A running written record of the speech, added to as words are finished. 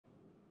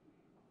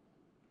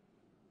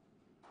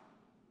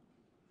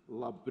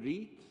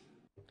Labrīt.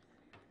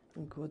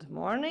 Good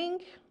morning.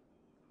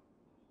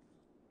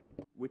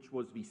 Which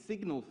was the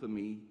signal for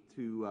me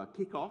to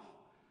kick off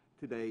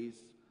today's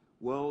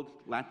World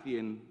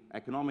Latvian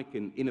Economic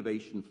and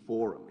Innovation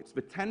Forum. It's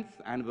the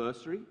 10th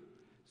anniversary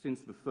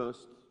since the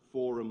first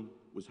forum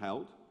was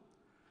held.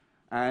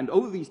 And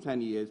over these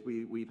 10 years,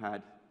 we've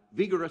had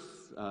vigorous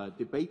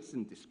debates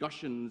and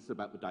discussions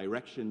about the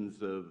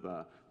directions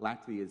of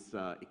Latvia's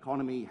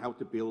economy, how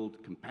to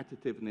build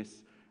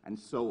competitiveness, and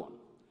so on.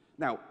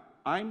 Now,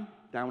 I'm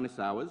Daunis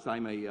Auers.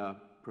 I'm a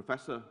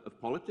professor of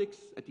politics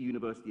at the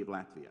University of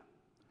Latvia.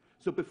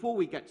 So before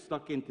we get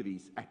stuck into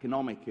these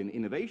economic and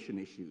innovation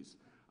issues,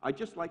 I'd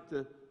just like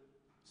to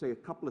say a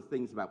couple of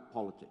things about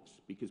politics,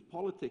 because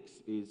politics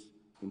is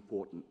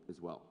important as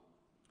well.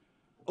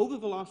 Over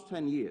the last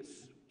 10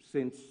 years,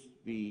 since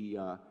the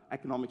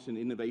Economics and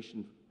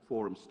Innovation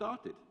Forum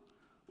started,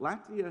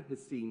 Latvia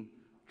has seen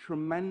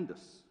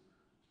tremendous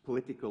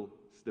political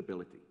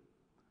stability.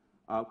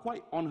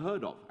 Quite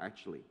unheard of,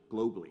 actually,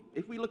 globally.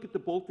 If we look at the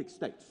Baltic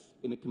states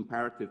in a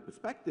comparative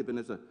perspective, and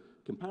as a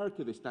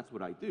comparativist, that's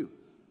what I do,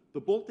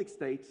 the Baltic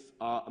states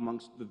are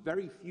amongst the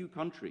very few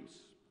countries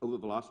over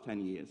the last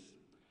 10 years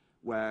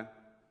where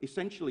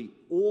essentially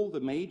all the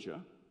major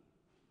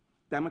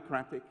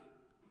democratic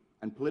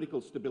and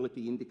political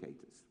stability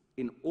indicators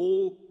in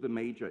all the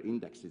major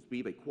indexes,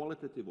 be they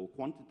qualitative or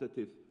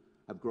quantitative,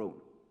 have grown.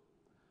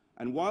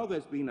 And while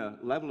there's been a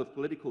level of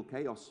political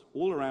chaos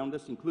all around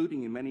us,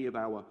 including in many of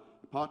our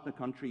partner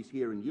countries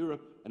here in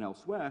Europe and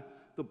elsewhere,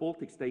 the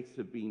Baltic states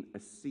have been a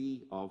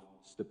sea of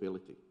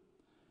stability.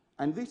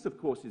 And this, of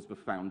course, is the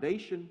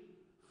foundation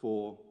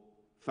for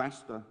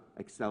faster,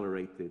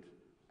 accelerated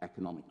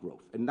economic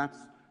growth. And that's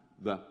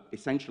the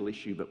essential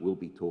issue that we'll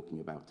be talking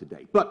about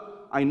today.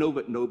 But I know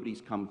that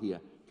nobody's come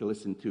here to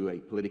listen to a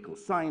political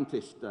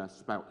scientist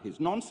spout his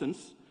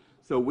nonsense,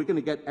 so we're going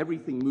to get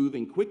everything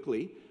moving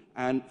quickly.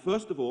 And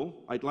first of all,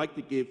 I'd like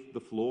to give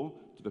the floor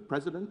to the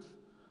president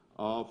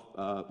of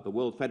the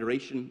World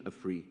Federation of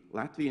Free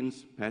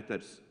Latvians,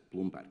 Pēteris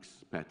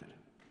Blumbergs. Pēteri.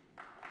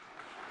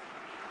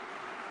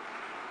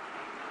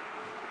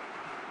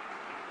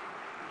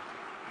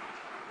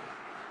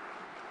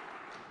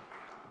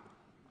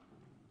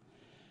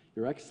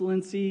 Your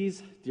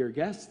Excellencies, dear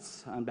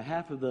guests, on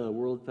behalf of the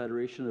World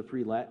Federation of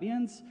Free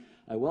Latvians,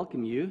 I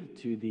welcome you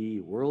to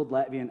the World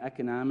Latvian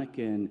Economics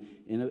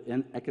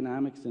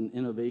and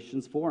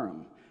Innovations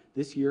Forum.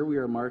 This year we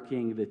are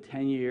marking the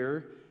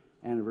 10-year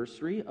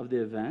anniversary of the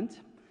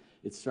event.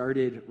 It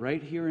started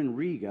right here in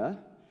Riga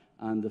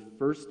on the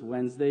first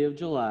Wednesday of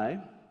July,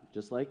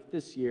 just like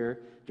this year.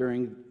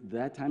 During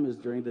that time, it was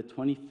during the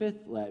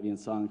 25th Latvian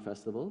Song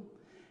Festival,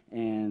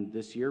 and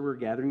this year we're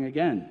gathering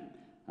again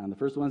on the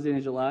first Wednesday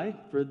in July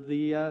for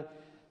the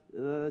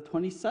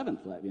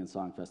 27th Latvian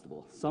Song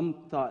Festival. Some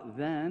thought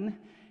then,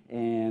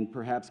 and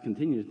perhaps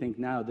continue to think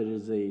now, that it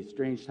is a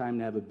strange time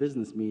to have a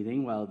business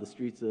meeting while the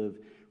streets of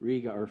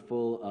Riga are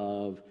full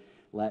of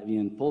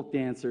Latvian folk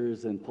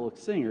dancers and folk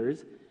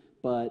singers,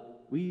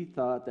 but we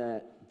thought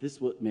that this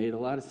made a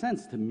lot of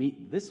sense to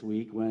meet this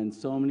week when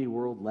so many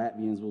world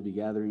Latvians will be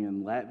gathering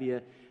in Latvia,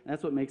 and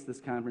that's what makes this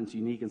conference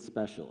unique and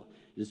special.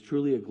 It is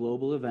truly a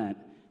global event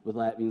with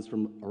Latvians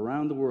from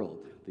around the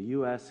world, the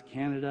US,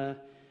 Canada,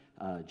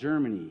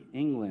 Germany,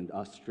 England,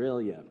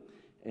 Australia,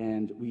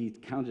 and we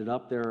counted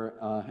up there,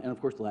 and of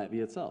course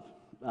Latvia itself.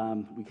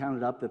 We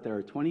counted up that there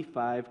are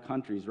 25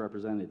 countries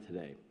represented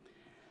today.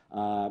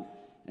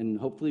 And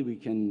hopefully we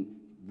can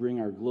bring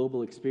our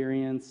global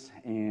experience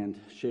and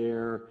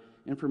share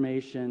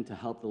information to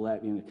help the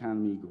Latvian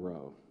economy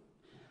grow.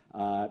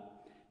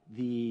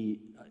 In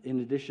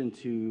addition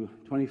to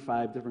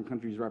 25 different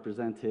countries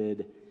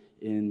represented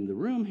in the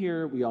room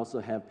here, we also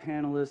have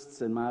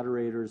panelists and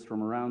moderators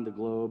from around the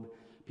globe.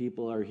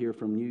 People are here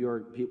from New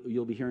York.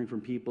 You'll be hearing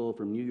from people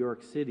from New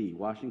York City,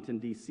 Washington,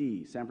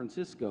 D.C., San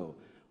Francisco,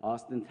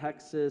 Austin,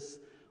 Texas,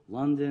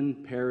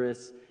 London,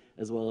 Paris,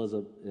 as well as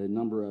a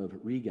number of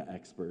Riga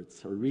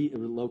experts, or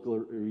local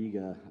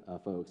Riga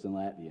folks and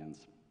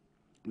Latvians.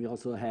 We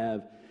also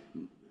have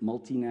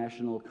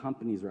multinational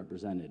companies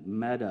represented,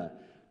 Meta,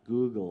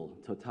 Google,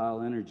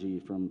 Total Energy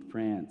from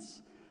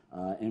France,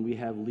 and we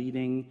have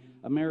leading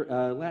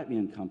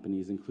Latvian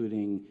companies,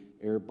 including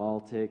Air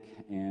Baltic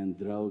and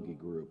Draugi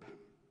Group.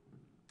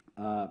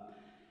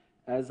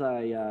 As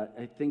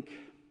I think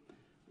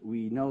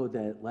we know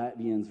that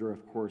Latvians are,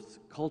 of course,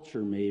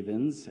 culture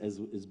mavens, as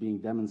is being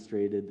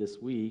demonstrated this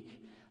week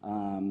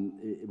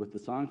with the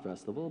Song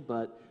Festival,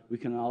 but we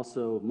can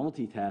also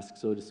multitask,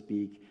 so to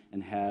speak,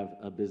 and have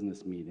a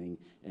business meeting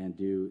and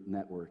do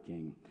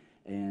networking.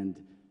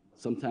 And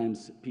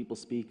sometimes people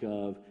speak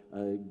of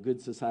a good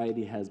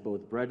society has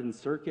both bread and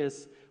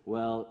circus.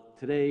 Well,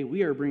 today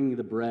we are bringing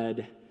the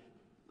bread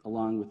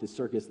along with the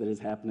circus that is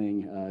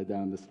happening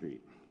down the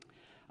street.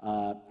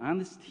 On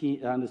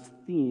this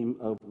theme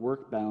of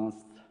work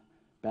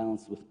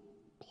balanced with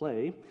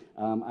play,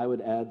 I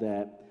would add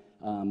that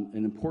an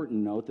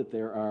important note that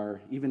there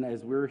are, even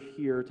as we're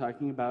here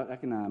talking about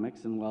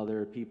economics, and while there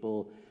are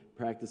people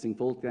practicing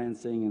folk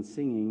dancing and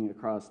singing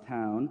across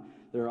town.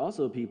 There are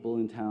also people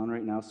in town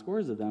right now,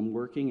 scores of them,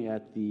 working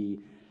at the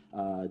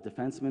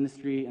Defense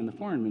Ministry and the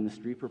Foreign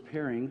Ministry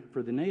preparing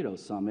for the NATO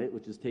summit,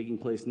 which is taking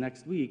place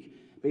next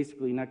week,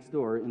 basically next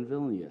door in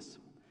Vilnius.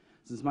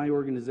 Since my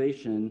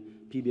organization,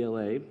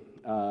 PBLA,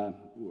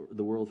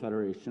 the World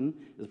Federation,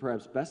 is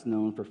perhaps best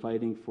known for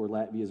fighting for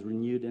Latvia's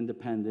renewed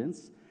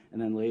independence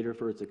and then later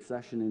for its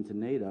accession into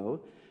NATO,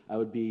 I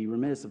would be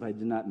remiss if I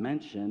did not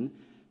mention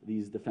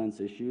these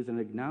defense issues and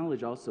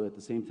acknowledge also at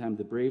the same time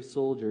the brave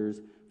soldiers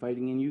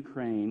fighting in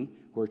Ukraine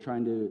who are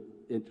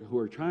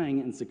trying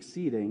and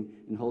succeeding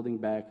in holding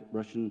back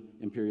Russian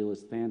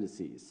imperialist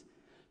fantasies.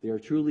 They are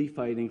truly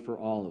fighting for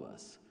all of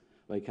us.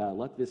 Vai kā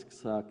latviski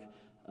saka,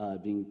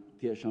 viņi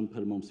tiešām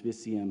par mums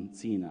visiem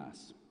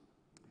cīnās.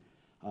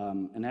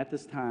 And at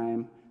this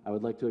time, I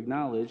would like to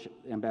acknowledge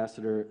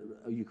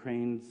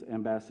Ukraine's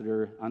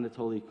Ambassador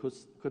Anatoly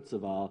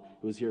Kutseval,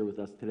 who is here with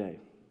us today.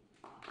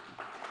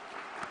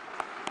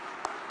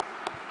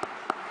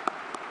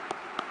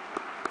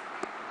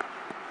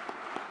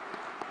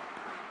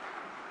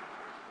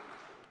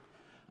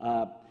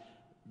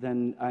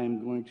 Then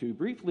I'm going to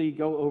briefly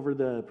go over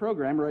the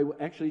program, or I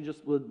actually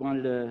just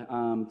wanted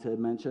to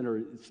mention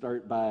or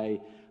start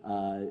by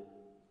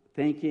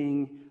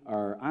thanking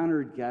our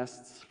honored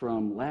guests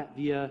from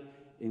Latvia,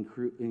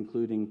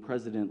 including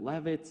President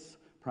Levits,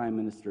 Prime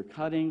Minister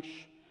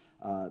Kariņš,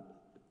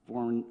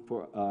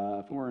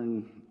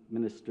 Foreign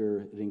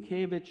Minister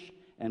Rinkēvičs,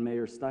 and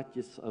Mayor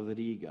Staķis of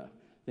Riga.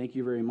 Thank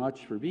you very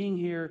much for being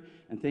here,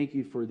 and thank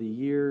you for the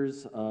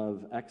years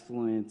of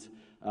excellent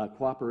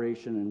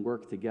cooperation and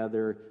work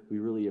together. We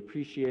really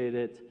appreciate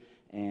it,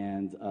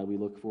 and we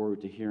look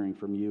forward to hearing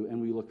from you,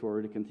 and we look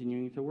forward to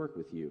continuing to work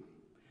with you.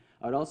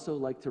 I'd also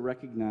like to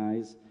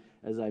recognize,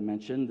 as I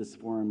mentioned, this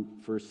forum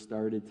first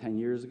started 10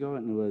 years ago,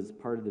 and it was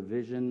part of the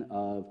vision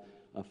of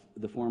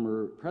the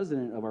former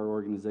president of our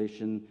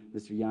organization,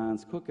 Mr.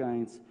 Jānis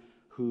Kukaiņš,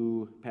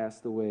 who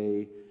passed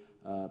away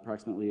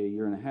approximately a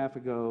year and a half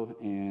ago,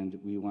 and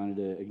we wanted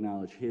to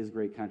acknowledge his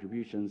great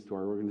contributions to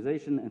our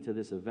organization and to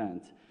this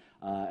event.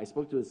 I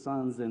spoke to his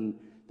sons, and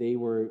they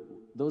were,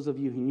 those of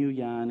you who knew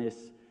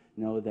Jānis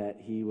know that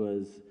he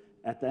was,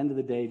 at the end of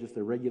the day, just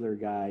a regular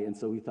guy, and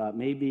so we thought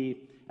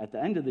maybe at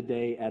the end of the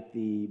day, at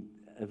the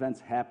event's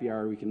happy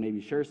hour, we can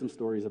maybe share some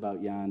stories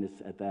about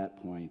Jānis at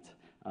that point.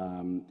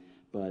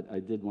 But I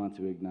did want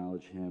to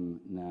acknowledge him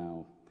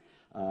now.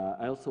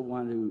 I also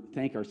want to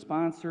thank our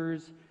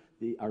sponsors.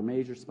 Our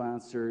major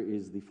sponsor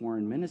is the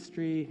Foreign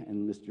Ministry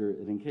and Mr.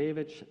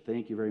 Rinkēvičs.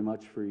 Thank you very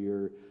much for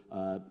your,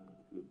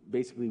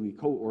 basically we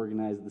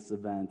co-organized this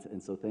event,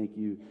 and so thank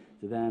you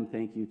to them.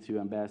 Thank you to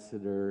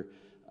Ambassador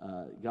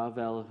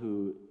Gavel,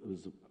 who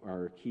was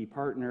our key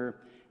partner.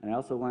 And I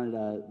also wanted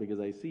to, because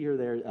I see her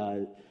there,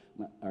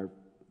 our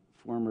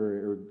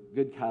former or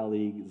good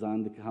colleague,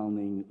 Zanda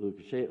Kalning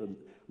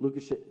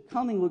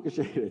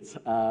Lukashevitz.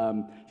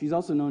 She's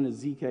also known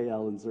as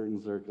ZKL in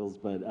certain circles,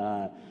 but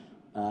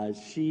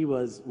she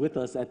was with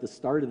us at the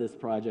start of this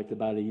project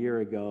about a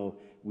year ago.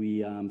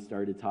 We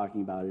started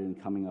talking about it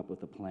and coming up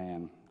with a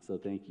plan, so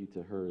thank you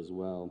to her as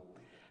well.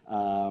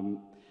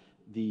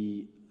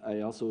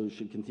 I also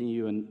should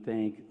continue and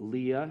thank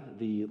LEIA,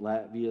 the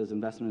Latvia's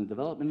Investment and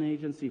Development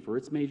Agency, for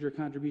its major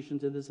contribution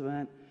to this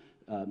event.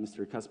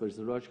 Mr. Kaspars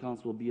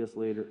Ročkals will be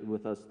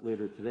with us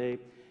later today.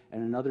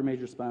 And another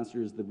major sponsor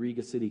is the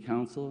Riga City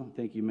Council.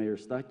 Thank you, Mayor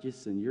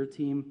Staķis and your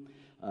team.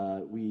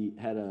 We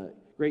had a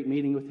great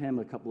meeting with him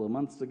a couple of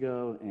months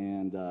ago,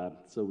 and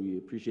so we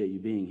appreciate you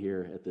being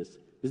here at this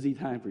busy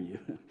time for you.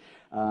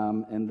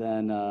 And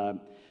then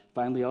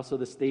finally, also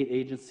the State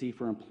Agency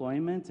for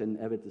Employment and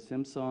Evit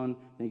Simpson.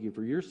 Thank you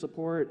for your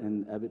support,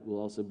 and Evit will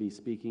also be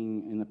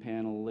speaking in the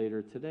panel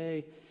later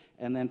today.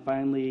 And then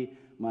finally,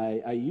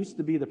 I used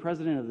to be the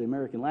president of the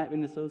American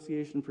Latvian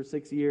Association for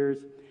 6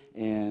 years,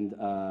 and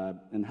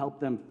helped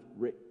them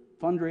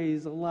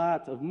fundraise a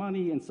lot of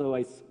money, and so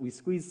we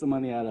squeezed some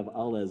money out of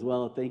Alla as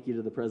well. Thank you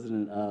to the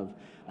president of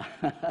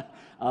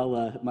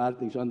Alla,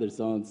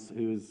 Mārtiņš,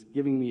 who's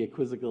giving me a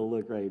quizzical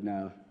look right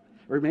now.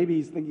 Or maybe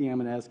he's thinking I'm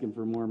going to ask him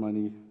for more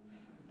money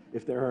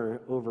if there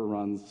are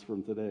overruns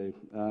from today.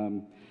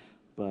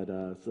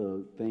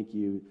 So thank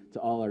you to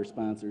all our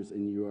sponsors,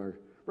 and you are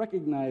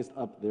recognized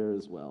up there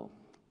as well.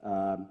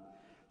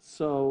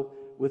 So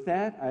with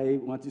that, I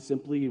want to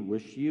simply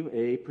wish you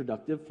a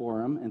productive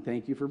forum, and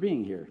thank you for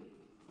being here.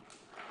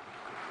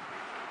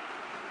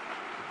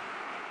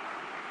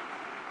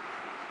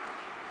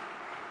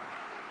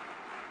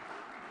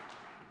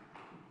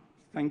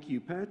 Thank you,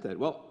 Pēteris.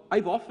 Well,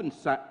 I've often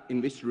sat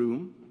in this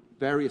room,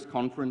 various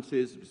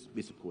conferences.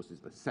 This, of course, is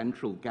the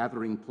central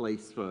gathering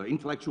place for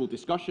intellectual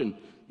discussion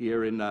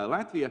here in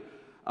Latvia,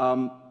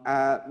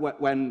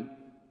 when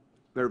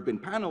there have been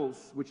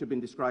panels which have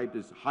been described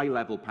as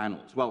high-level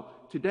panels. Well,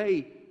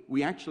 today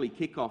we actually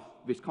kick off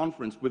this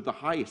conference with the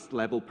highest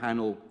level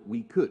panel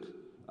we could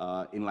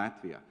in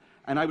Latvia.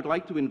 And I would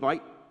like to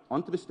invite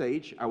onto the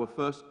stage our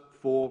first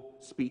 4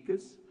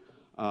 speakers.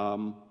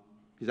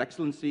 His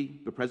Excellency,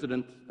 the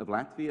President of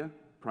Latvia,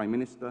 Prime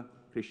Minister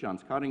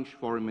Kariņš,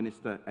 Foreign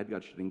Minister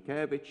Edgars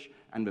Rinkēvičs,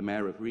 and the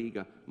Mayor of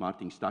Riga,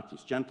 Mārtiņš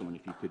Staķis. Gentlemen,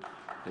 if you could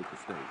take the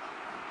stage.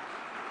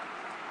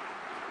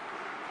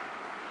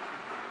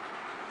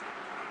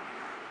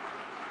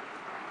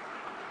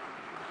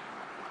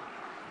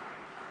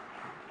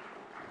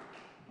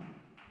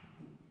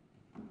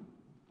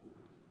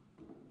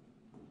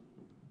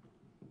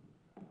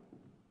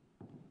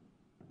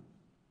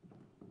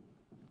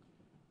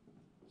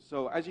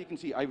 So as you can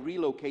see, I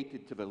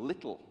relocated to the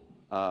little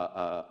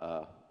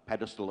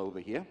pedestal over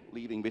here,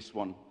 leaving this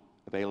one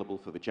available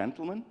for the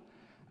gentlemen.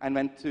 And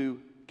then to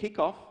kick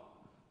off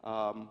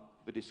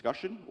the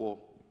discussion or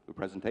the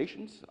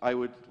presentations, I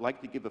would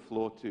like to give the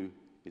floor to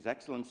His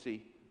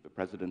Excellency, the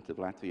President of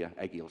Latvia,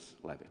 Egils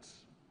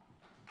Levits.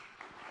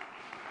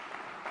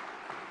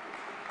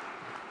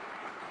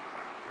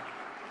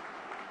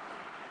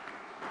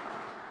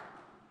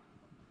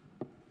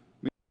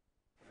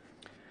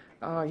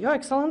 Your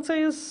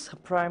Excellencies,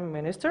 Prime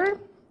Minister,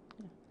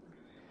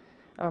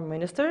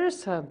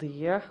 Ministers,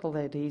 dear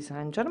ladies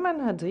and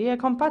gentlemen, dear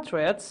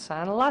compatriots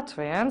and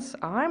Latvians,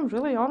 I'm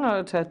really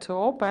honored to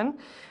open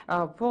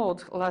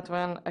World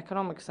Latvian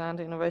Economics and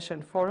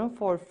Innovation Forum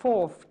for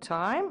 4th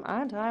time,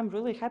 and I'm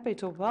really happy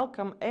to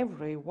welcome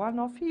every one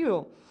of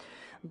you.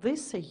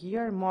 This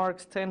year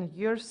marks 10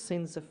 years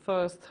since the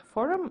first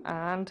forum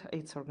and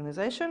its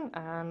organization,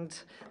 and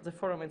the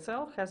forum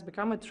itself has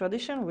become a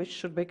tradition which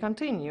should be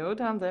continued,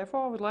 and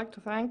therefore I would like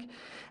to thank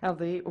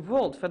the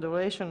World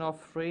Federation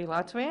of Free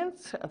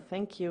Latvians.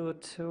 Thank you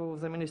to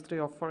the Ministry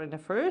of Foreign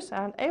Affairs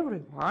and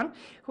everyone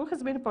who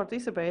has been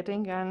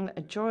participating and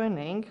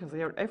joining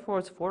their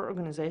efforts for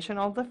organization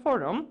of the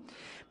forum.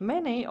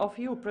 Many of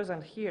you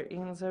present here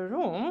in the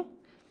room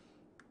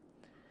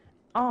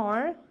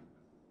are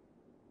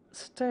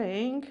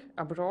staying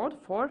abroad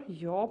for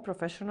your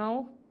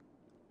professional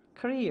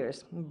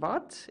careers,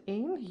 but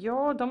in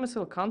your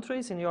domicile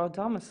countries, in your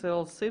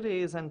domicile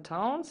cities and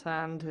towns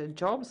and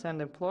jobs and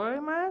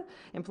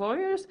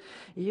employers,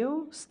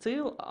 you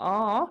still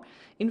are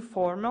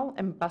informal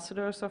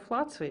ambassadors of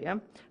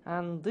Latvia,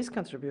 and this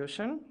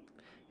contribution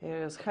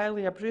is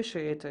highly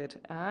appreciated,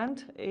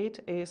 and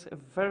it is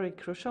very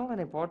crucial and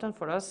important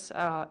for us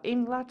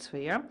in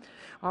Latvia.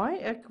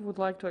 I would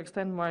like to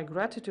extend my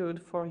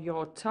gratitude for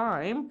your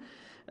time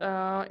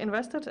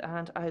invested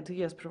and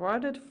ideas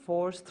provided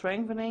for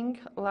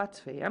strengthening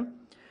Latvia.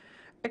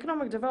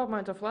 Economic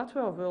development of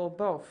Latvia will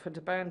both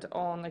depend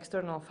on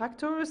external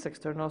factors,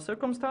 external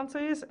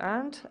circumstances,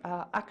 and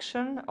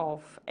action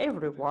of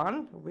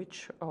everyone,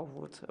 which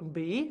would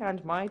be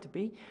and might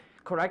be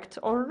correct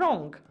or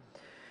wrong.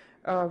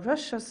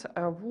 Russia's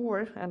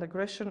war and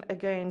aggression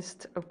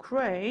against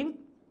Ukraine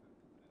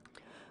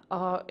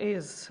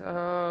is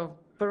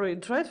very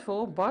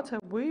dreadful, but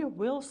we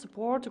will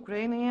support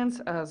Ukrainians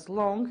as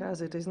long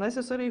as it is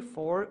necessary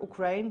for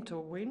Ukraine to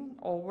win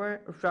over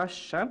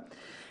Russia.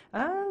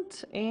 And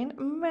in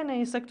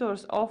many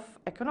sectors of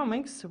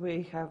economics,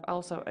 we have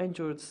also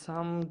endured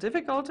some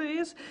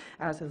difficulties,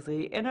 as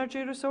the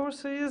energy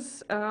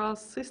resources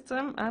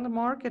system and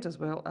market, as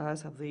well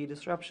as the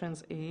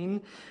disruptions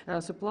in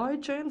supply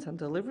chains and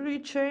delivery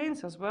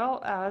chains, as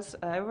well as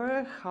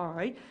ever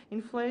high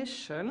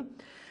inflation.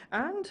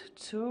 And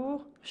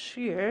to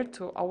share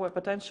to our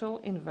potential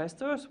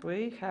investors,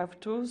 we have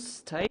to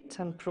state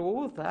and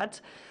prove that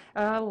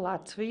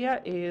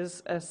Latvia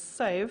is a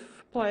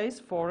safe place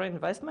for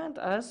investment.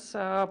 As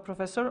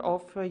professor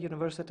of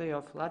University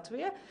of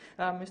Latvia,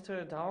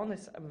 Mr.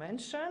 Daunis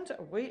mentioned,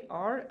 we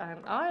are an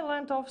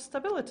island of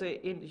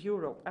stability in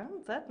Europe,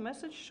 and that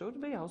message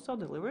should be also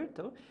delivered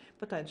to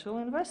potential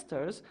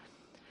investors.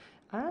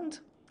 And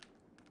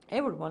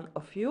every one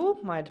of you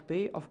might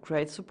be of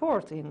great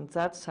support in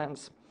that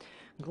sense.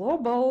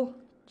 Global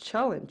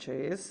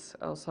challenges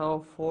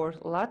also for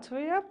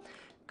Latvia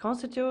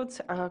constitutes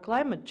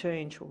climate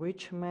change,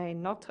 which may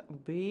not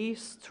be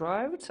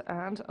strived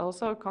and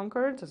also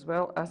conquered as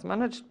well as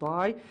managed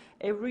by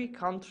every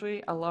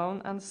country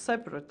alone and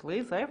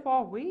separately.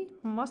 Therefore, we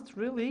must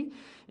really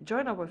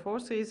join our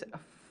forces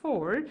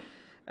for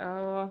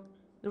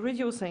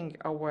reducing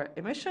our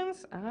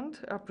emissions and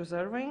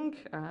preserving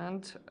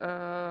and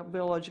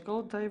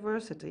biological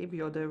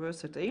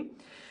biodiversity.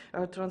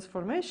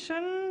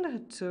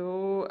 Transformation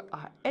to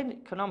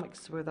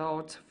economics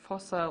without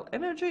fossil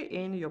energy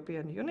in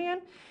European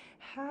Union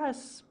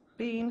has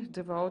been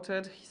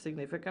devoted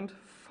significant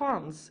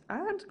funds,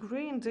 and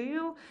Green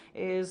Deal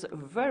is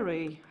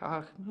very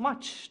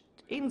much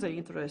in the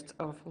interest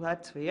of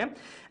Latvia,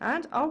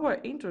 and our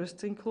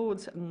interest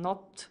includes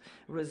not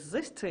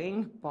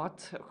resisting,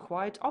 but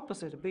quite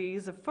opposite, be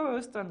the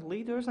first and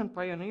leaders and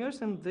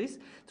pioneers in this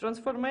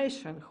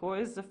transformation. Who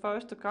is the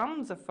first to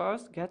come, the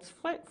first gets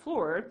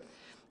floored,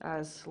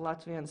 as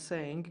Latvian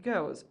saying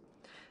goes.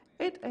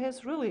 It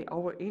is really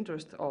our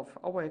interest of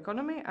our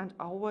economy and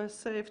our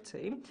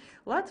safety.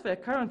 Latvia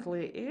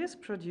currently is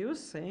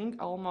producing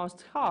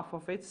almost half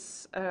of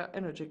its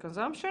energy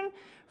consumption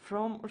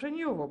from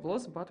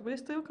renewables, but we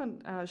still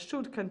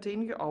should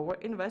continue our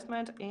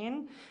investment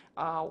in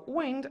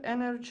wind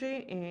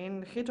energy,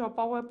 in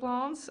hydropower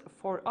plants,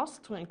 for us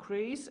to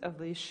increase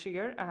the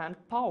share and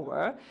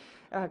power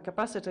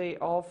capacity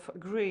of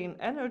green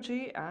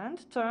energy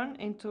and turn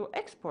into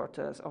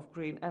exporters of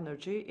green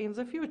energy in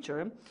the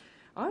future.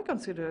 I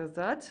consider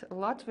that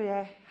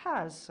Latvia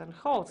has and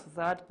holds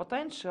that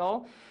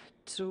potential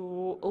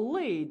to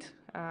lead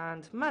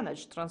and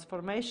manage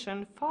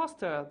transformation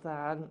faster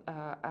than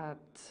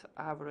at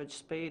average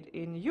speed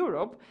in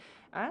Europe,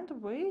 and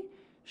we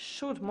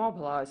should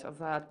mobilize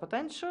that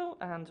potential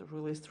and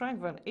really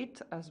strengthen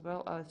it as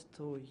well as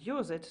to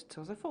use it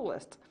to the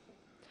fullest.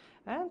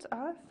 And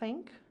I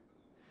think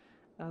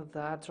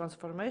that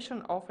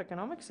transformation of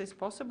economics is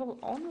possible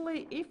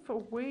only if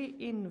we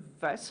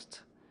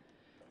invest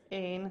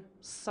in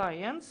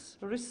science,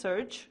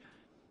 research,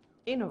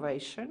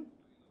 innovation,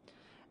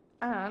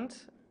 and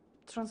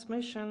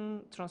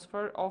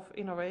transfer of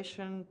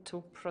innovation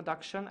to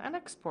production and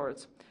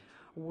exports.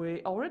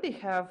 We already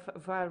have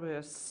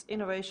various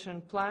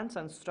innovation plans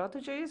and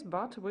strategies,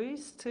 but we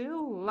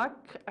still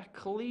lack a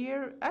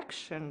clear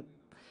action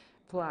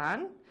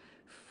plan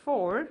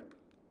for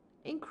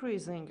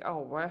increasing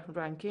our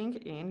ranking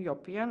in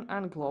European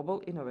and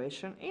global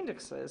innovation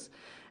indexes.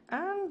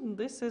 And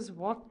this is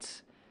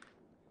what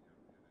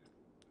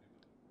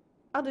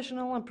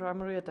additional and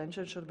primary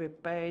attention should be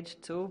paid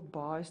to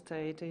by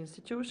state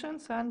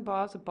institutions and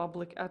by the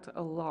public at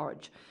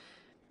large.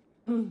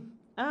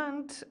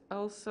 And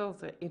also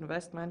the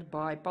investment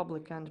by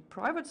public and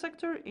private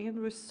sector in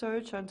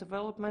research and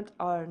development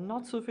are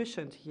not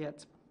sufficient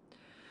yet.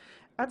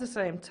 At the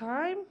same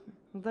time,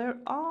 there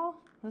are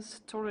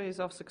stories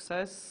of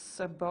success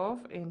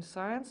both in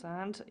science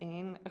and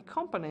in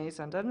companies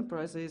and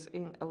enterprises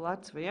in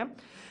Latvia.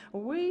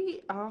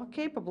 We are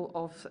capable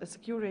of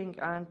securing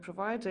and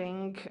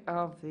providing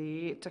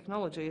the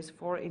technologies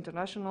for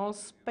international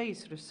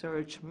space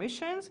research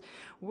missions.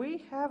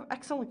 We have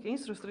excellent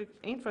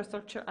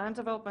infrastructure and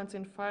developments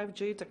in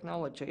 5G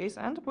technologies,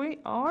 and we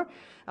are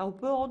a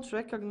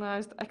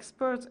world-recognized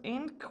expert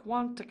in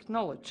quantum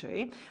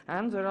technology.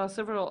 And there are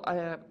several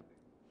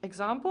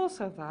examples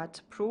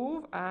that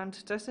prove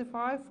and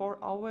testify for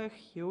our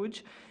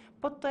huge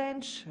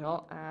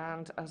potential.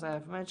 And as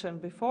I've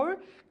mentioned before,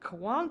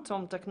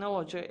 quantum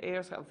technology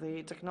is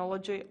the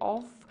technology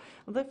of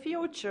the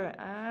future,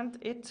 and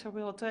it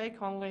will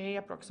take only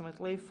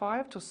approximately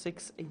 5 to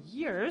 6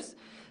 years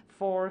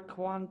for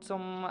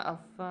quantum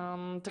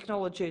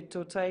technology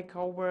to take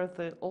over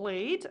the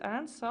lead,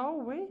 and so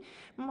we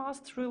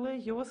must really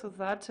use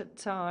that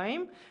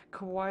time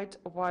quite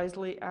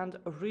wisely and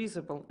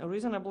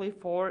reasonably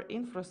for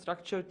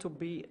infrastructure to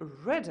be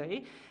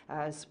ready,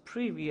 as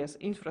previous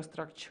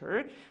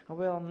infrastructure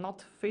will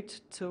not fit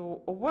too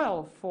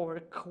well for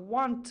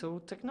quantum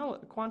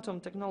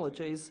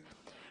technologies.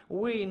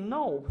 We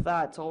know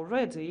that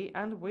already,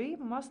 and we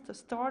must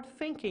start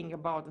thinking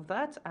about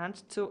that and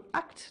to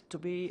act to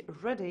be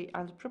ready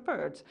and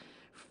prepared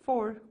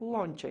for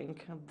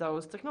launching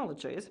those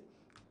technologies.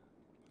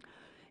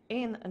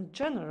 In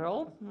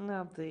general,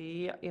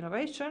 the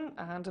innovation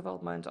and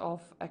development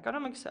of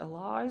economics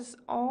lies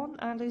on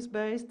and is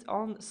based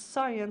on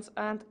science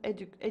and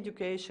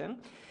education.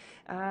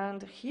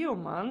 And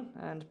human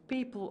and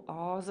people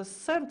are the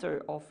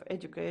center of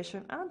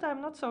education, and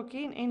I'm not so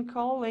keen in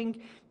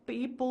calling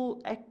people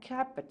a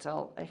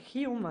capital, a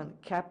human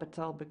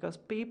capital, because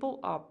people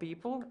are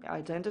people,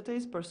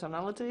 identities,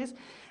 personalities,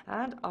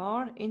 and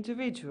are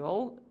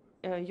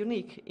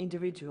unique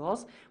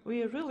individuals.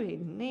 We really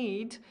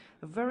need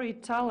very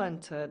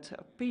talented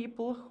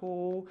people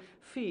who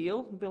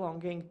feel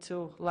belonging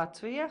to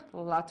Latvia,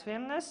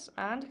 Latvianness,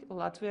 and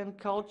Latvian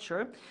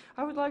culture.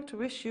 I would like to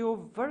wish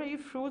you very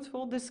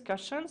fruitful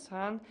discussions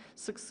and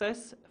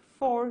success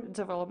for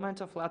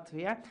development of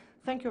Latvia.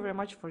 Thank you very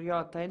much for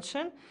your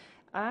attention,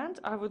 and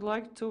I would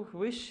like to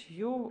wish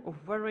you a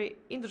very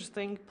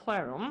interesting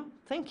plenum.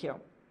 Thank you.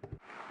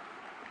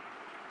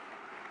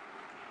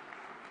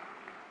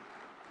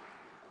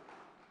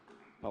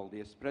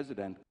 Paldies,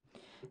 President.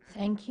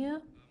 Thank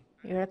you,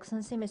 Your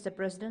Excellency, Mr.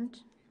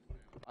 President.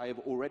 I have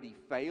already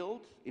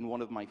failed in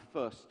one of my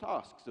first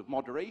tasks of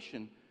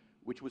moderation,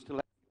 which was to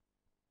let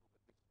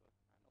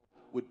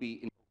would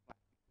be in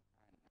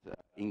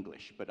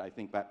English, but I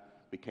think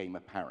that became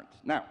apparent.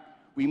 Now,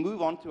 we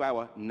move on to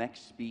our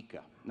next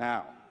speaker.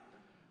 Now,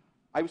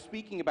 I was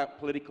speaking about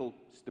political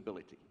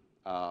stability,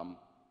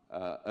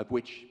 of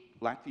which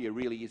Latvia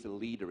really is a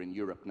leader in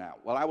Europe now.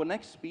 Well, our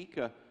next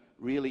speaker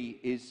really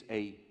is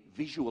a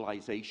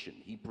visualization.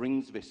 He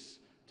brings this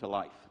to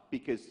life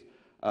because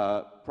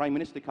Prime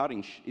Minister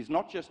Kariņš is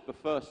not just the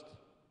first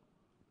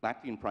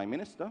Latvian Prime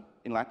Minister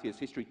in Latvia's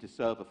history to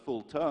serve a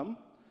full term,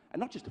 and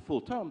not just a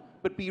full term,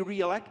 but be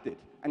re-elected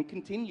and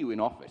continue in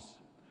office.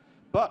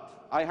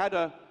 But I had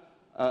a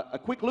A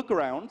quick look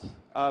around,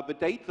 the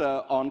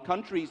data on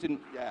countries in...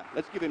 Yeah,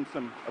 let's give him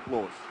some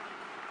applause.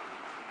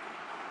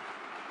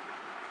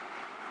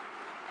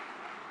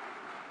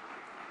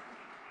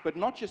 But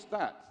not just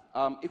that.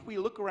 If we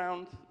look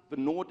around the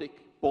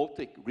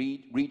Nordic-Baltic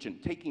region,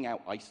 taking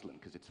out Iceland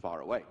because it's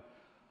far away,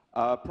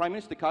 Prime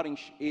Minister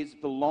Kariņš is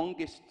the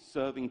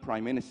longest-serving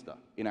Prime Minister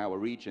in our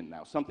region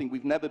now, something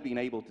we've never been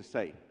able to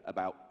say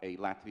about a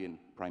Latvian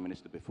Prime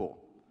Minister before.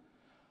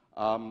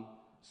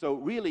 So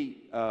really,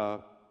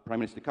 Prime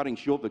Minister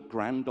Kariņš, you're the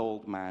grand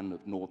old man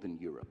of Northern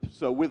Europe.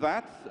 So with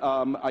that,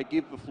 I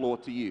give the floor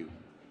to you.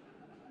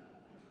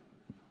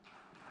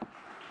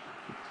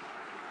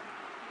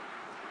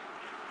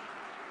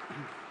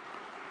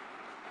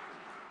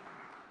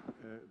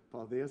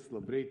 Paldies,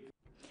 labrīt.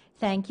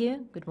 Thank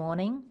you. Good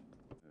morning.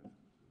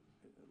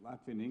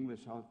 Latvian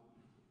English,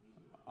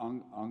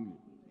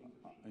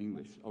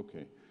 English,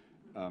 okay.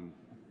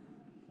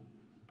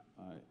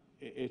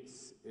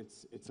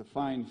 It's a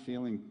fine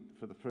feeling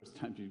for the first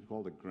time to be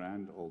called a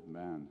grand old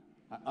man.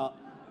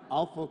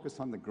 I'll focus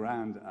on the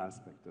grand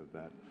aspect of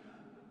that.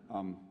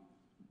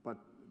 But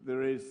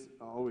there is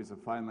always a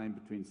fine line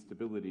between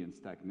stability and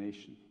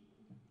stagnation.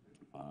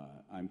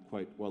 I'm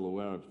quite well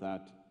aware of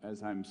that.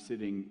 As I'm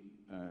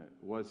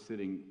was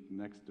sitting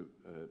next to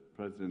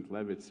President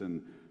Levits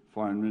and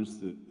Foreign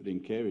Minister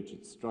Rinkēvičs,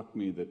 it struck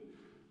me that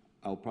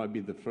I'll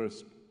probably be the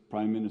first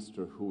Prime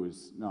Minister who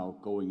is now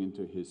going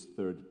into his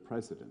third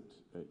president.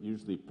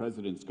 Usually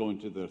presidents go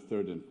into their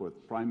third and fourth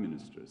Prime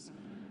Ministers.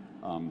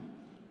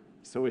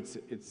 So it's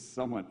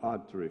somewhat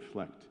odd to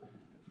reflect.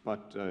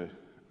 But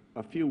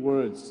a few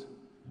words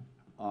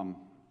on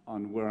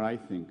where I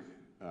think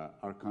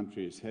our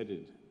country is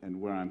headed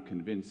and where I'm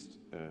convinced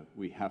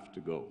we have to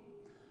go.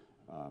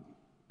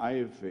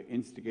 I've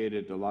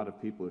instigated a lot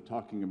of people who are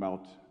talking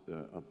about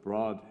a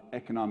broad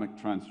economic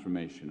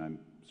transformation. I'm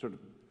sort of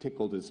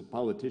tickled as a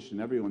politician.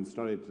 Everyone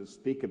started to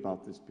speak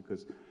about this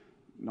because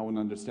no one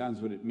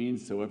understands what it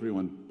means, so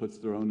everyone puts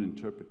their own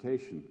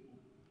interpretation,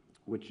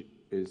 which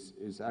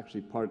is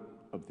actually part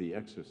of the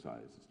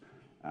exercise,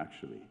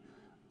 actually,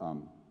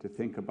 to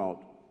think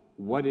about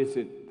what is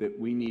it that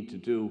we need to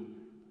do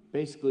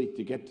basically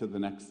to get to the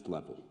next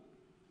level,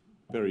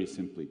 very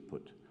simply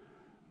put.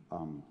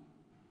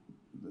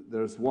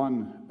 There's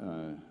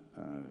one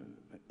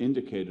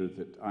indicator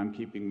that I'm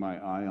keeping my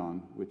eye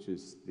on, which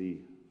is the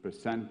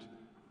percent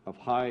of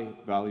high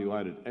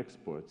value-added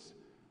exports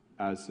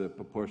as a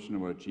proportion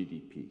of our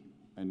GDP.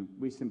 And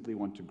we simply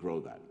want to grow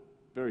that.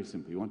 Very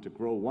simply, we want to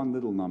grow one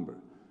little number,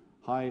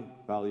 high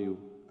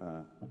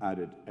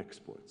value-added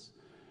exports.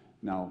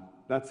 Now,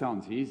 that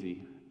sounds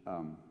easy,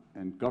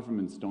 and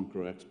governments don't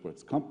grow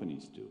exports,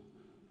 companies do.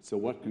 So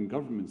what can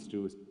governments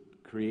do is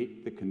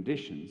create the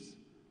conditions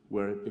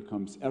where it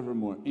becomes ever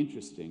more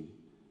interesting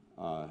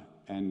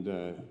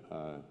and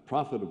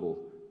profitable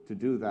to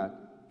do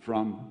that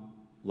from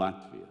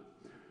Latvia.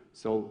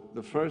 So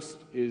the first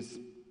is,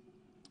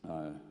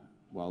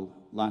 well,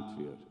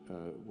 Latvia.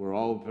 We're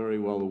all very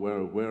well aware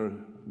of where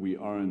we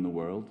are in the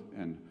world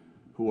and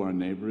who our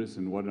neighbor is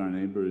and what our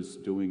neighbor is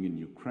doing in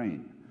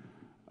Ukraine.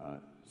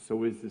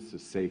 So is this a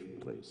safe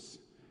place?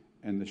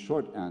 And the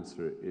short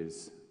answer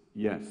is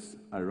yes.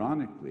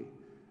 Ironically,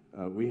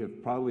 we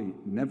have probably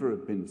never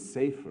been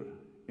safer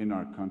in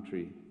our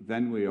country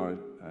than we are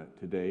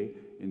today,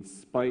 in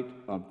spite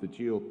of the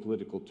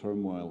geopolitical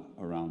turmoil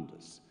around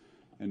us.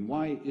 And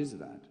why is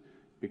that?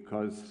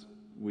 Because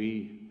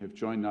we have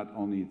joined not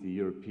only the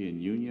European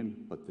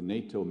Union, but the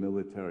NATO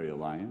military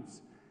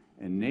alliance.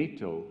 And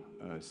NATO,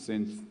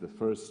 since the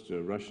first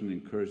Russian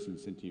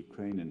incursions into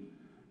Ukraine in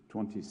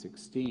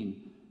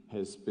 2016,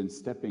 has been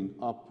stepping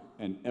up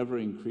and ever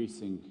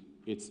increasing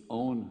its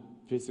own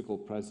physical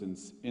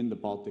presence in the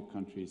Baltic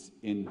countries,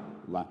 in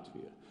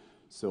Latvia.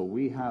 So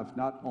we have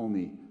not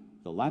only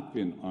the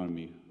Latvian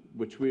army,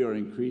 which we are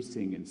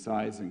increasing in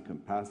size and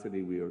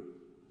capacity.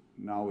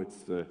 Now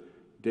it's the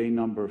day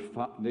number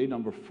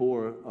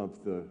 4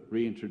 of the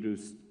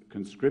reintroduced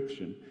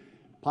conscription.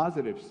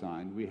 Positive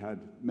sign, we had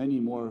many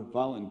more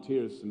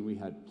volunteers than we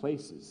had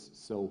places.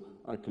 So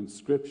our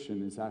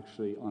conscription is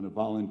actually on a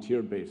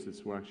volunteer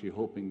basis. We're actually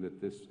hoping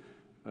that this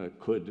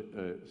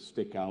could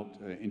stick out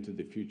into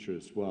the future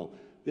as well.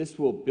 This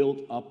will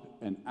build up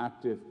an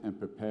active and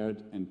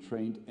prepared and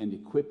trained and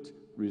equipped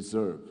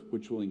reserve,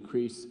 which will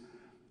increase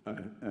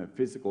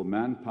physical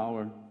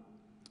manpower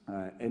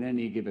at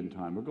any given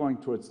time. We're going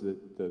towards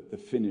the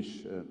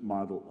Finnish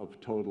model of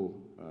total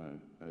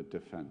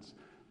defense.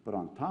 But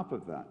on top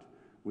of that,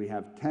 we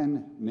have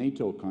 10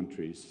 NATO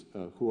countries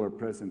who are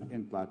present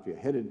in Latvia,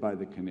 headed by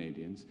the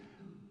Canadians,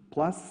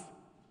 plus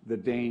the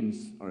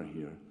Danes are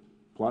here,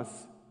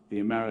 plus the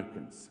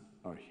Americans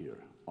are here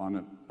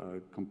on a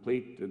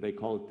complete, they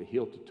call it the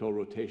heel-to-toe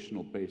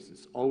rotational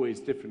basis, always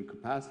different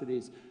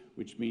capacities,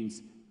 which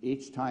means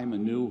each time a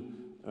new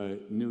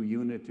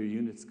unit or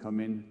units come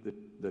in,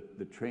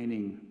 the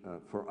training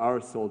for our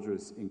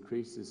soldiers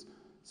increases.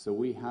 So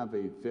we have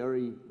a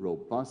very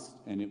robust,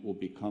 and it will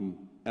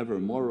become ever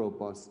more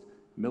robust,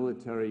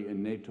 military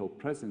and NATO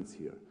presence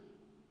here.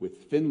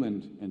 With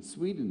Finland and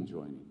Sweden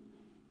joining,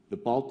 the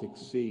Baltic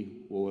Sea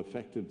will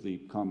effectively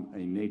become a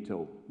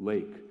NATO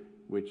lake,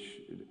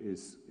 which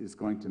is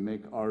going to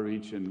make our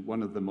region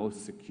one of the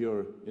most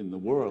secure in the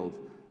world,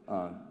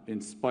 in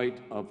spite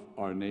of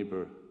our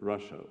neighbor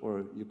Russia,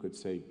 or you could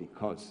say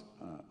because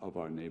of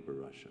our neighbor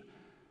Russia.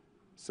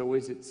 So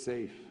is it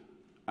safe?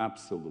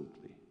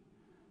 Absolutely.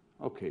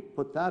 Okay,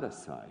 put that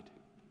aside.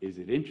 Is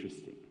it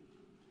interesting?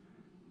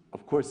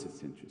 Of course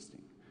it's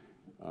interesting.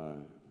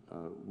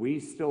 We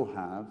still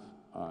have,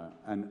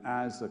 and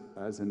as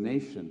a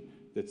nation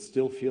that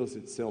still feels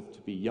itself to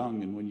be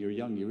young, and when you're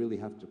young you really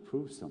have to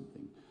prove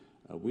something,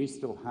 we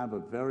still have a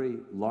very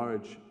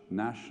large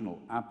national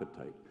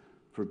appetite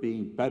for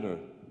being better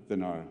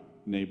than our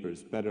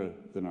neighbors, better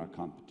than our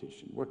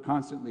competition. We're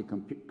constantly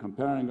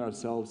comparing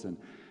ourselves and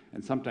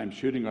sometimes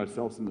shooting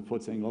ourselves in the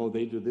foot saying, oh,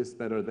 they do this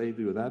better, they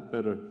do that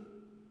better.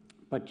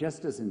 But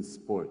just as in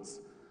sports,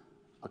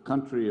 a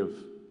country of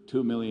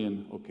 2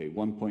 million, okay,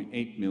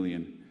 1.8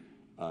 million,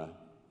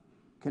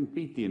 can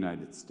beat the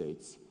United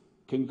States,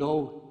 can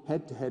go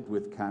head-to-head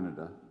with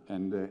Canada,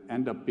 and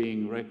end up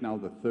being right now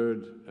the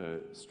third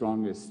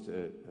strongest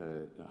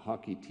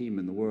hockey team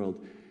in the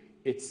world.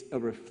 It's a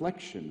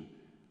reflection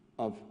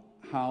of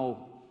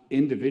how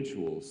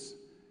individuals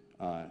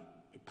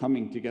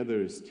coming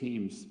together as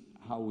teams,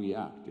 how we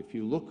act. If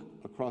you look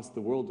across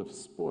the world of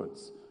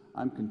sports,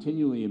 I'm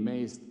continually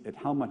amazed at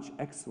how much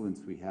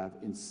excellence we have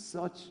in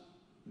such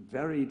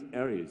varied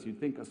areas. You'd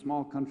think a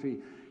small country,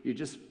 you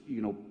just,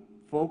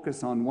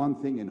 focus on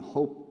one thing and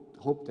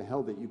hope to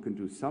hell that you can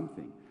do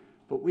something.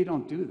 But we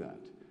don't do that.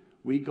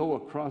 We go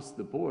across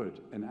the board,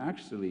 and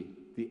actually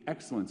the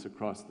excellence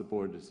across the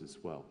board is as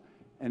well.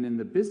 And in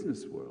the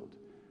business world,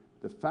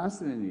 the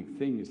fascinating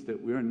thing is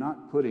that we're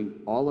not putting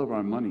all of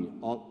our money,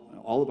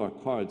 all of our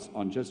cards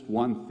on just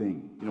one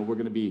thing. We're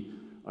going to be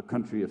a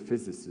country of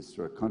physicists,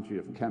 or a country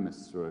of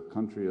chemists, or a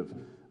country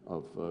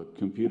of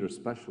computer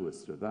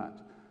specialists, or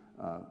that.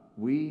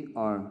 We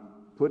are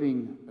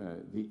putting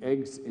the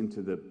eggs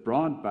into the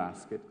broad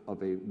basket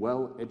of a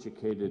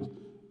well-educated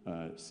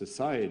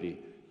society.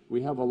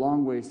 We have a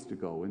long ways to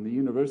go. In the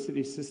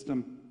university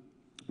system,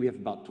 we have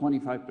about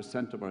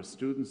 25% of our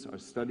students are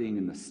studying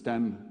in the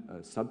STEM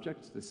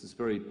subjects. This is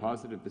very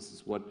positive. This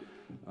is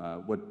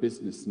what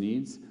business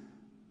needs.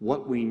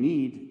 What we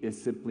need is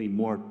simply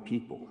more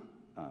people.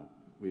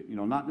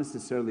 Not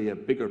necessarily a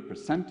bigger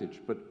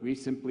percentage, but we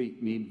simply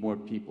need more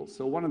people.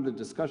 So one of the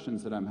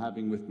discussions that I'm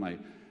having with my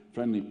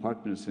friendly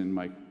partners in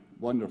my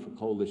wonderful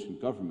coalition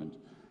government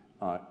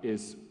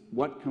is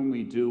what can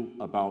we do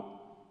about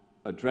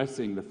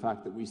addressing the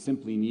fact that we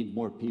simply need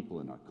more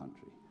people in our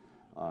country.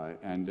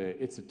 And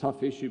it's a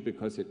tough issue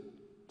because it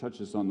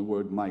touches on the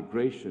word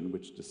migration,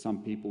 which to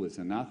some people is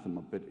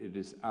anathema, but it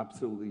is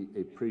absolutely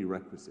a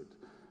prerequisite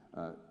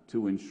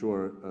to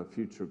ensure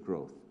future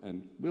growth.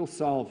 And we'll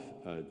solve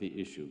the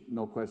issue,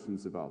 no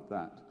questions about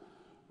that.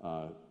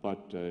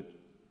 But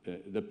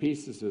the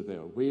pieces are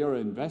there. We are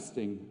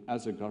investing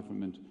as a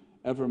government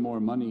ever more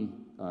money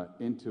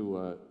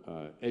into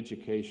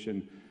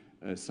education,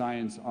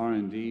 science,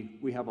 R&D.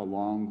 We have a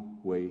long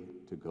way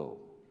to go.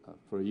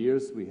 For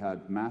years, we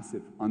had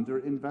massive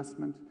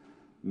underinvestment.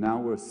 Now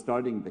we're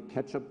starting the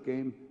catch-up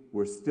game.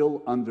 We're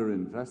still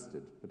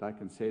underinvested, but I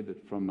can say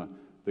that from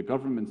the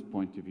government's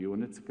point of view,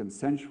 and it's a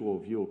consensual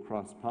view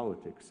across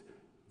politics,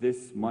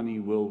 this money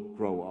will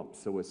grow up.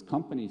 So as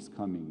companies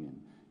coming in,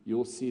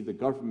 you'll see the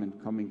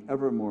government coming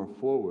ever more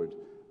forward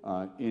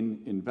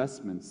in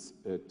investments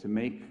to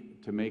make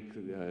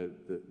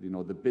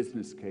the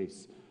business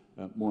case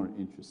more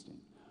interesting.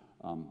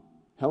 The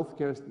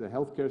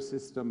healthcare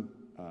system,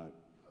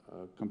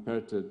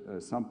 compared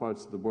to some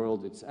parts of the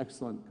world, it's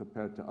excellent.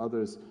 Compared to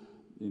others,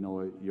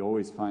 you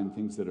always find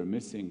things that are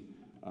missing.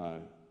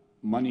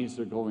 Monies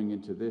are going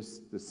into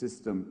this. The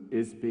system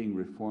is being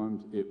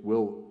reformed. It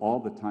will all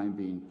the time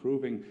be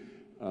improving.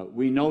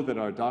 We know that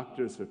our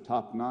doctors are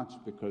top-notch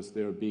because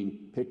they're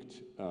being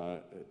picked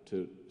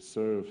to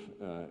serve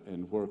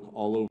and work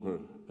all over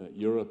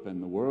Europe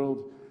and the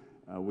world.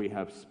 We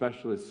have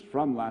specialists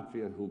from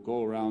Latvia who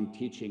go around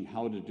teaching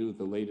how to do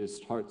the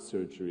latest heart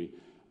surgery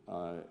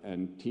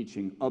and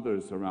teaching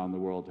others around the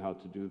world how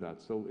to do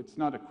that. So it's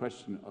not a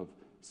question of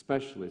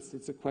specialists.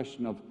 It's a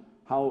question of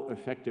how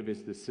effective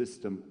is the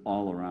system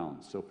all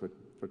around. So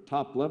for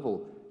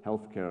top-level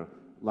healthcare,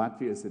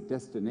 Latvia is a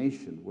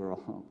destination where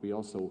we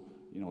also,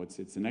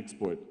 it's an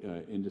export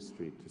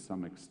industry to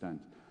some extent.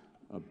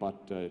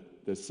 But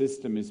the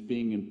system is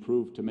being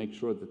improved to make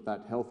sure that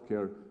that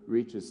healthcare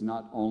reaches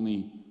not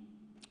only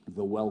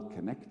the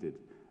well-connected,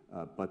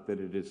 but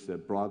that it is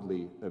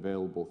broadly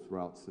available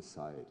throughout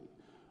society.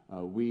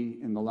 We,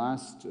 in the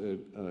last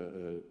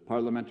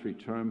parliamentary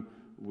term,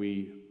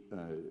 we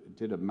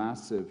did a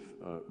massive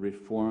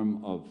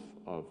reform of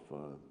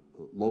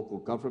local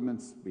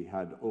governments. We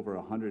had over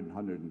 100,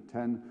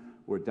 110.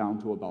 We're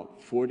down to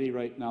about 40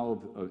 right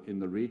now in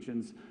the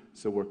regions.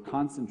 So we're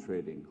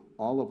concentrating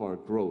all of our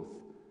growth,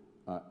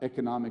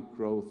 economic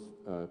growth,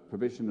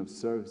 provision of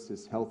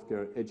services,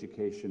 healthcare,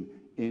 education,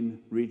 in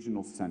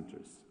regional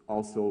centers,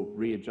 also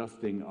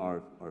readjusting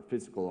our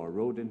physical, our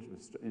road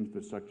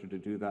infrastructure to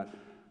do that,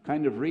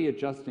 kind of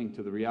readjusting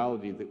to the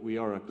reality that we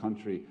are a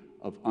country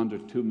of under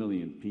 2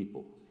 million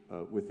people,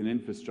 with an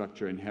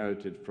infrastructure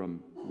inherited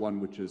from one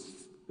which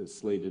is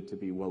slated to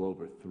be well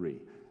over 3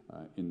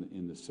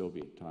 in the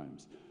Soviet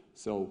times.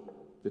 So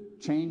the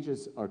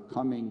changes are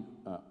coming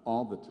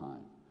all the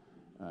time.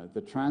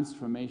 The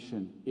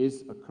transformation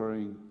is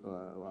occurring.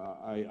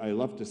 I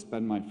love to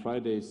spend my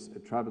Fridays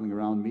traveling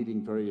around,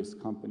 meeting various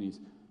companies,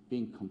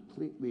 being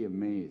completely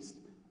amazed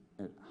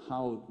at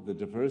how the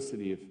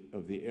diversity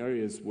of the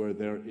areas where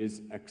there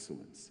is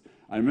excellence.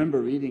 I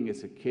remember reading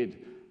as a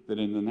kid that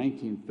in the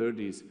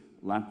 1930s,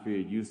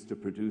 Latvia used to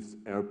produce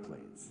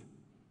airplanes.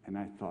 And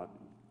I thought,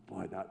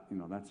 boy,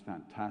 that's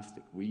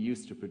fantastic. We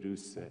used to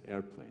produce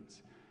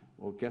airplanes.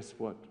 Well, guess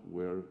what?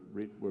 We're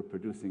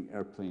producing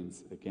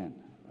airplanes again.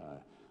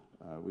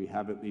 We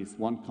have at least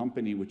one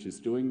company which is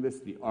doing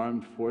this. The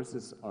armed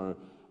forces are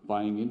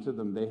buying into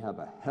them. They have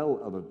a hell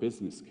of a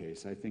business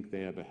case. I think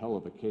they have a hell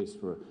of a case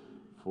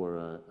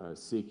for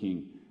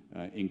seeking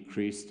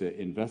increased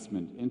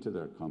investment into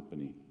their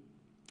company.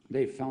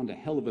 They found a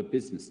hell of a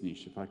business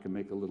niche, if I can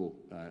make a little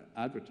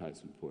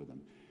advertisement for them.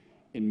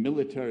 In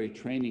military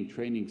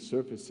training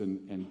surface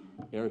and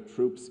air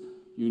troops,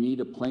 you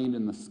need a plane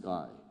in the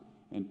sky.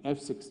 And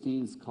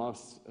F-16s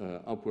cost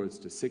upwards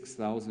to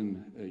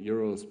 6,000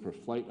 euros per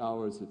flight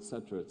hours, et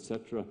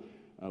cetera.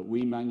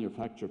 We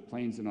manufacture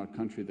planes in our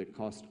country that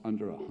cost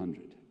under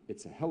 100.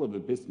 It's a hell of a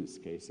business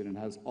case, and it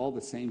has all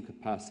the same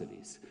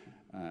capacities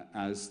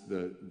as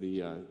the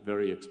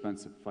very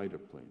expensive fighter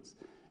planes.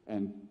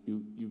 And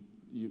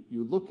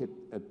you look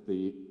at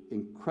the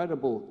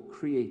incredible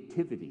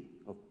creativity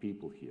of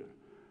people here.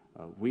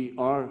 We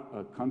are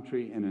a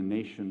country and a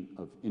nation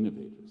of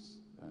innovators.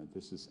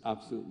 This is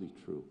absolutely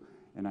true.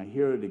 And I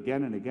hear it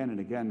again and again and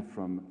again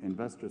from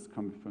investors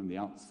coming from the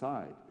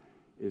outside,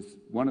 is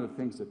one of the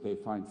things that they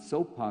find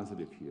so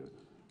positive here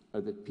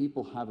are that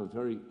people have a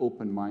very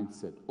open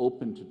mindset,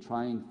 open to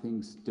trying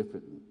things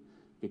differently.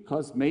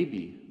 Because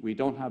maybe we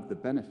don't have the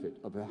benefit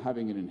of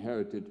having it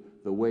inherited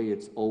the way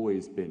it's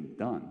always been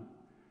done,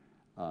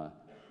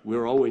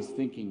 we're always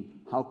thinking,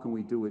 how can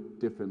we do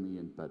it differently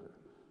and better?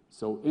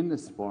 So in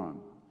this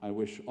forum, I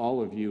wish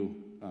all of you,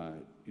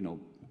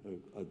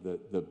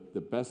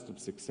 the best of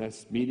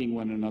success, meeting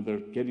one another,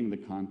 getting the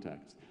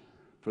contacts.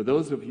 For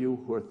those of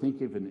you who are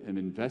thinking of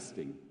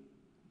investing,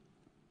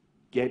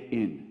 get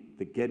in.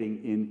 The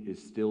getting in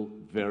is still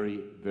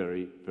very,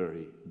 very,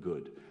 very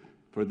good.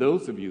 For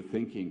those of you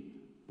thinking,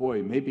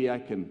 boy, maybe I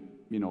can,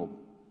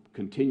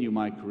 continue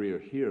my career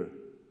here,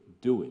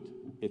 do it.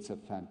 It's a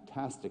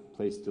fantastic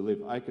place to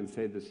live. I can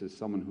say this as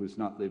someone who's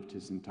not lived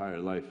his entire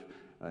life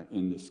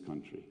in this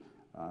country.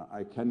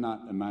 I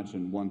cannot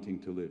imagine wanting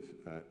to live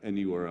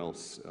anywhere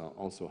else,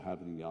 also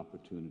having the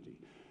opportunity.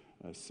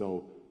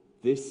 So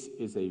this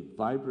is a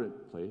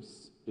vibrant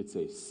place. It's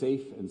a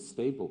safe and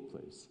stable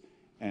place.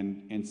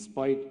 And in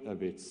spite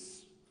of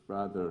its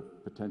rather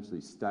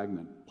potentially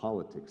stagnant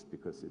politics,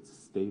 because it's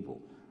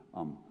stable,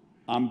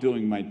 I'm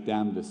doing my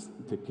damnedest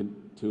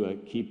to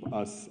keep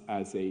us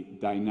as a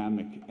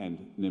dynamic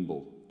and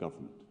nimble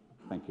government.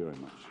 Thank you very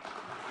much.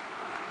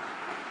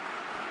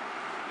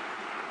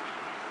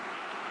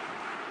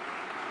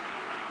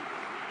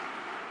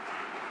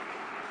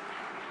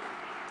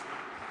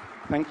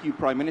 Thank you,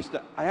 Prime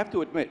Minister. I have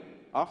to admit,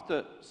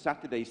 after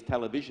Saturday's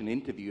television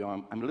interview,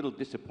 I'm a little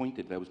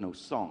disappointed there was no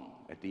song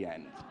at the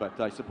end, but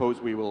I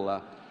suppose we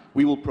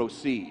will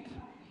proceed.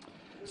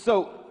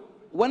 So,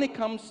 when it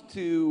comes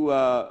to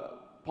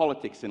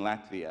politics in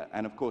Latvia,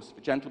 and of course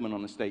the gentleman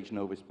on the stage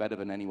knows this better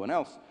than anyone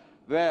else,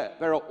 there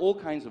are all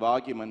kinds of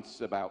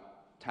arguments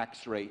about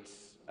tax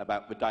rates,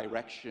 about the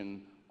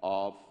direction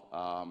of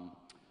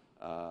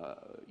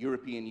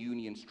European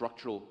Union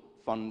structural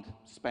fund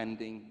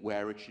spending,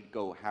 where it should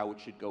go, how it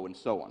should go, and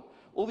so on.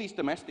 All these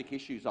domestic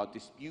issues are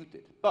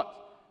disputed. But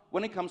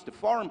when it comes to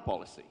foreign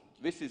policy,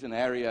 this is an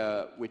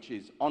area which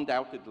is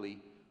undoubtedly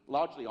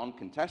largely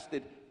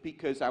uncontested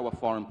because our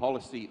foreign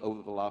policy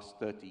over the last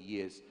 30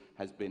 years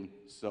has been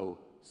so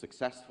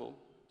successful,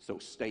 so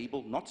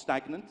stable, not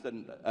stagnant,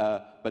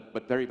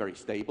 but very, very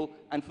stable.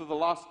 And for the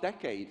last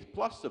decade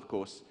plus, of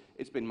course,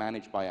 it's been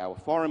managed by our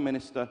foreign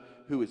minister,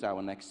 who is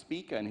our next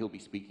speaker, and he'll be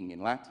speaking in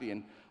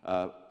Latvian.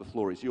 The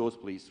floor is yours,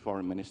 please,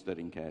 Foreign Minister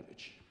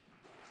Rinkēvičs.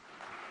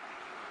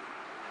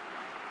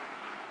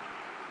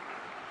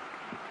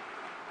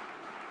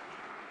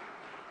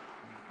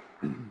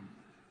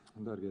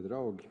 Dargie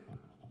draugi,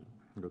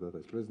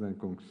 godātais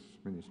prezidentkungs,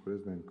 ministrs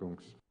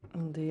prezidentkungs.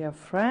 Dear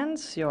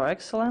friends, Your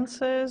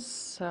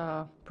Excellencies,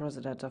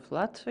 President of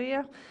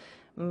Latvia,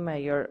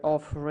 Mayor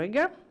of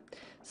Riga.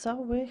 So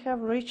we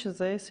have reached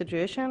the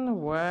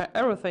situation where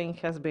everything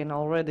has been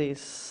already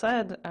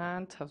said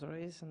and there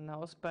is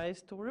no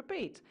space to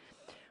repeat.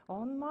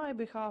 On my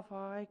behalf,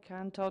 I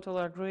can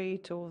totally agree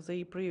to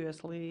the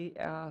previously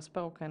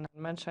spoken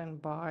and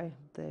mentioned by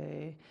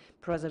the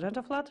President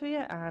of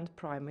Latvia and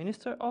Prime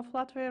Minister of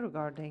Latvia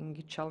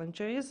regarding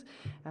challenges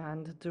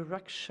and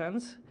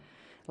directions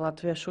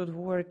Latvia should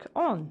work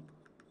on.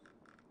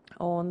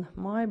 On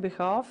my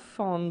behalf,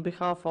 on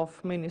behalf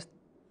of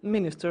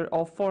Minister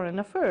of Foreign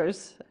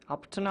Affairs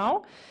up to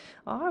now,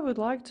 I would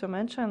like to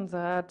mention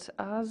that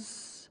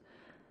as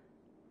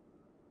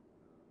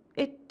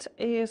it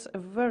is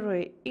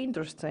very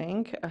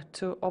interesting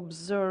to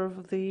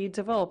observe the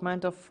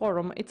development of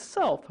Forum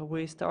itself.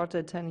 We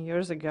started 10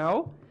 years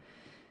ago,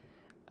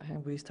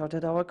 and we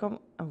started our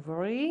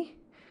very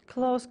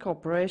close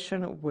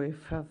cooperation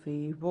with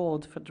the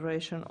World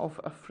Federation of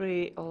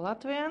Free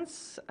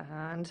Latvians,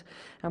 and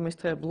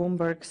Mr.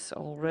 Blumbergs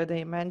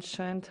already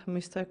mentioned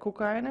Mr.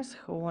 Kariņš,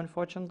 who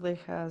unfortunately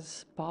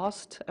has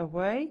passed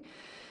away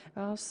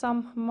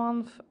some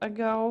months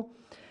ago.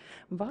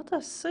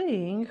 But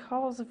seeing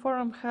how the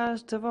forum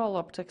has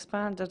developed,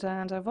 expanded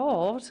and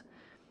evolved,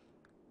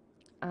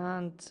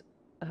 and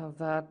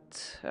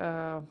that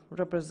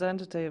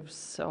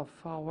representatives of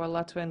our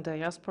Latvian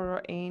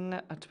diaspora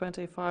in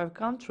 25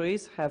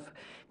 countries have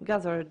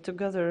gathered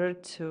together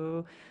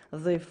to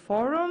the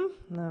forum.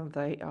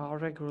 They are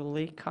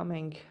regularly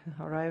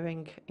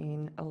arriving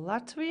in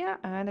Latvia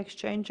and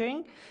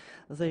exchanging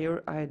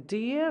their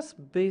ideas,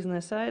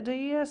 business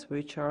ideas,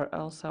 which are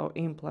also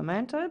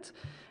implemented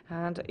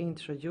and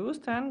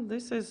introduced, and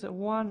this is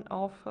one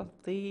of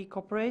the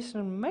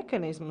cooperation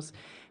mechanisms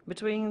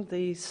between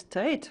the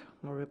state,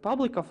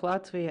 Republic of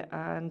Latvia,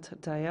 and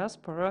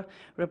diaspora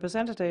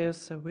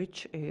representatives,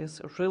 which is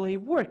really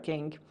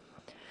working.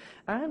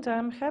 And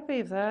I'm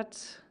happy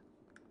that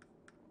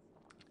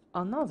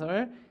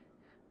another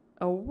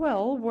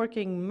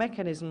well-working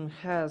mechanism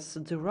has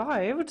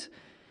derived,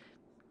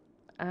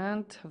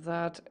 and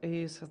that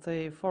is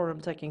the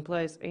forum taking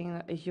place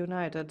in the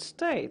United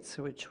States,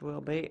 which will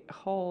be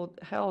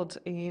held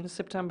in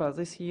September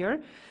this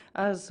year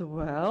as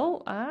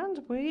well.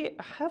 And we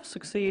have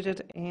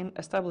succeeded in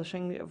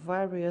establishing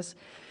various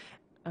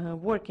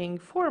working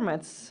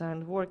formats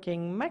and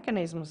working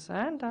mechanisms,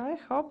 and I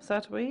hope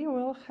that we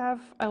will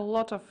have a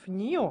lot of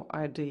new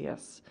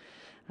ideas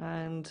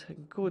and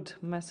good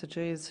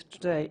messages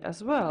today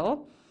as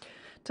well.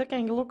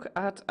 Taking a look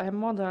at a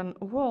modern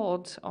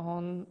world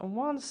on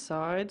one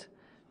side,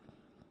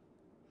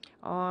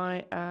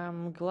 I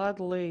am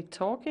gladly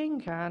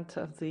talking, and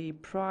the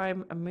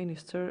Prime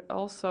Minister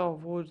also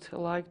would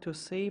like to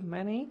see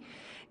many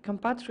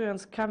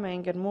compatriots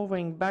coming and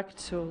moving back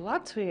to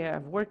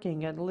Latvia,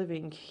 working and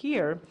living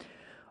here.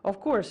 Of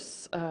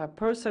course, a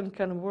person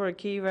can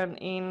work even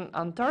in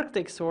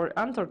Antarctic or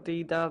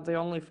Antarctica. The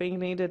only thing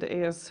needed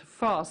is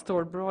fast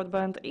or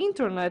broadband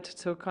internet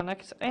to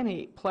connect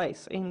any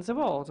place in the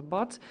world.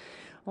 But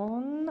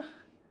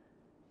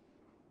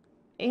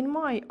in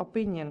my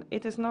opinion,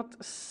 it is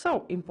not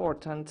so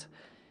important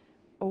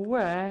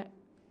where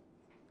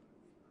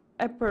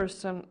a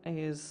person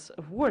is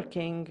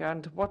working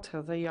and what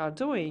they are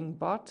doing,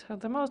 but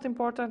the most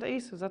important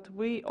is that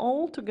we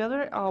all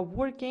together are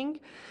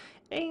working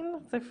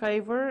in the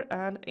favor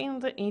and in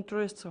the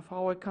interests of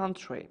our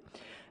country.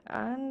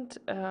 And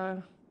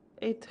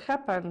it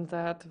happened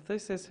that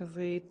this is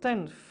the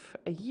 10th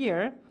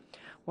year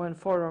when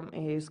Forum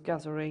is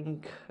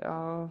gathering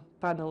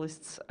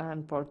panelists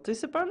and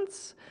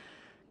participants.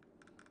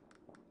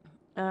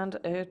 And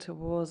it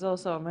was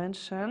also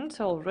mentioned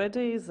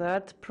already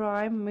that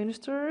Prime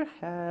Minister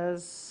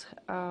has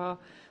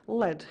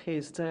led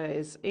his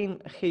days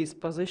in his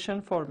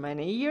position for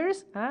many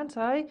years, and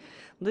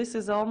this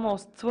is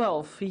almost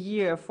 12th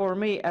year for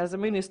me as a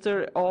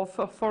Minister of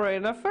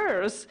Foreign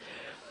Affairs.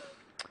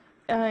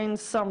 In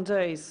some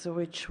days,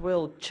 which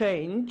will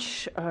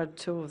change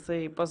to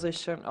the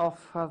position of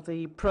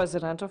the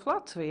President of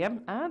Latvia,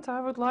 and I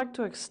would like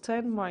to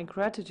extend my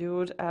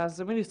gratitude as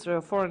the Minister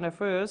of Foreign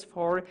Affairs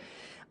for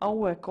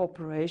our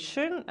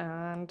cooperation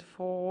and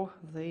for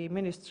the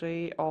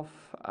Ministry of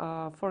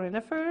Foreign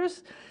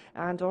Affairs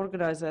and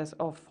organizers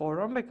of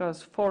Forum,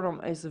 because Forum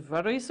is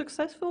very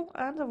successful,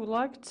 and I would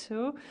like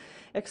to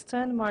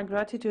extend my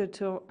gratitude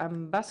to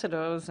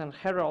ambassadors and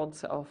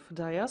heralds of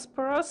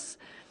diasporas,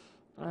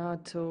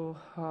 to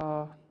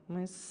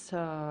Ms.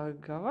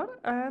 Gavar,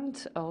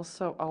 and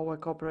also our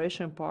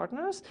cooperation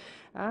partners,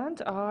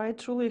 and I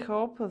truly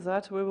hope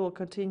that we will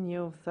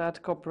continue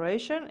that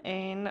cooperation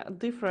in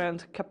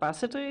different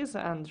capacities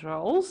and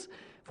roles,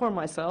 for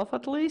myself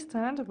at least,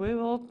 and we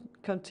will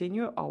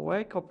continue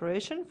our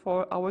cooperation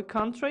for our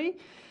country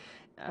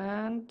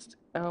and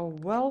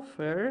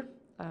welfare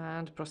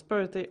and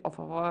prosperity of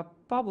our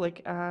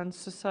public and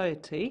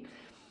society.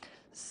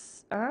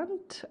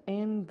 And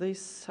in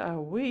this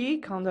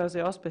week, under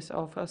the auspice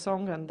of a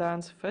song and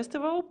dance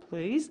festival,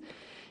 please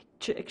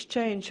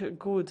exchange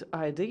good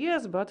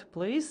ideas, but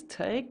please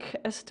take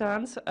a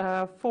stance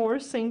for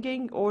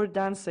singing or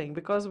dancing,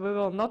 because we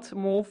will not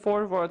move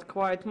forward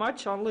quite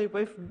much only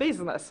with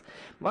business.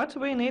 But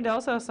we need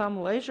also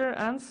some leisure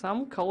and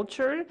some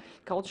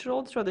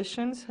cultural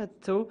traditions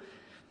to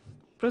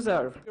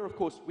preserve. Here, of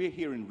course, we're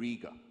here in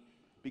Riga,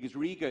 because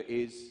Riga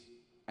is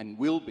and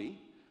will be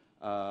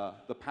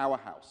the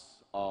powerhouse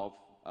of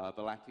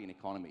the Latvian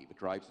economy that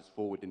drives us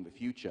forward in the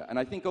future. And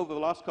I think over the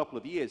last couple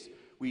of years,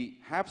 we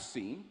have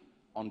seen,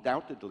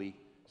 undoubtedly,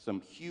 some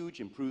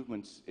huge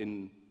improvements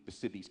in the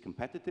city's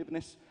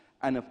competitiveness,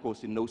 and of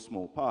course, in no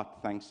small part,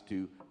 thanks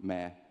to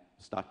Mayor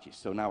Staķis.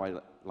 So now I'd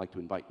like to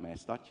invite Mayor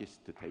Staķis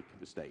to take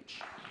the stage.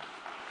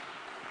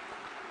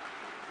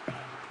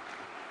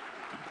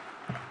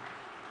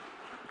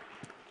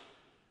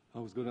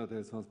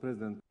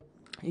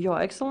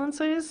 Your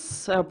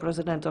Excellencies,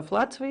 President of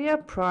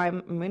Latvia,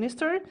 Prime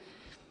Minister.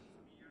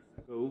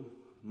 Ago,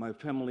 my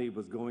family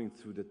was going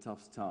through the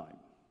tough time.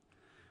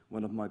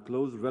 One of my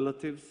close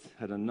relatives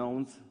had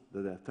announced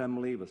that their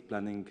family was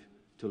planning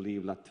to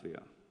leave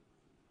Latvia.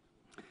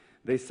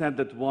 They said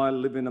that while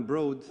living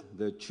abroad,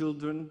 their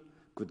children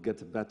could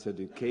get a better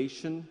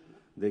education,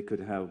 they could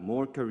have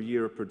more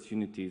career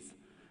opportunities,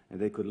 and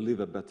they could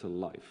live a better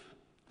life.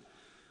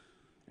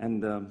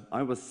 And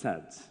I was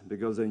sad,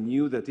 because I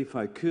knew that if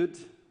I could,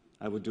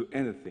 I would do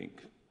anything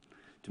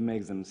to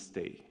make them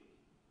stay.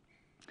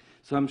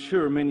 So I'm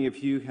sure many of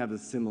you have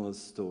similar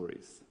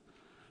stories.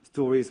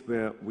 Stories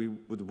where we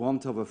would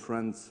want our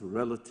friends,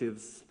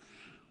 relatives,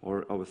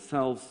 or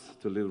ourselves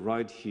to live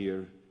right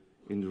here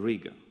in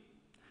Riga,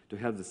 to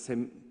have the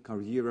same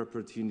career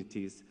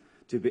opportunities,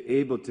 to be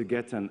able to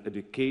get an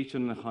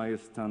education at a higher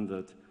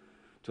standard,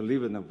 to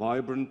live in a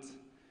vibrant,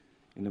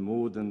 in a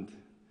modern,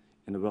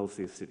 in a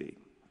wealthy city.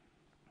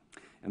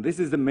 And this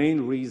is the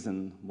main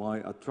reason why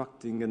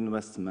attracting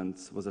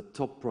investments was a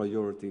top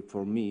priority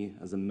for me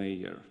as a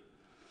mayor.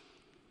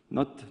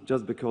 Not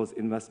just because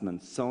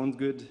investments sound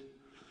good,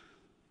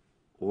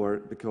 or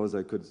because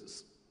I could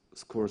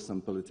score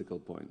some political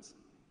points.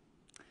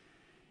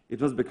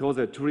 It was because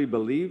I truly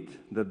believed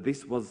that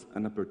this was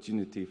an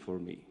opportunity for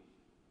me.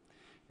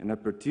 An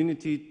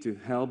opportunity to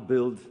help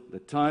build the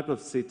type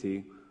of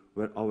city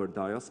where our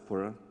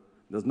diaspora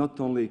does not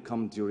only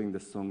come during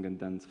the Song and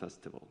Dance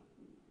Festival,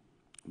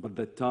 but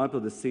the type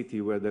of the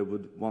city where they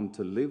would want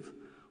to live,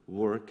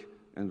 work,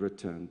 and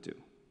return to.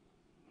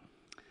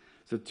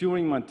 So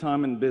during my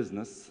time in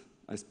business,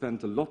 I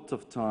spent a lot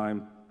of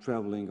time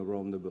traveling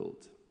around the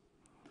world.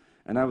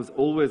 And I was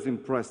always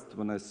impressed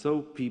when I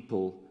saw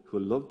people who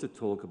loved to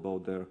talk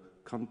about their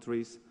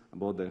countries,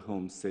 about their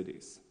home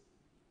cities.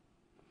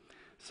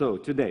 So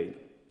today,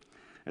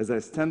 as I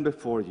stand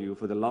before you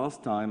for the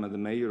last time as the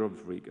mayor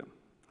of Riga,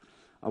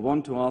 I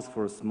want to ask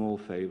for a small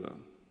favor.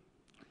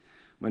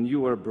 When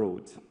you are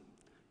abroad,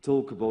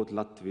 talk about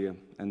Latvia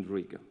and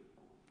Riga.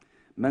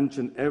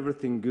 Mention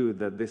everything good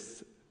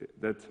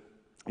that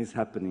is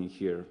happening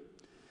here.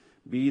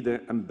 Be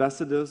the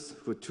ambassadors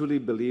who truly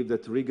believe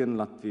that Riga and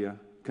Latvia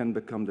can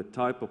become the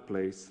type of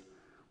place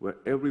where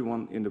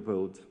everyone in the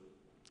world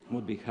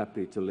would be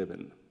happy to live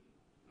in.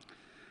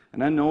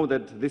 And I know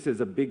that this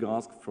is a big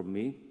ask from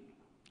me.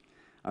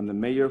 I'm the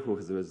mayor who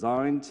has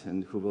resigned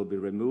and who will be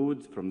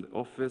removed from the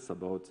office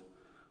about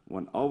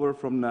 1 hour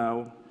from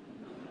now.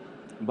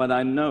 But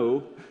I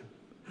know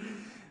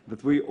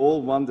that we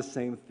all want the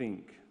same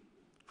thing,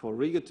 for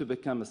Riga to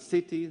become a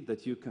city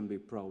that you can be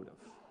proud of.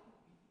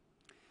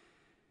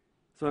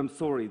 So I'm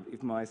sorry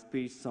if my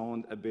speech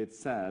sounded a bit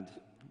sad.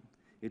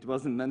 It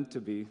wasn't meant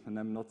to be, and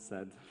I'm not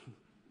sad.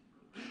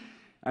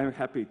 I'm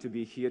happy to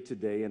be here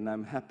today, and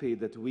I'm happy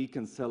that we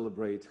can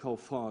celebrate how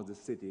far the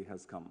city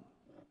has come.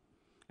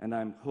 And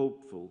I'm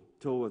hopeful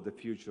toward the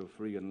future of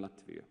Riga and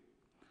Latvia,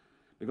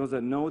 because I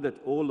know that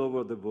all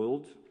over the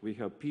world we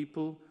have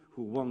people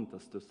who want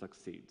us to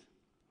succeed.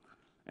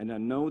 And I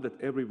know that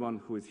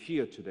everyone who is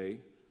here today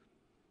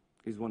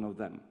is one of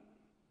them.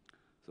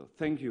 So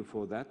thank you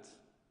for that.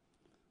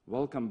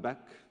 Welcome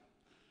back,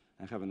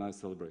 and have a nice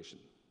celebration.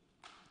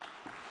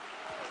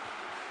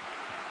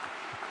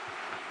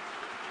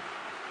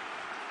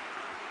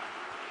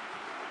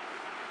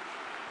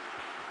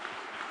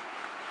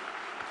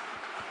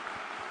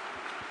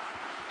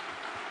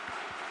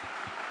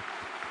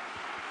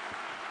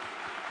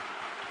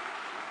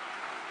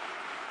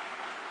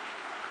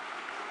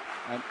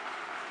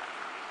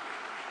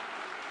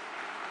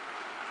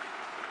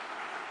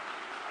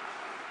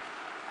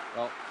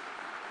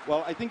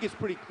 Well, I think it's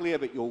pretty clear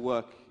that your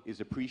work is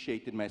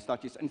appreciated, Mayor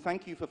Staķis, and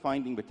thank you for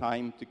finding the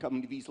time to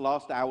come these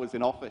last hours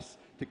in office,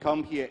 to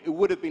come here. It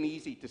would have been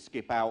easy to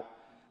skip out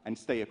and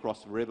stay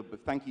across the river,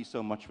 but thank you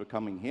so much for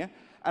coming here.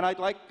 And I'd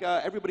like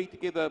everybody to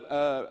give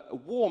a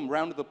warm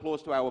round of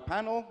applause to our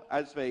panel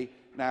as they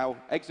now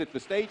exit the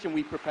stage and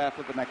we prepare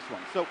for the next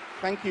one. So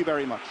thank you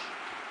very much.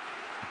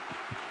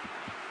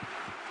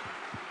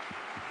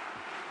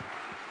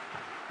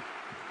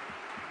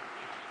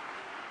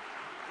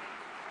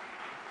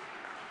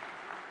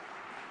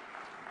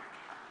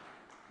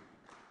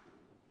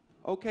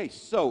 Okay,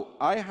 so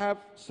I have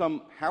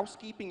some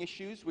housekeeping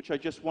issues which I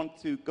just want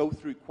to go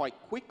through quite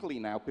quickly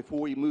now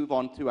before we move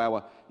on to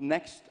our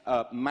next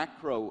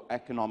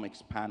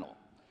macroeconomics panel.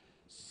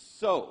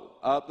 So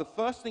the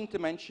first thing to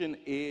mention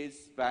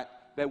is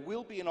that there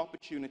will be an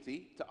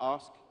opportunity to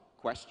ask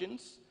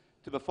questions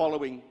to the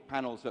following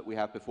panels that we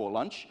have before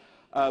lunch.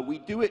 We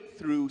do it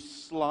through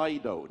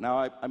Slido.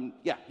 Now,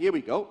 yeah, here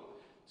we go.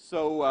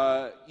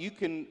 So you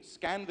can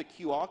scan the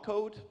QR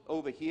code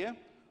over here,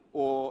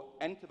 or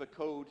enter the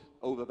code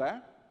over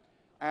there.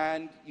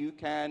 and you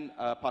can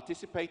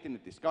participate in the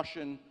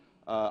discussion,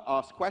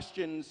 ask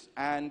questions,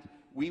 and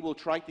we will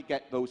try to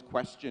get those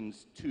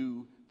questions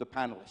to the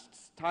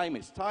panelists. Time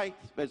is tight,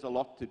 there's a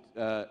lot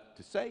to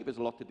say, there's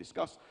a lot to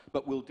discuss,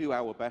 but we'll do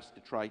our best to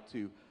try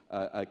to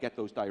get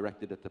those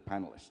directed at the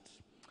panelists.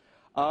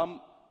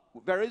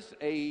 There is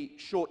a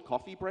short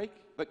coffee break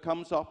that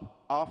comes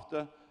up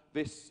after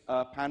this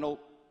panel.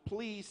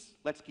 Please,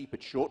 let's keep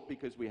it short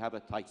because we have a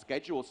tight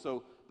schedule.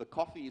 So the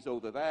coffee is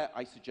over there.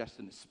 I suggest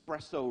an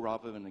espresso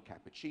rather than a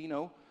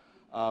cappuccino.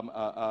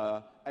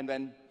 And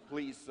then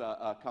please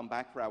come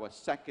back for our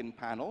second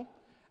panel.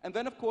 And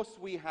then, of course,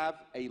 we have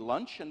a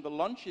lunch, and the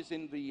lunch is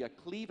in the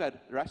Cleveland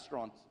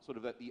restaurant, sort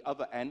of at the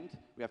other end.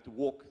 We have to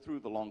walk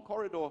through the long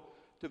corridor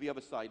to the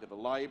other side of the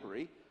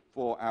library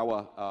for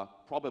our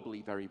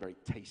probably very, very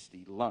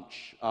tasty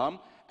lunch.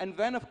 And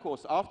then, of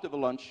course, after the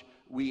lunch,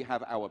 we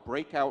have our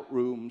breakout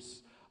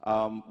rooms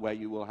where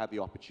you will have the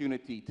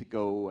opportunity to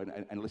go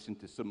and listen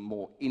to some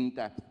more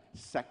in-depth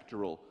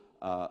sectoral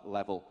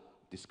level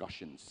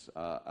discussions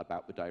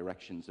about the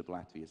directions of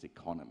Latvia's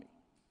economy.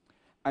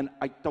 And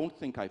I don't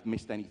think I've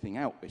missed anything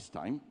out this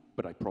time,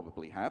 but I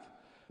probably have.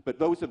 But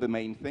those are the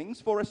main things.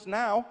 For us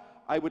now,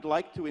 I would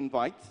like to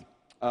invite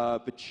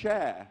the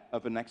chair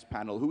of the next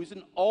panel, who is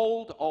an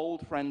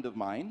old friend of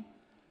mine,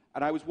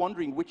 and I was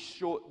wondering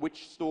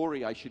which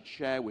story I should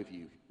share with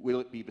you.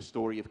 Will it be the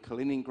story of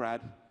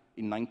Kaliningrad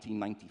in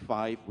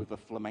 1995 with a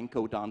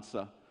flamenco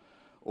dancer,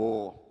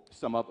 or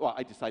some other? Well,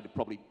 I decided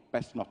probably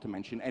best not to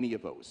mention any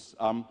of those.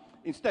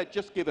 Instead,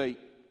 just give a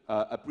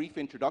brief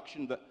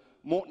introduction that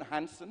Morten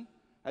Hansen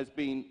has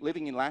been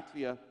living in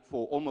Latvia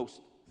for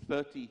almost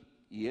 30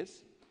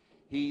 years.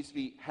 He's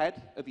the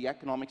head of the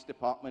economics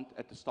department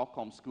at the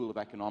Stockholm School of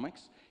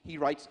Economics. He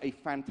writes a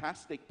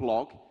fantastic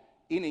blog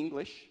in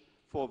English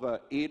for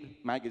the ID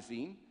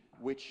magazine,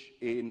 which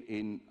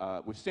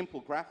with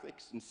simple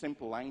graphics and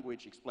simple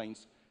language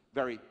explains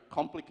very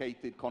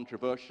complicated,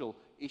 controversial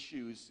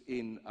issues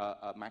in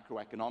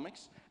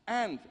macroeconomics.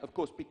 And, of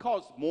course,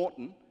 because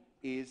Morten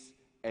is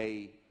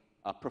a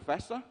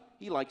professor,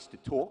 he likes to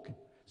talk.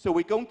 So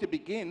we're going to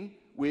begin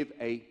with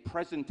a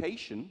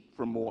presentation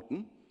from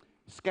Morten,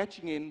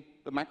 sketching in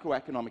the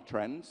macroeconomic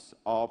trends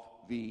of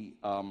the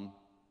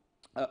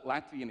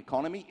Latvian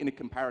economy in a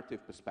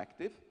comparative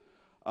perspective,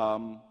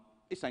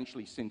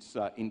 essentially since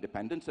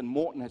independence. And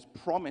Morten has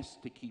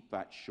promised to keep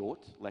that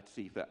short. Let's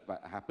see if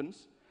that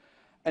happens.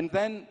 And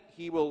then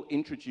he will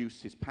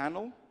introduce his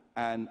panel,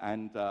 and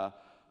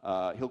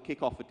he'll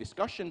kick off a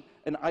discussion,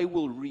 and I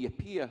will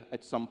reappear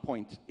at some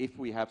point if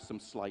we have some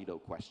Slido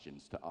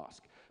questions to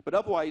ask. But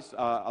otherwise,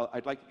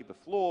 I'd like to give the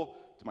floor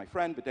to my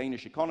friend, the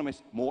Danish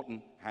economist,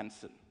 Morten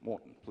Hansen.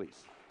 Morten,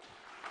 please.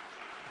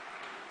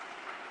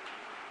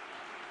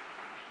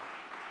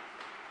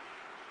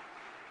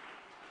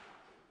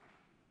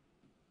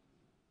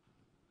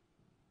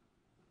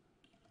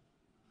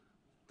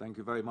 Thank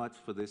you very much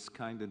for this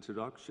kind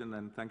introduction,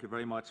 and thank you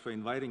very much for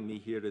inviting me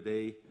here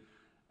today.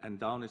 And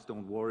Daunis,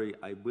 don't worry,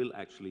 I will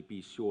actually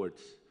be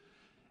short.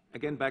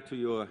 Again, back to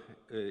your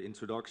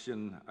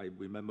introduction, I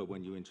remember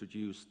when you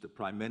introduced the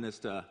Prime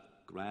Minister,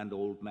 grand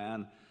old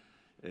man.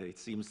 It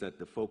seems that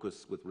the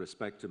focus with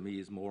respect to me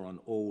is more on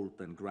old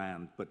than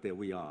grand, but there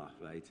we are,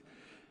 right?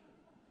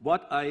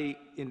 What I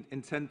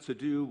intend to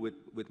do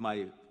with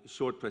my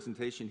short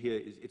presentation here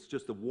is it's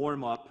just a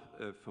warm-up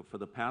for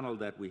the panel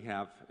that we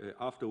have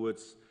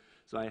afterwards.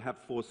 So I have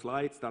 4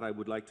 slides that I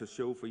would like to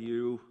show for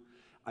you.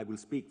 I will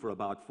speak for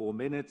about 4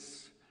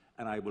 minutes,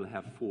 and I will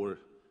have 4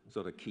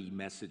 sort of key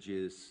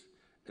messages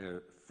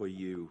for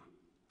you.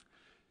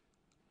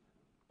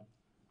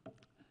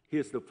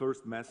 Here's the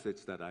first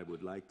message that I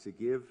would like to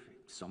give,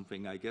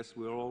 something I guess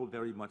we're all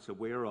very much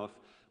aware of,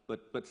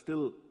 but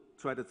still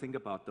try to think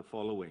about the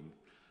following.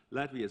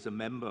 Latvia is a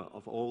member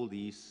of all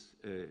these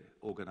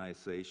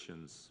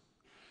organizations.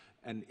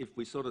 And if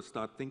we sort of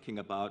start thinking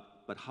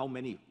about, but how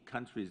many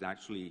countries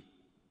actually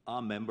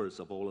are members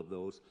of all of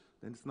those,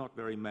 then it's not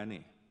very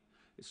many.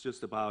 It's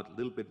just about a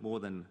little bit more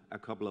than a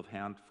couple of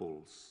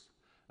handfuls.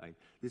 Right?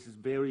 This is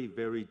very,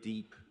 very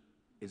deep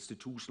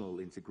institutional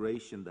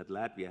integration that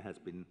Latvia has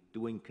been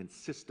doing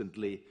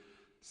consistently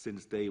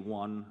since day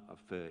one of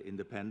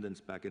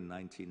independence back in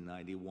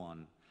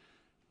 1991.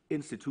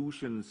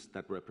 Institutions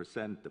that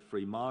represent the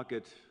free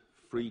market,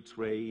 free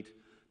trade,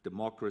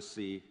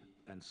 democracy,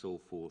 and so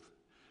forth.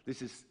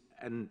 This is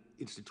an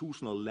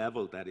institutional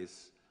level that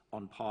is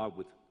on par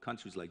with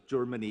countries like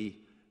Germany,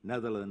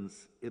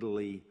 Netherlands,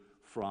 Italy,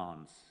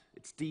 France.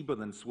 It's deeper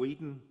than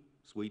Sweden.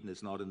 Sweden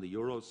is not in the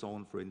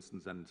Eurozone, for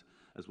instance, and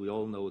as we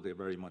all know, they're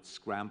very much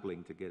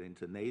scrambling to get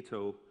into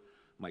NATO.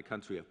 My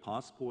country of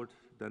passport,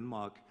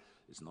 Denmark,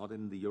 is not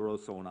in the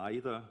Eurozone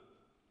either.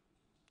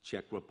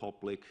 Czech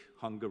Republic,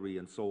 Hungary,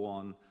 and so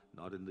on,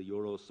 not in the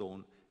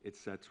Eurozone,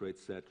 etc.,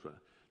 etc.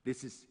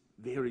 This is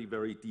very,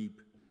 very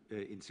deep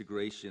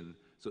integration.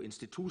 So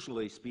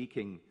institutionally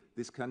speaking,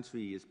 this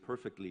country is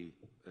perfectly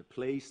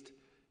placed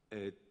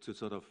to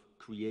sort of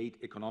create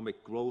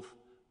economic growth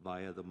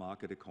via the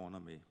market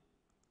economy.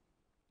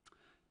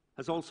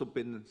 Has also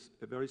been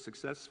very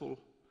successful.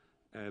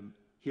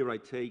 Here I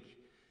take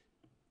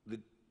the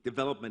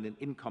development in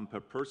income per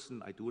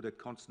person. I do it at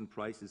constant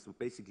prices, so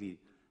basically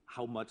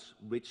how much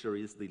richer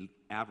is the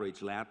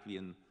average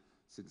Latvian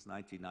since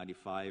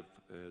 1995,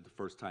 the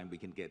first time we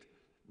can get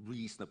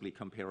reasonably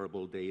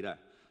comparable data.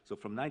 So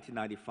from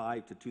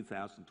 1995 to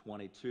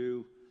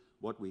 2022,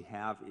 what we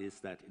have is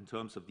that in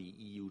terms of the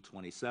EU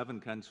 27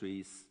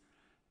 countries,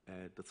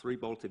 the 3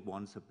 Baltic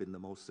ones have been the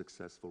most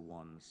successful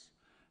ones.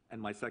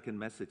 And my second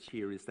message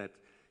here is that,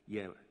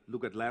 yeah,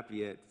 look at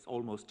Latvia, it's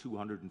almost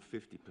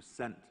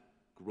 250%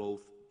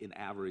 growth in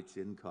average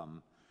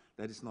income.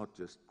 That is not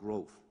just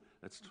growth,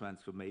 that's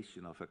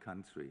transformation of a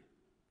country.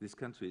 This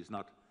country is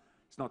not,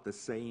 it's not the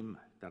same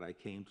that I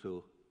came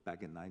to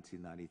back in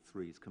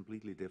 1993. It's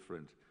completely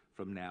different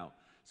from now.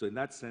 So in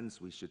that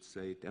sense, we should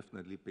say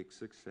definitely big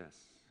success.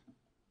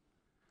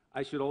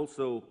 I should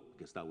also,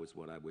 because that was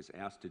what I was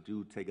asked to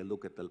do, take a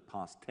look at the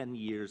past 10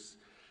 years,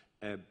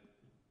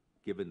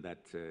 given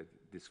that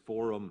this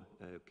forum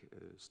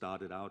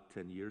started out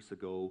 10 years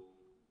ago.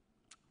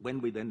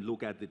 When we then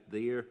look at it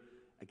there,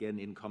 again,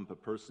 income per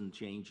person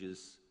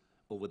changes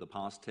over the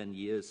past 10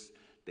 years,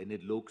 then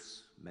it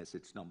looks,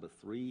 message number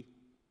 3,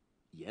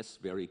 yes,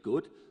 very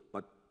good,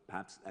 but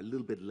perhaps a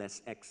little bit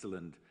less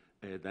excellent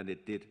than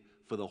it did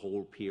for the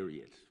whole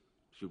period.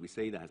 Should we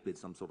say there has been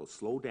some sort of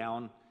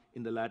slowdown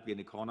in the Latvian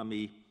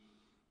economy?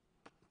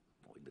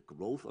 Or in the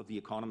growth of the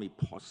economy?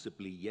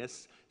 Possibly,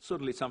 yes.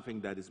 Certainly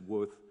something that is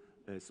worth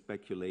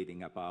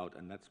speculating about,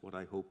 and that's what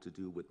I hope to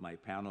do with my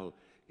panel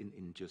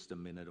in just a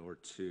minute or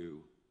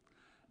two.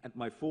 And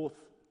my fourth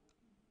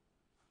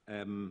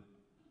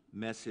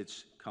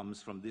message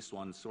comes from this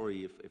one.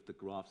 Sorry if the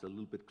graphs are a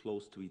little bit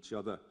close to each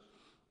other.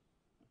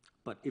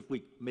 But if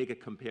we make a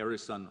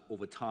comparison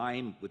over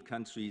time with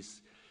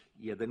countries,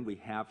 yeah, then we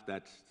have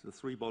that the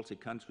 3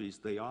 Baltic countries,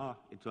 they are,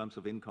 in terms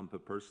of income per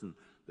person,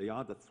 they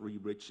are the 3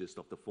 richest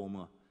of the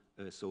former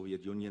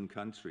Soviet Union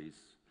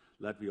countries.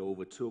 Latvia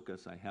overtook,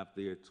 as I have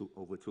there,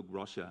 overtook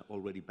Russia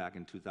already back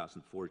in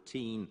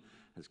 2014,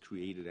 has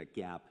created a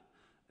gap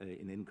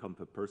in income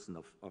per person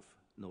of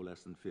no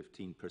less than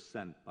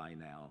 15% by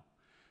now.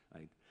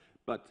 Right?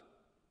 But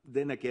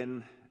then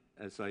again,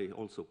 as I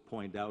also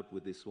point out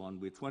with this one,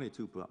 we're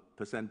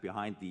 22%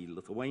 behind the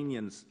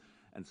Lithuanians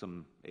and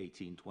some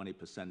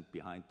 18-20%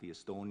 behind the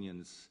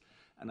Estonians.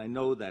 And I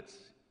know that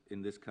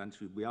in this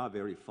country we are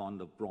very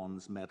fond of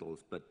bronze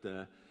medals, but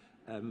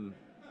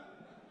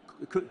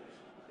could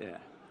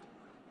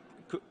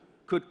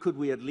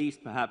we at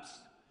least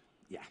perhaps,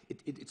 yeah,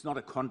 it's not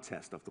a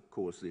contest, of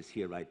course, this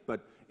here, right?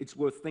 But it's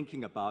worth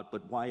thinking about,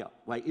 but why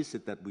is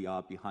it that we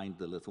are behind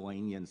the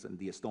Lithuanians and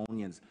the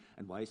Estonians,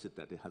 and why is it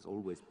that it has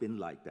always been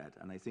like that?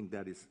 And I think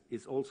that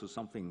is also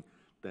something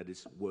that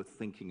is worth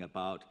thinking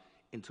about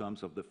in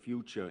terms of the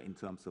future,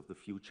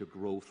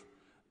 growth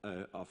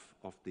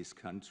of this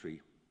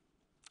country.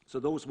 So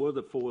those were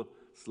the 4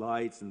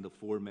 slides and the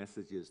 4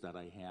 messages that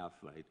I have,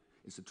 right?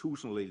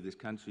 Institutionally, this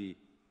country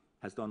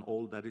has done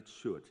all that it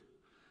should.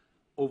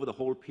 Over the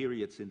whole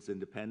period since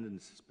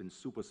independence, it's been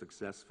super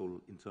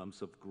successful in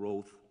terms of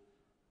growth,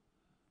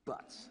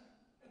 but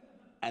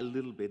a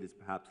little bit is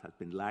perhaps has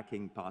been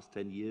lacking past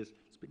 10 years.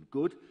 It's been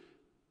good,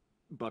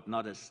 but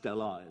not as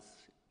stellar as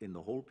in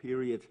the whole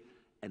period.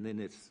 And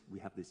then we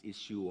have this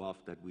issue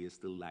of that we are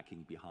still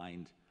lacking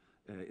behind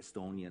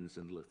Estonians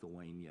and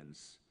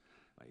Lithuanians.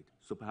 Right?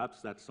 So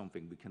perhaps that's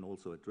something we can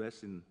also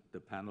address in the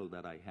panel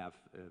that I have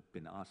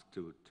been asked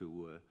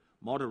to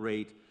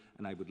moderate.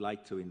 And I would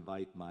like to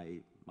invite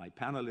my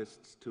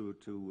panelists to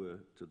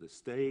the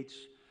stage.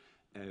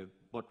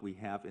 What we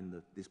have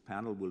in this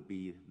panel will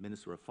be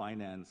Minister of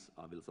Finance,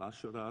 Arvils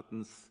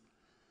Ašeradens.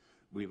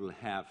 We will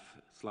have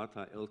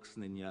Zlata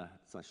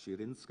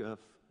Elksniņa-Zaščirinska,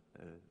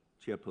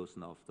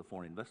 Chairperson of the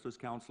Foreign Investors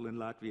Council in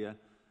Latvia,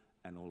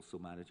 and also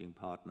managing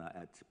partner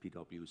at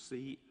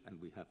PwC.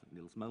 And we have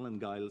Nils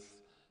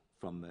Melngailis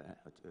from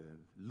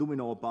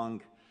Luminor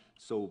Bank.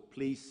 So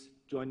please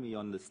join me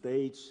on the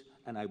stage,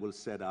 and I will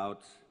set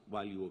out,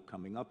 while you are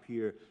coming up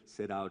here,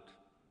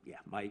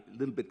 my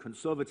little bit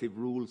conservative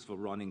rules for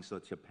running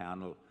such a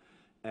panel.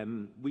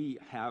 We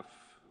have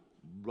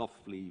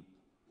roughly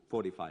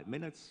 45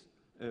 minutes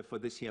for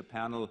this here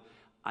panel.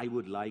 I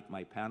would like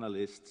my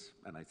panelists,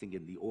 and I think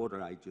in the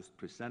order I just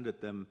presented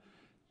them,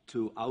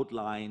 to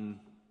outline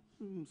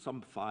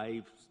some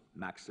 5,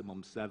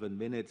 maximum 7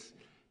 minutes,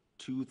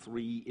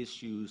 2-3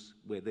 issues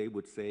where they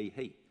would say,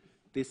 hey,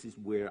 this is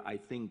where I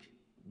think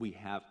we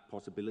have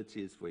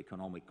possibilities for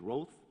economic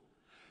growth.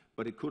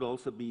 But it could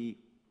also be,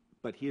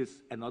 but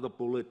here's another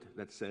bullet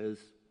that says,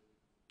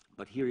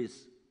 but here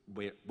is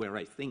where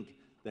I think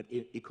that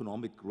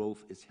economic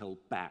growth is held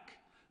back,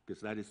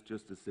 because that is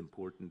just as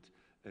important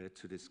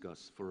to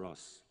discuss for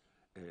us,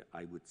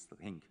 I would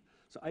think.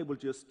 So I will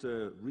just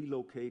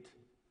relocate.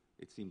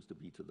 It seems to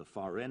be to the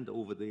far end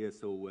over there,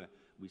 so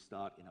we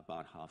start in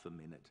about half a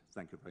minute.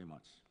 Thank you very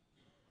much.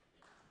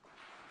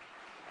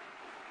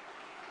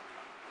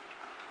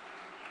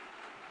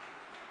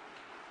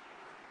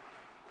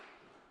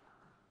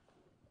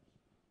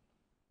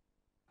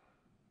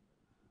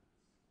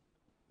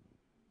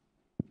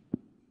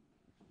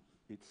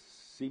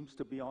 It's seems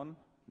to be on.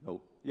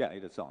 No, yeah,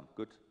 it is on.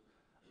 Good.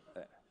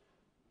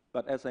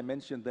 But as I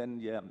mentioned then,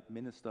 yeah,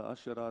 Minister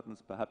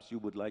Ašeradens, perhaps you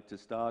would like to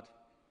start.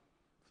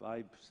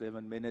 5,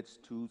 7 minutes,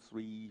 2,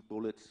 3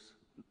 bullets.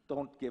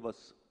 Don't give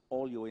us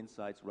all your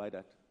insights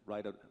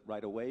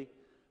right away,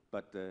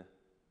 but the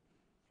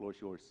floor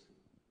is yours.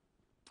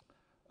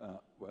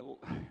 Well,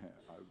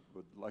 I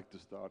would like to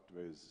start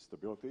with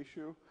stability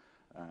issue.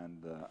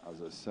 And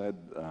as I said,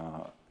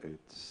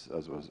 it's,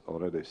 as was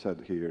already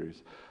said here,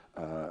 is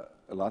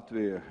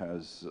Latvia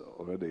has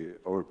already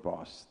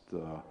overpassed,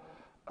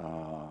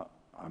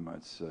 I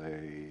might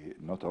say,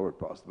 not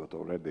overpassed, but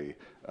already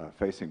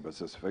facing, but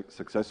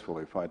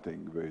successfully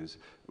fighting with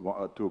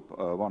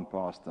one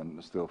past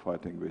and still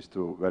fighting with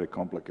two very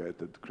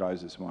complicated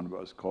crises. One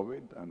was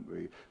COVID, and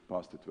we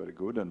passed it very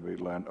good, and we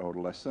learned our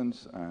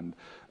lessons. And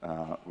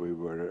we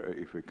were,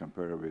 if we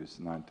compare with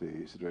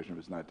situation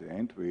with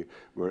 98, we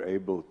were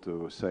able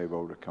to save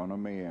our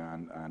economy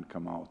and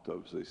come out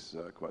of this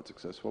quite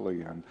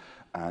successfully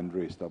and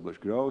re-establish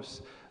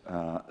growth.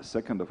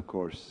 Second, of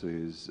course,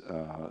 is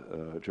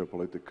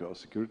geopolitical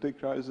security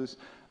crisis,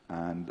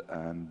 and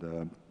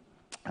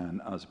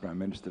as Prime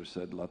Minister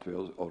said,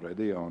 Latvia is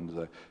already on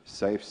the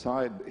safe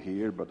side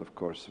here, but of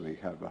course we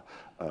have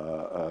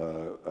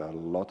a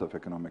lot of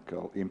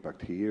economical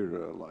impact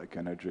here, like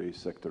energy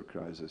sector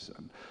crisis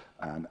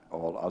and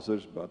all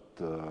others, but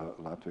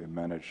Latvia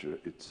managed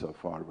it so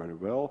far very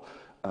well.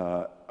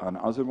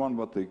 Another one,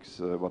 what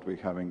we're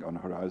having on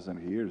horizon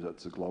here,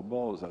 that's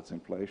global, that's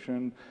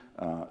inflation.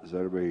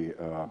 There we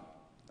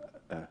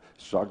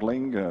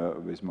struggling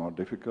with more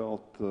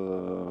difficult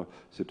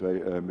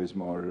situation, with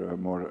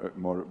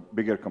more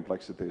bigger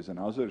complexities than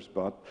others,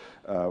 but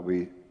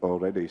we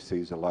already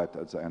see the light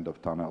at the end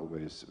of tunnel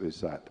with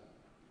that.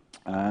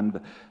 And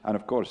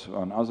of course,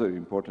 another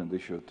important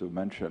issue to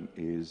mention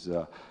is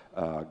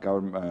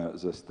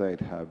government, the state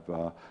have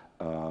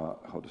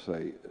how to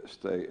say,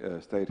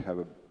 state have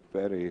a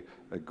very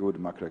good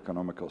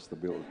macroeconomical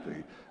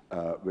stability.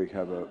 We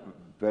have a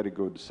very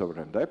good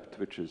sovereign debt,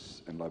 which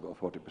is in level of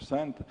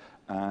 40%.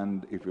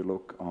 And if you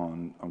look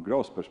on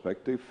growth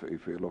perspective,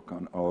 if you look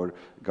on our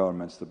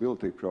government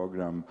stability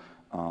program,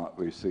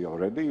 we see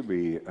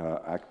already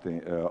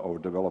our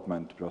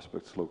development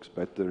prospects looks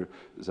better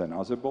than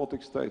other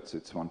Baltic states.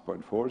 It's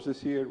 1.4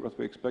 this year, what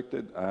we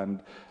expected,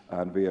 and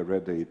we are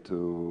ready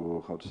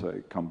to, how to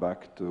say, come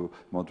back to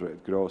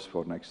moderate growth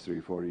for next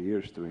 3-4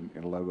 years to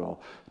in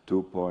level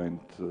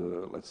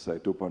let's say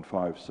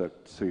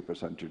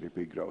 2.5-3%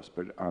 GDP growth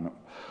per annum.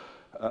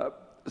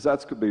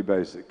 That could be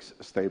basics,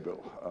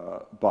 stable,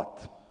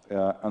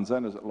 and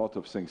then a lot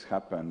of things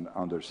happen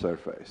under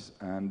surface.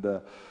 And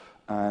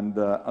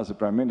as the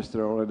Prime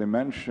Minister already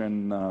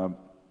mentioned,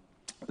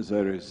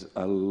 there is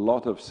a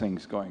lot of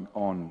things going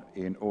on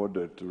in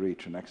order to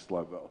reach the next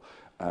level.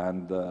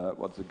 And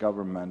what the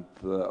government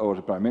or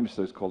the Prime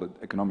Minister has called it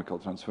economical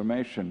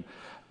transformation.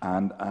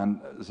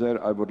 And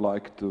there I would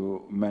like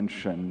to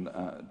mention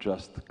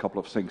just a couple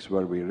of things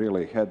where we're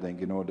really heading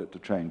in order to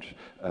change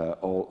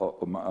all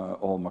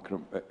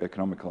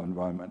macroeconomical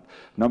environment.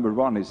 Number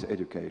one is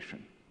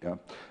education. Yeah.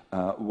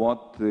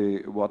 What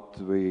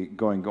we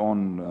going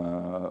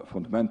on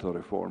fundamental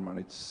reform, and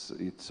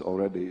it's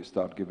already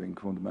start giving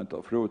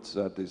fundamental fruits.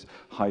 That is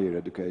higher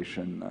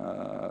education,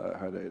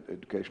 higher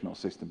educational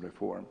system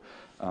reform.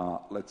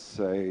 Let's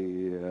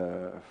say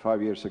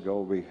 5 years ago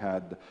we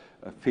had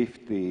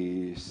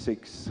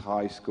 56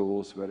 high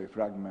schools, very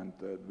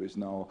fragmented, with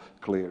no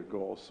clear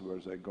goals where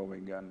they're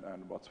going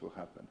and what will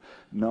happen.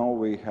 Now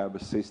we have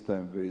a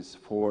system with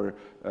 4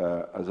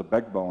 as a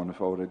backbone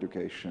of our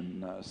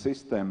education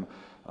system.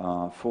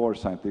 4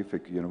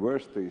 scientific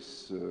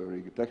universities,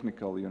 Riga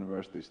Technical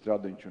University,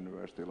 Kariņš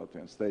University,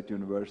 Latvian State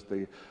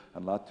University,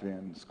 and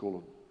Latvian School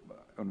of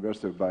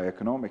University of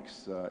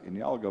Bioeconomics in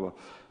Jelgava.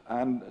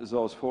 And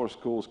those 4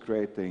 schools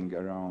creating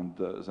around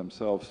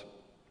themselves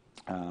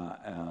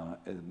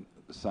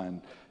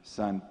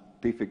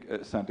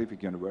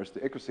scientific university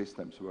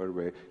ecosystems where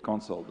we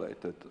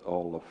consolidated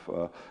all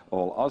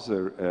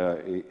other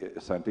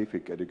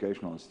scientific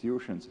educational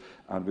institutions,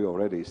 and we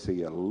already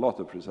see a lot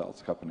of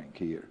results happening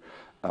here.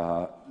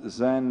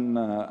 Then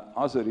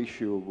other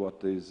issue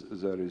what is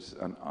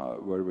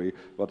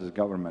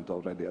government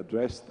already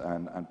addressed,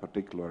 and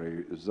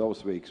particularly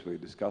those weeks we're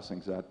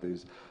discussing that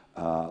is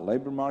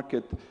labor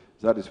market.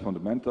 That is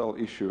fundamental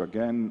issue.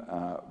 Again,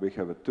 we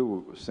have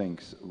 2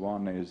 things.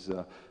 One is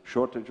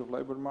shortage of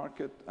labor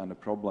market, and the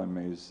problem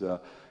is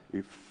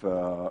if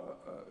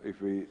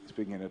we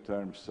speak in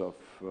terms of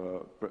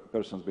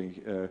persons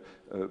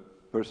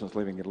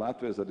living in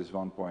Latvia, that is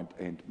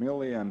 1.8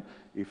 million.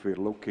 If we're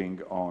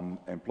looking on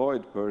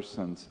employed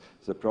persons,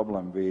 the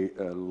problem we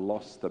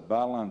lost the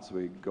balance.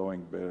 We're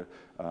going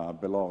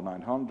below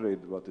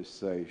 900. What is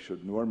say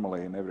should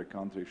normally in every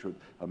country should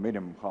a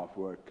minimum half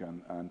work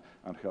and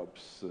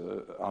helps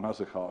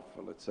another half,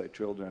 let's say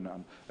children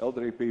and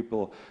elderly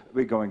people.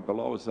 We're going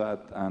below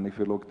that, and if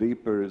we look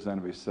deeper,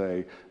 then we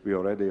say we're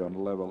already on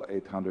level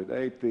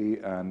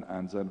 880,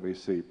 and then we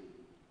see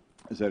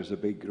there's a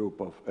big group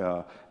of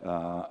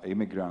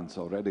immigrants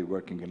already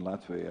working in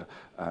Latvia,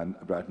 and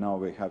right now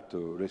we have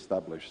to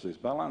reestablish this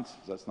balance.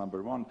 That's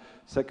number one.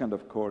 Second,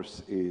 of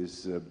course,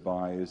 is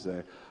by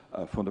the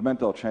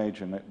fundamental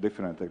change in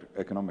different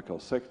economical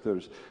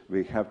sectors.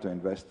 We have to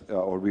invest,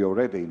 or we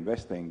already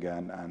investing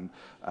and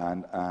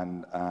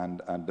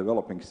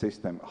developing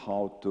system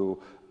how to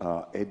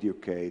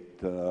educate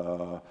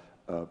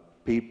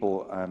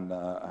people and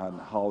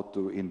how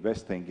to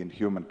investing in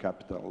human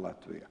capital in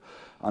Latvia.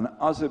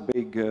 Another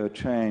big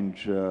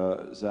change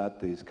that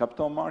is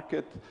capital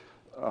market.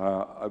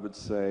 I would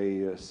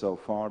say so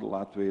far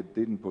Latvia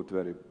didn't put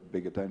very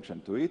big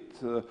attention to it.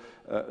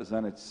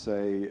 Then it's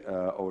say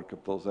our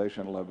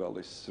capitalization level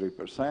is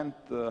 3%.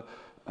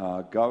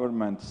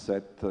 Government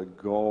set a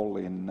goal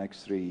in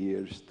next 3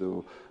 years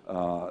to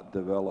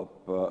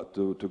develop,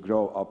 to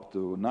grow up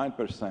to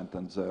 9%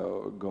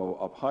 and go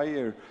up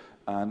higher.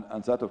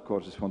 And that, of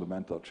course, is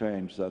fundamental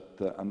change. That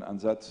and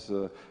that's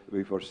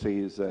we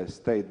foresee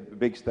the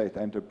big state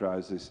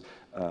enterprises.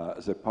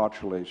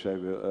 Partly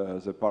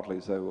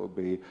they will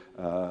be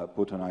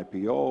put on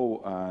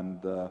IPO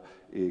and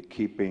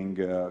keeping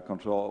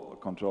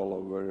control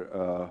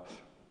over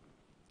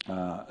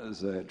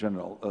the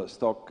general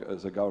stock.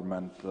 The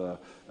government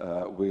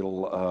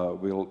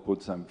will put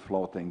them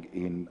floating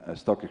in a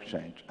stock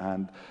exchange.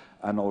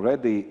 And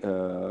already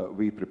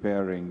we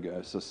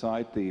preparing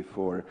society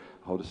for,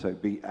 how to say,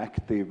 be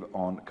active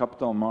on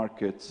capital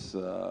markets,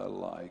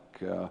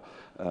 like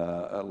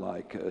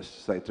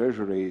state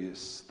treasury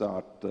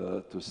start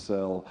to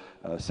sell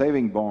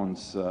saving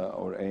bonds.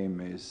 Our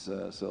aim is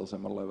sell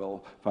them a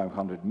level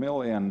 500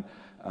 million.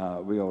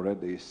 We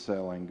already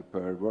selling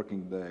per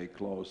working day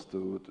close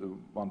to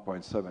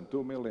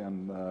 1.72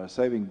 million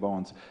saving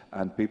bonds,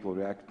 and people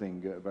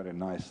reacting very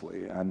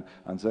nicely. And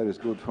there is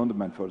good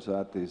fundament for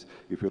that is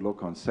if you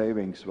look on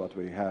savings, what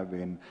we have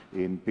in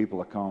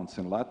people accounts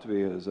in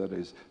Latvia, that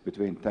is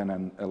between 10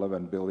 and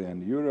 11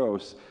 billion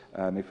euros.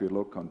 And if you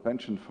look on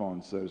pension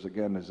funds, there's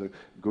again is a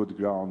good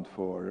ground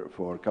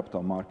for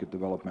capital market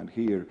development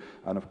here.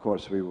 And of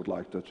course, we would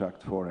like to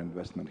attract foreign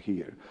investment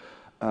here.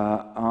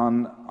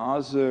 On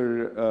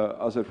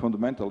other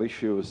fundamental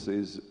issues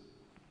is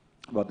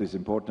what is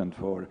important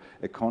for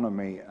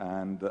economy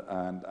and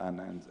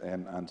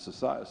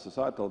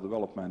societal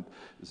development.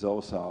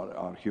 Those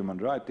are human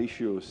rights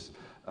issues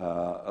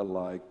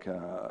like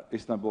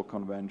Istanbul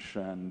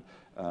Convention,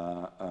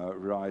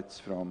 rights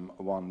from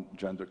one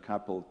gender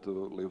couple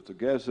to live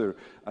together,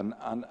 and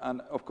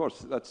of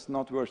course that's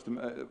not worth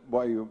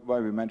why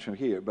we mention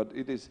here, but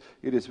it is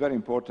very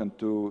important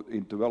to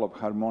develop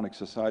harmonic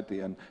society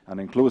and an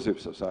inclusive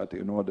society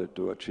in order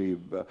to achieve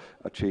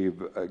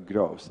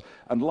growth.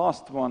 And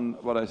last one,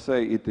 what I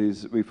say, it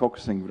is we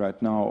focusing right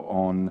now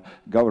on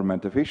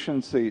government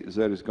efficiency.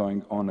 There is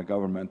going on a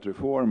government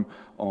reform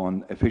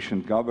on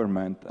efficient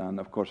government, and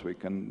of course we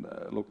can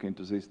look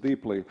into this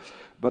deeply,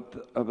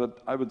 but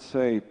I would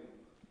say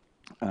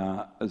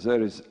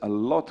there is a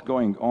lot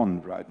going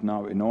on right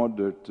now in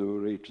order to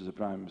reach, the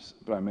Prime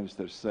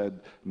Minister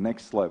said,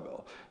 next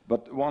level.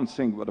 But one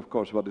thing, but of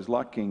course what is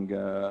lacking,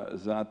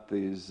 that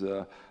is,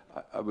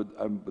 I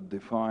would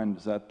define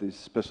that is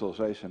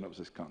specialization of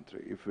this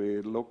country. If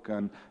we look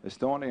at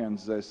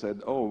Estonians, they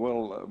said, oh,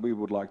 well, we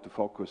would like to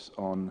focus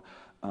on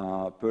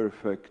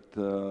perfect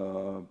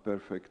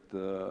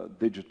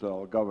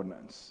digital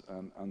governance,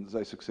 and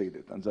they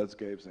succeeded, and that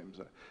gave them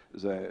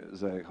the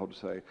how to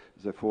say,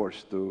 the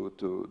force to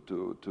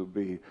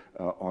be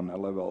on a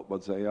level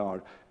what they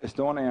are.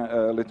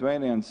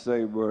 Lithuanians,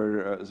 they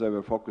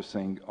were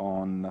focusing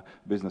on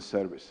business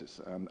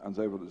services, and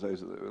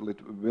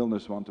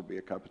Vilnius want to be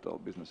a capital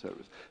business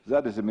service.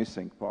 That is a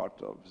missing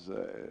part of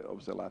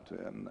the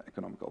Latvian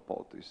economical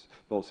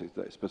policy,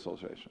 the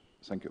specialization.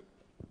 Thank you.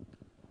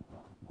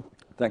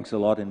 Thanks a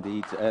lot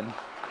indeed. And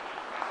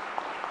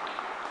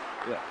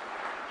yeah,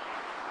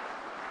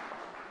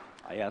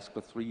 I asked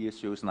for 3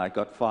 issues and I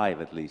got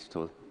 5 at least.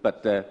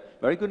 But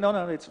very good.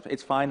 No,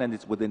 it's fine and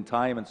it's within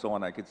time and so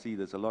on. I can see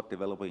there's a lot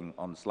developing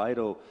on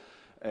Slido.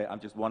 I'm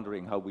just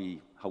wondering how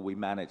we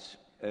manage.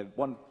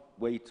 One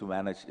way to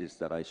manage is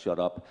that I shut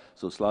up.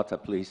 So Zlata,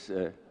 please,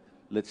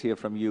 let's hear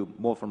from you,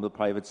 more from the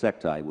private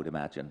sector, I would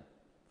imagine.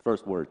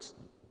 First words.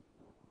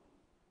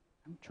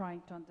 I'm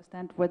trying to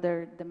understand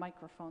whether the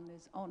microphone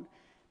is on.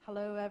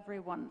 Hello,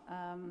 everyone.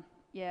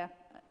 Yeah,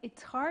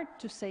 it's hard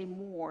to say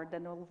more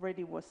than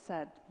already was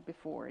said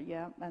before,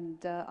 yeah,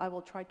 and I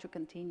will try to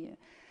continue.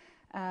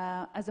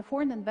 As a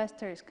Foreign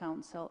Investors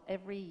Council,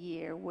 every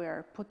year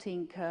we're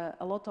putting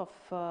a lot of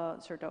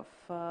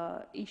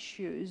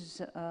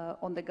issues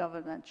on the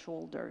government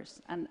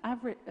shoulders, and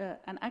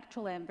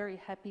actually I'm very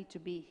happy to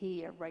be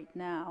here right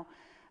now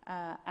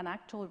and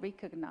actually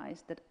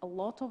recognize that a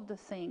lot of the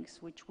things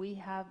which we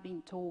have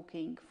been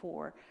talking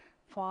for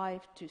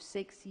 5 to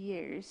 6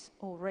 years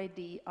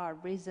already are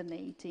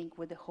resonating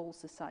with the whole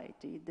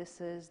society. This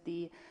is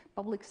the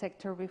public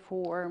sector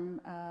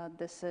reform,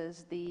 this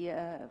is the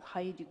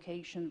higher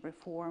education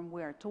reform,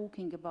 we are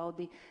talking about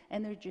the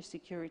energy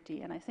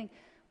security, and I think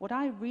What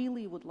I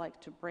really would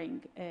like to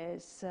bring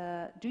is,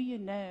 do you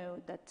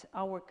know that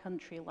our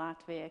country,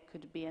 Latvia,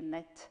 could be a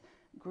net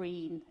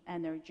green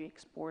energy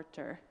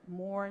exporter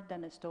more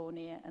than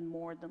Estonia and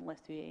more than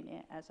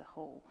Lithuania as a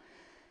whole?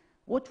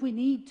 What we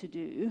need to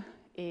do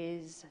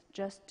is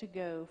just to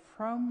go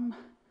from,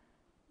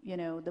 you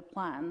know, the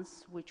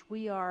plans, which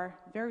we are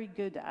very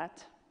good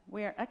at.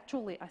 We're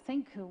actually, I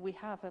think we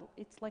have,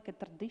 it's like a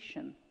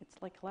tradition.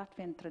 It's like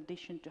Latvian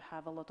tradition to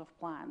have a lot of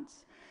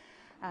plans.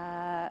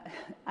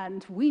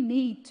 And we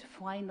need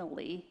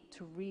finally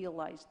to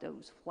realize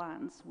those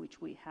plans which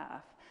we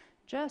have,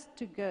 just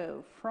to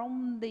go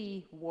from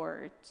the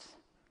words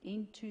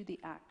into the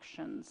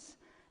actions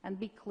and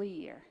be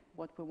clear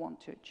what we want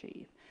to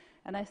achieve.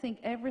 And I think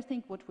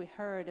everything what we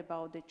heard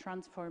about the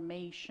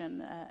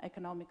transformation,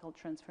 economical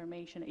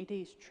transformation, it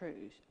is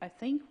true. I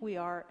think we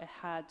are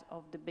ahead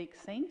of the big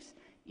things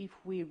if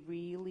we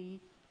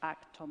really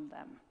act on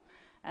them.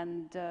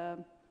 And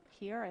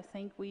here I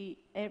think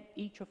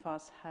each of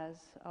us has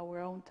our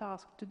own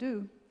task to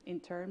do in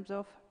terms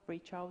of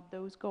reach out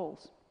those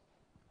goals.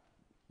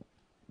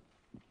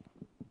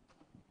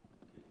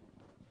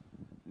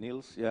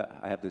 Nils, yeah,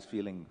 I have this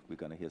feeling we're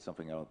going to hear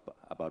something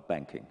about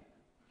banking.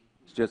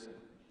 It's just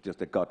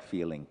a gut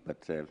feeling,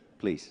 but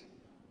please.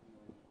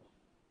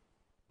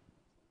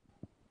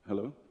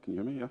 Hello, can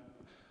you hear me?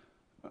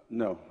 Yeah?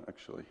 No,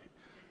 actually.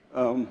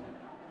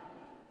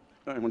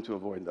 I want to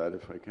avoid that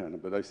if I can,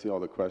 but I see all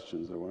the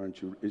questions. Why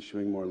aren't you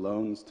issuing more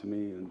loans to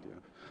me? And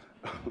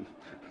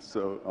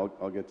so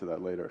I'll get to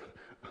that later.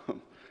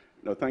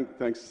 No,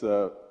 thanks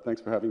for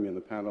having me on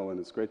the panel, and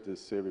it's great to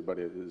see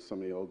everybody. There's so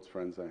many old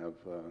friends I have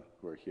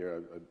who are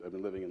here. I've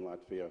been living in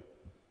Latvia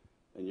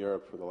in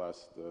Europe for the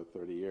last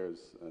 30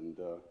 years, and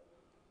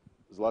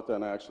Zlata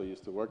and I actually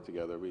used to work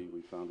together.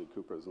 We founded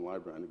Coopers and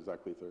Librand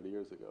exactly 30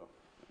 years ago,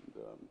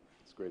 and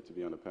it's great to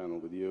be on a panel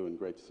with you, and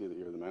great to see that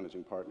you're the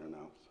managing partner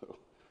now. So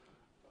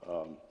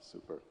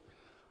super.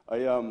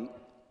 I'd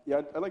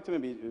like to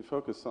maybe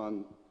focus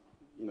on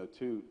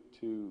two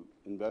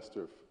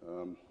investor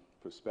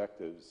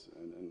perspectives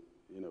and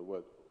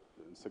what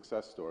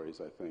success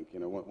stories. I think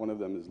one of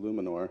them is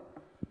Luminor.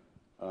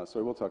 So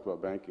I will talk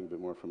about banking, but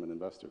more from an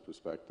investor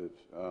perspective.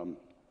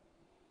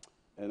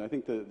 And I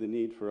think the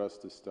need for us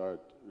to start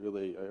I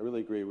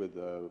really agree with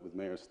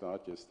Mayor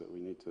Staķis that we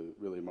need to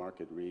really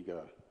market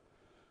Riga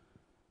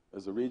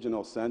as a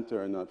regional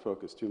center and not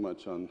focus too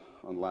much on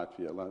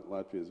Latvia.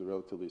 Latvia is a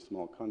relatively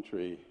small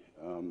country,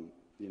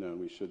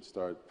 we should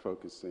start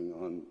focusing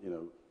on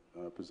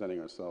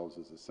presenting ourselves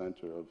as a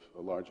center of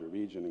a larger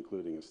region,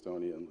 including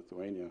Estonia and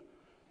Lithuania,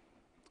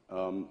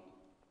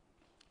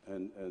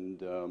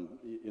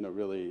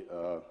 really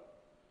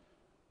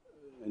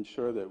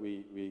ensure that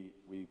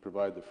we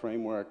provide the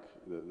framework,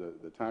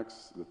 the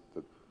tax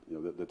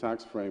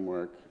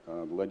framework,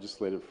 the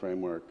legislative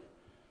framework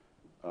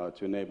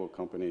to enable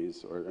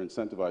companies or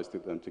incentivize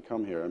them to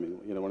come here. I mean,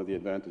 one of the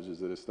advantages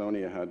that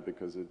Estonia had,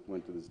 because it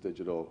went to this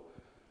digital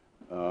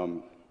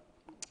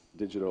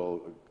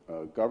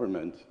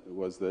government,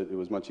 was that it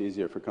was much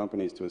easier for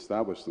companies to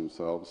establish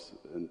themselves,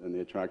 and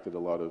they attracted a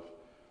lot of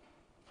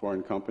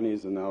foreign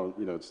companies. And now,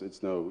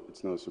 it's no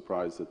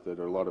surprise that there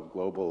are a lot of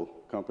global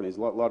companies,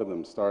 a lot of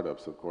them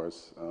startups, of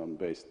course,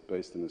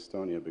 based in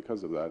Estonia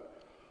because of that.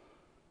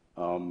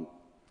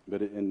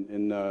 But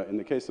in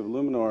the case of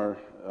Luminor,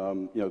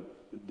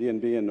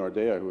 DNB and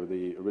Nordea, who are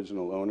the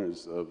original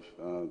owners of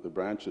the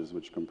branches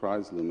which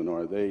comprise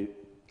Luminor,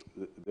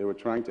 they were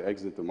trying to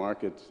exit the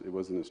market. It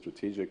wasn't as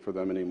strategic for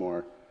them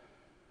anymore.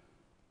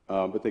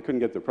 But they couldn't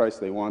get the price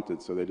they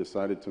wanted, so they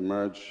decided to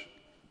merge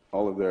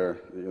all of their,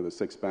 the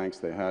 6 banks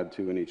they had,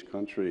 2 in each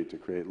country, to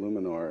create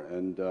Luminor,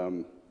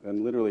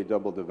 and literally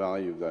doubled the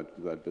value of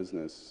that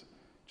business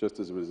just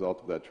as a result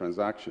of that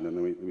transaction. And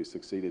then we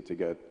succeeded to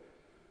get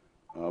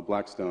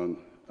Blackstone,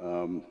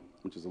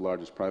 which is the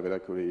largest private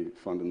equity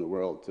fund in the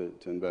world, to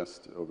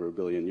invest over €1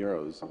 billion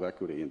of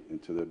equity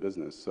into their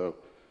business. So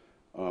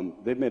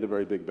they've made a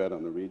very big bet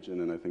on the region,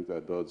 and I think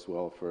that bodes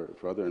well for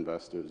other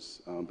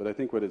investors. But I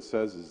think what it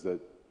says is that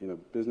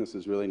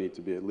businesses really need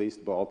to be at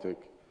least Baltic,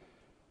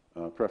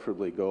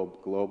 preferably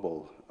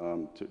global,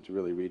 to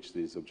really reach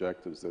these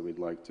objectives that we'd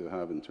like to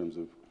have in terms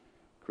of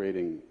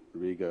creating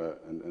Riga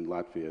and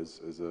Latvia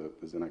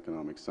as an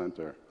economic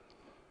center.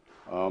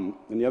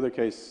 In the other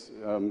case,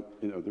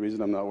 the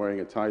reason I'm not wearing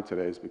a tie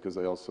today is because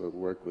I also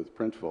work with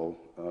Printful,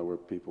 where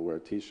people wear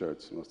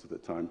T-shirts most of the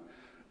time,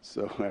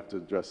 so I have to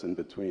dress in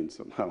between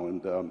somehow.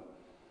 And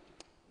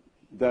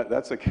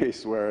that's a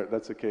case where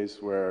it's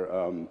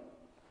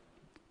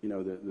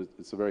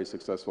a very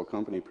successful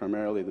company.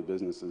 Primarily, the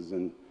businesses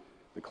and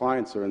the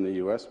clients are in the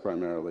U.S.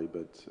 primarily,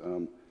 but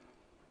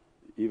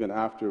even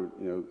after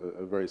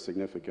a very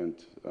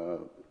significant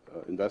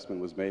investment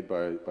was made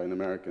by an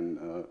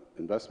American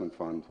investment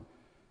fund,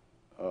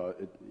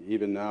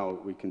 even now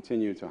we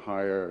continue to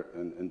hire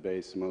and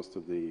base most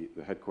of the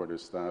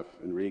headquarters staff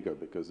in Riga,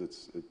 because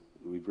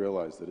we've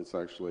realized that it's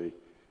actually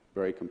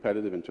very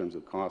competitive in terms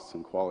of costs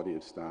and quality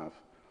of staff.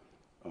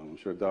 I'm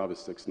sure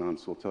Davis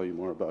Sixnans will tell you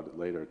more about it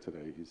later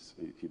today.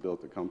 He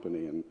built a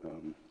company, and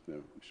you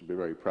know, we should be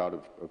very proud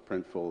of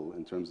Printful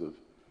in terms of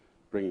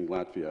bringing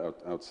Latvia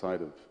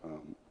outside of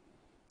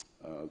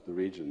the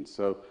region.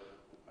 So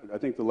I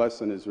think the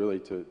lesson is really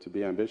to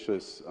be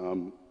ambitious.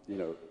 You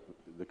know,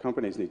 the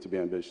companies need to be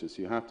ambitious.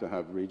 You have to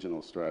have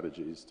regional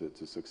strategies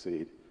to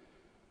succeed.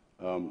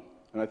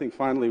 And I think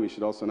finally we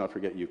should also not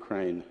forget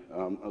Ukraine.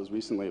 I was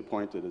recently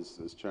appointed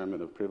as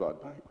chairman of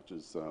Privat Bank, which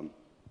is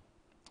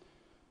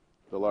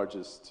the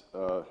largest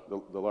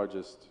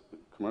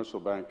commercial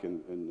bank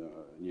in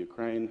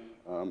Ukraine.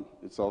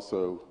 It's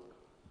also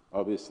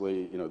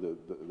obviously, you know,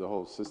 the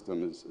whole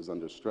system is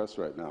under stress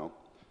right now.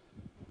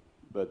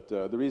 But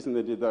the reason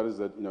they did that is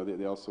that, you know,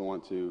 they also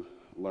want to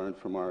learn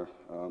from our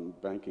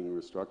banking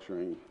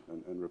restructuring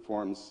and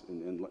reforms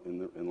in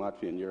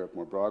Latvia and Europe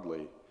more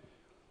broadly.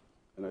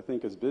 And I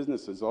think as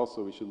businesses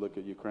also we should look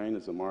at Ukraine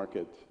as a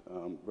market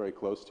very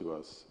close to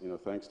us. You know,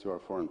 thanks to our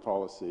foreign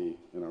policy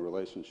and our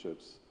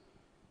relationships,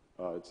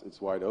 it's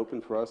wide open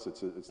for us.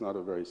 It's not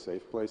a very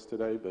safe place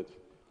today, but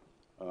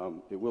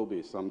it will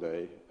be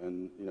someday.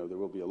 And you know, there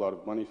will be a lot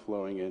of money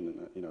flowing in,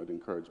 and you know, I'd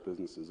encourage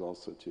businesses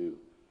also to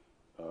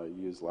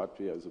use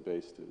Latvia as a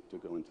base to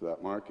go into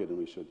that market. And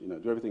we should, you know,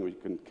 do everything we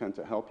can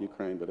to help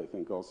Ukraine. But I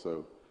think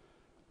also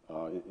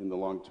in the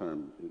long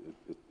term,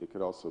 it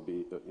could also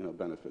be you know,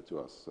 benefit to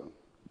us. So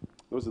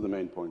those are the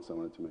main points I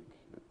wanted to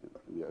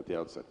make at the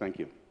outset. Thank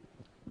you.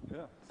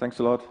 Yeah. Thanks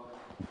a lot.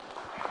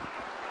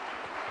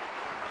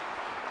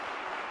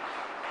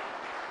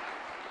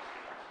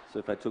 So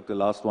if I took the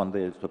last one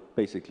there, so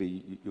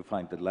basically you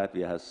find that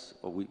Latvia has,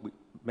 or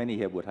many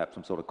here would have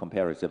some sort of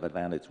comparative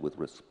advantage with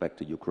respect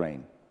to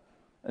Ukraine.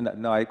 And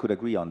no, I could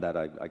agree on that.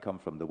 I come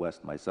from the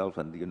West myself,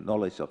 and the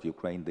knowledge of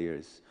Ukraine there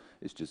is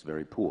just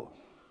very poor.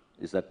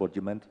 Is that what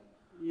you meant?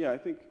 Yeah, I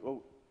think,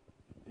 well,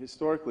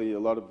 historically, a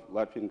lot of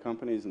Latvian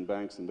companies and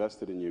banks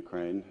invested in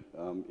Ukraine,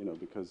 you know,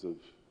 because of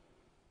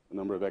a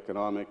number of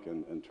economic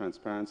and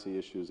transparency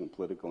issues and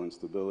political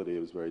instability.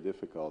 It was very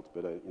difficult.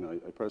 But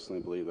I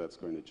personally believe that's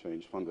going to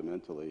change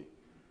fundamentally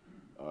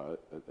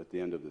at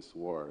the end of this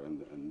war.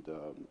 And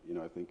you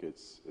know, I think it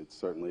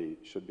certainly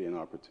should be an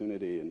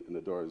opportunity, and the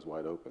door is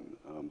wide open.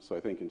 So I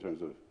think in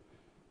terms of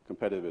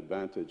competitive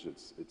advantage,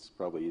 it's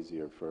probably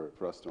easier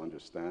for us to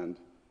understand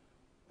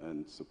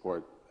and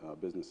support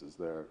businesses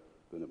there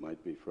than it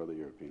might be for other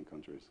European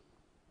countries.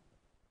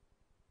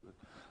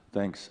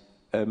 Thanks.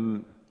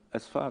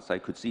 As far as I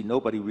could see,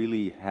 nobody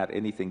really had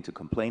anything to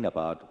complain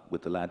about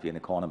with the Latvian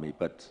economy,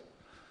 but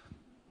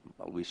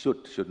well, we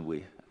shouldn't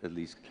we, at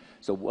least?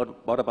 So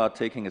what about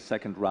taking a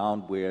second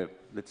round where,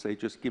 let's say,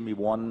 just give me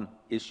one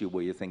issue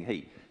where you think,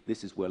 hey,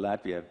 this is where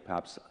Latvia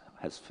perhaps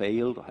has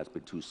failed or has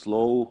been too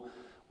slow,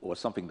 or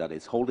something that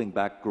is holding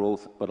back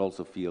growth, but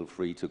also feel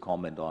free to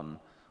comment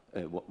on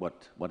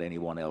what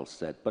anyone else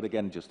said. But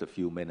again, just a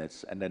few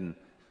minutes, and then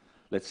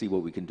let's see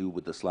what we can do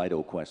with the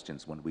Slido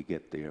questions when we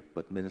get there.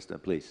 But Minister,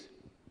 please.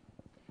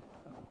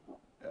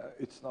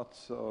 It's not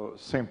so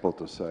simple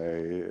to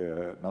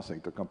say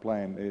nothing to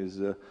complain.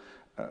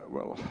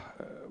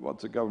 What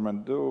the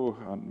government do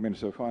and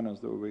Minister of Finance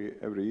do, we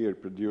every year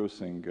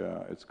producing,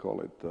 let's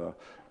call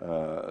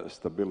it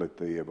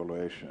stability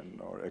evaluation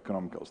or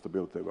economical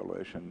stability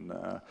evaluation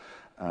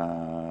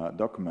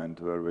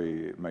document where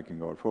we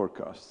making our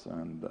forecasts,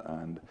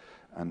 and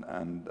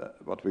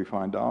what we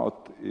find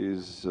out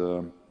is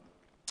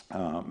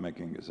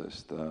making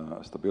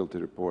a stability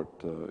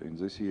report in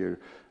this year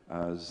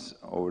as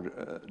our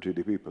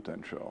GDP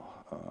potential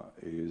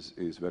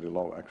is very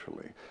low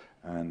actually,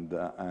 and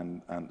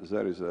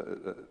there is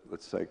a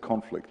let's say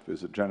conflict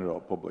with the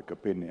general public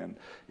opinion.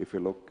 If you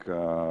look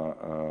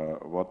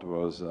what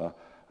was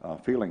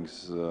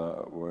feelings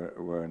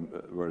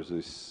where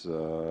this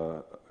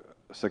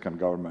second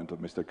government of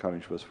Mr.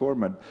 Kariņš was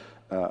formed,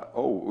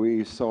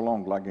 we so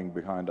long lagging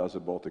behind other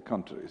Baltic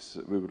countries.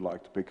 We would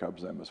like to pick up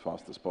them as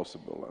fast as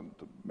possible and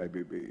to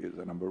maybe be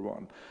the number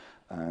one.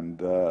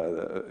 And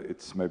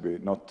it's maybe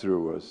not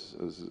true,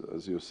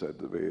 as you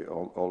said, we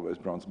always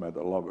bronze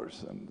medal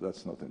lovers, and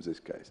that's not in this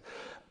case.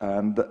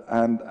 And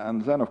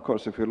then, of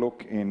course, if you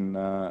look in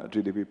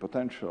GDP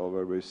potential,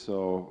 where we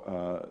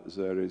saw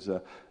there is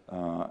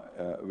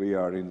we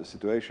are in the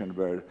situation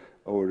where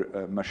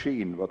our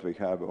machine, what we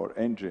have, our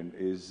engine,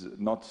 is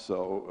not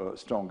so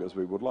strong as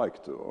we would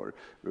like to, or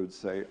we would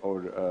say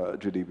our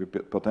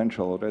GDP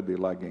potential already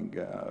lagging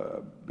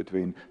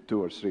between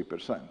 2 or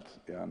 3%.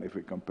 Yeah? And if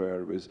we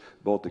compare with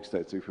Baltic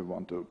states, if we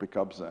want to pick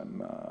up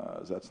them,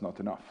 that's not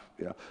enough.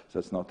 Yeah,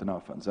 that's not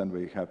enough. And then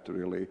we have to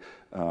really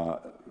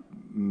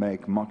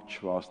make much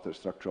faster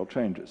structural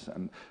changes.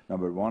 And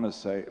number one is,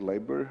 say,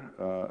 labor.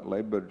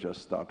 Labor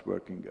just start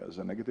working as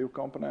a negative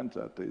component,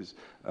 that is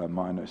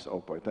minus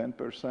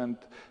 0.10%.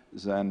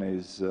 Then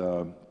is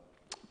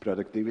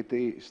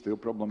productivity, still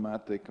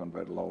problematic on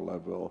very low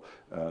level,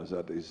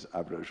 that is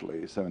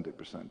averagely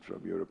 70%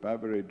 from Europe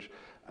average,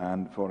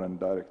 and foreign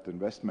direct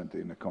investment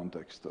in the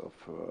context of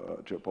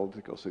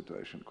geopolitical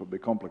situation could be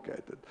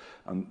complicated.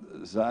 And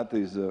that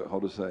is, how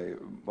to say,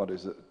 what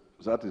is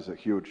that is a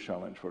huge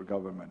challenge for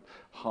government,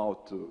 how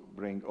to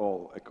bring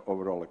all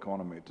overall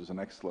economy to the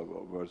next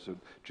level, versus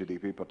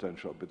GDP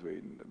potential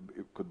between,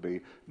 it could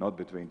be not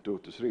between 2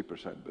 to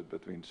 3%, but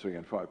between 3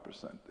 and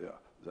 5%. Yeah,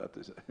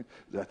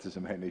 that is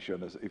a main issue.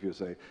 And if you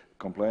say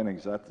complaining,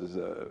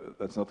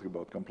 that's not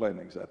about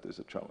complaining. That is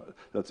a challenge.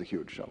 That's a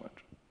huge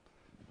challenge.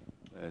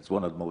 It's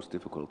one of the most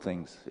difficult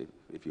things,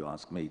 if you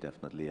ask me,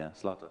 definitely. Yeah,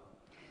 Zlata.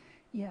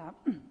 Yeah.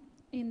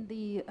 In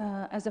the,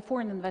 as a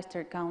Foreign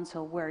Investor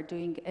Council, we're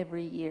doing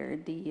every year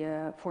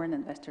the Foreign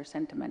Investor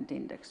Sentiment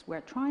Index.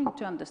 We're trying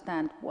to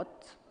understand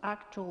what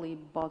actually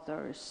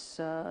bothers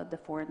the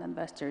foreign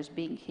investors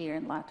being here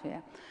in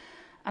Latvia.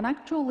 And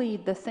actually,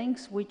 the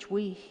things which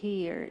we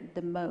hear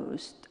the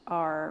most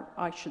are,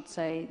 I should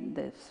say,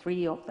 the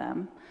three of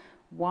them.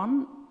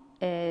 One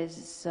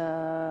is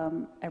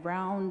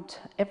around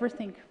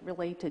everything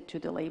related to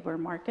the labor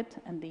market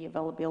and the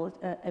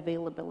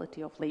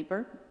availability of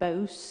labor,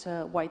 both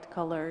white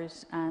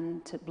collars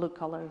and blue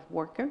collar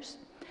workers.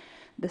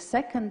 The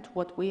second,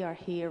 what we are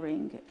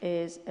hearing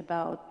is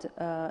about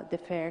the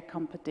fair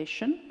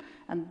competition,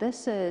 and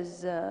this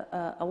is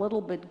a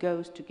little bit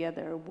goes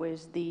together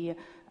with the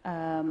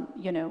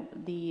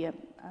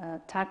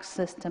tax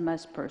system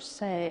as per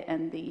se,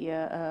 and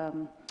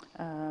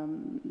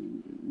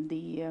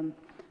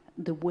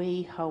the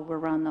way how we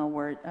run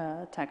our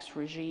tax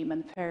regime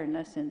and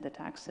fairness in the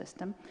tax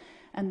system.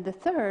 And the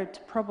third,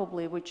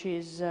 probably, which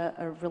is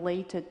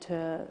related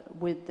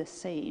with the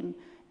same,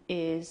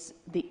 is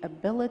the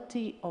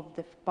ability of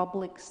the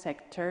public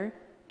sector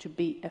to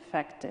be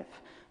effective.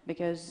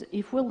 Because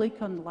if we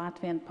look on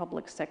Latvian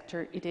public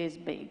sector, it is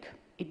big.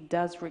 It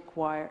does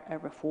require a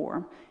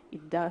reform.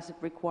 It does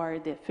require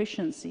the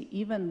efficiency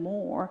even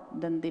more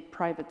than the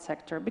private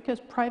sector, because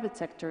private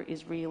sector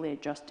is really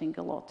adjusting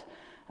a lot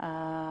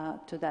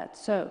to that.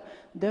 So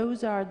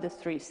those are the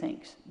three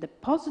things. The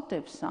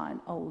positive side,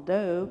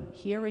 although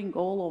hearing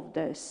all of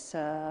this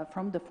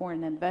from the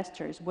foreign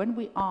investors, when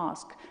we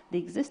ask the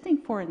existing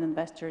foreign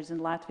investors in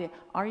Latvia,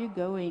 are you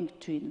going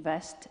to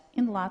invest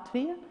in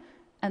Latvia?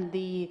 And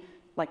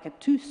like a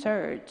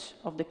 2/3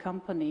 of the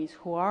companies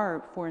who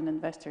are Foreign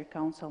Investor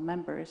Council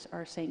members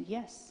are saying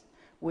yes.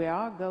 We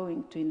are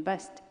going to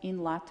invest in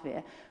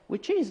Latvia,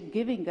 which is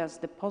giving us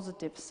the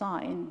positive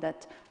sign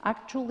that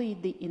actually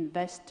the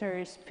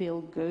investors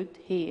feel good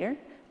here,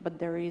 but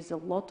there is a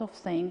lot of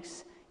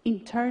things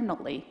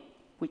internally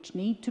which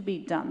need to be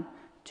done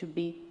to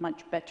be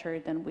much better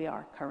than we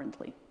are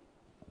currently.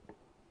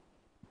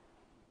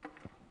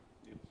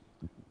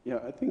 Yeah,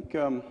 I think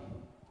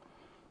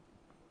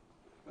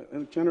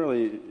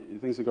generally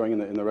things are going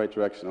in the right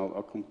direction.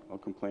 I'll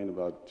complain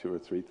about 2 or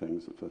 3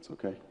 things, if that's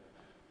okay.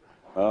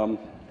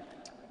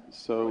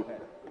 So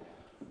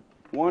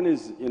one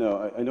is,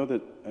 I know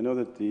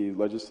that the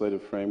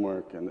legislative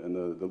framework and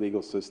the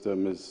legal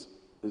system is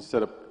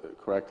set up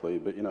correctly,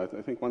 but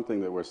I think one thing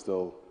that we're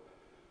still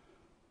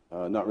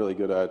not really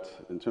good at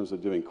in terms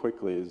of doing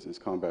quickly is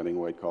combating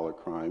white collar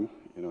crime.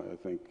 I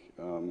think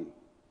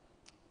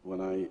when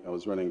I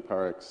was running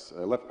Parex,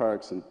 I left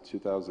Parex in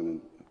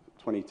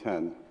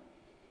 2010.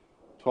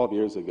 12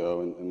 years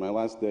ago, and my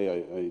last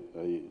day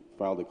I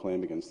filed a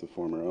claim against the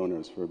former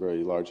owners for a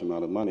very large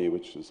amount of money,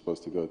 which was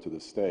supposed to go to the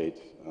state.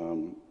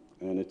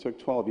 And it took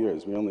 12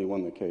 years. We only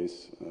won the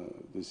case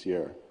this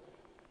year.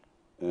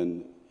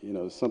 And,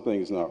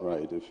 something's not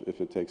right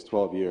if it takes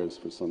 12 years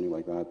for something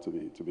like that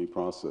to be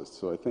processed.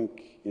 So I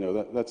think,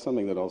 that's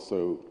something that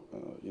also,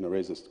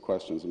 raises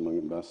questions among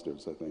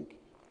investors, I think,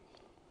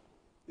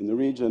 in the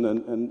region.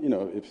 And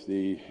if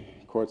the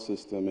court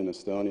system in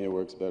Estonia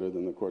works better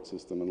than the court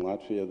system in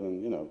Latvia,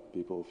 then,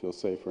 people feel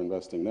safer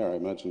investing there. I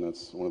imagine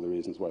that's one of the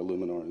reasons why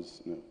Luminor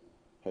is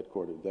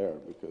headquartered there,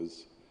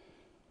 because,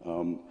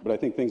 but I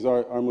think things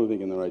are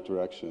moving in the right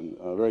direction.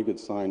 A very good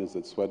sign is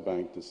that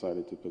Swedbank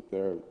decided to put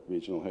their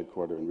regional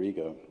headquarters in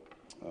Riga,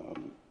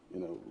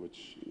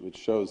 which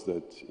shows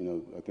that,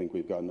 I think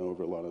we've gotten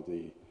over a lot of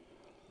the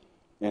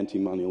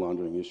anti-money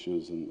laundering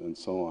issues and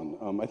so on.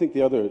 I think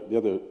the other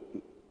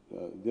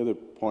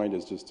point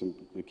is just to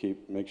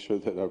make sure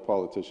that our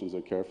politicians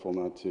are careful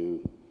not to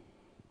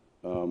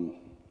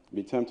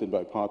be tempted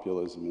by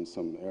populism in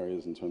some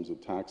areas in terms of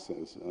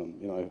taxes.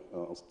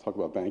 I'll talk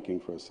about banking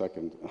for a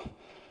second.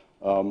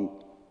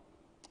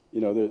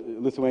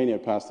 Lithuania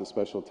passed a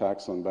special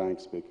tax on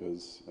banks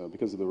because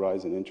of the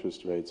rise in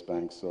interest rates.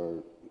 Banks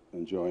are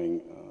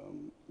enjoying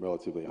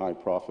relatively high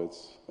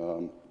profits.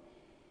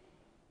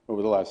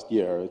 Over the last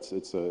year, it's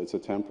a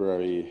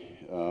temporary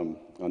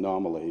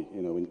anomaly.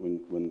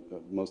 When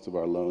most of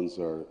our loans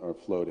are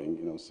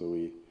floating, so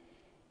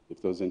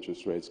if those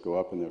interest rates go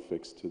up and they're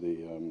fixed to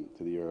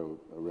the euro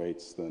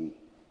rates, then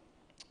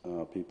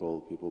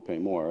people pay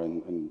more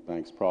and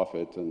banks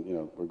profit, and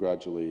we're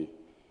gradually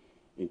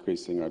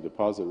increasing our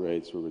deposit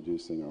rates, we're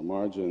reducing our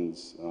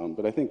margins,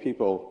 but I think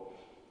people,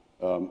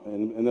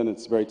 and then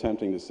it's very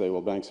tempting to say,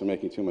 well, banks are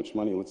making too much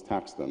money, let's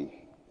tax them.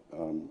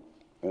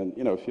 And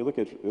if you look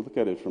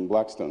at it from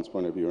Blackstone's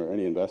point of view, or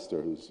any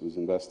investor who's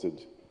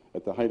invested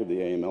at the height of the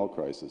AML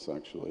crisis,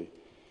 actually,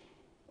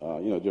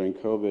 During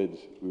COVID,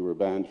 we were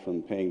banned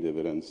from paying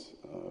dividends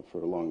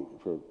for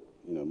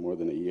more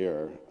than a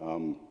year.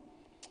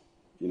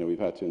 We've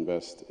had to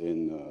invest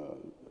in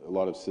a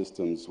lot of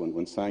systems.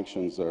 When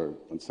sanctions are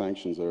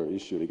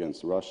issued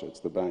against Russia, it's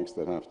the banks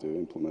that have to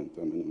implement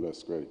them and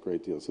invest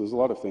great deals. So there's a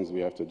lot of things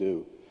we have to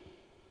do.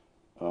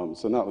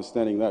 So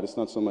notwithstanding that, it's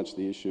not so much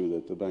the issue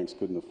that the banks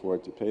couldn't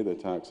afford to pay the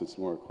tax, it's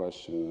more a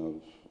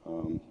question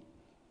of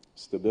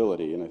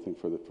stability. And I think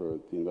for the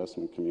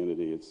investment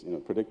community, it's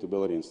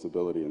predictability and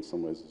stability in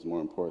some ways is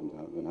more important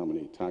than how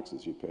many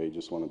taxes you pay. You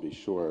just want to be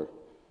sure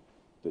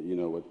that you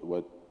know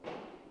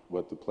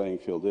what the playing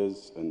field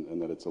is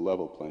and that it's a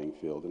level playing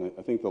field. And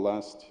I think the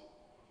last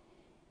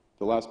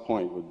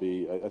point would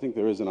be, I think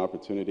there is an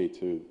opportunity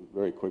to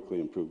very quickly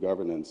improve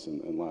governance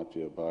in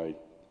Latvia by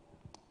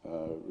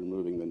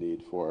removing the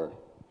need for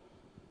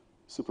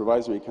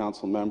supervisory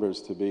council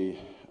members to be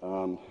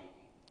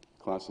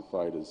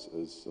classified as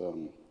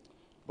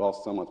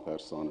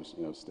Chairperson,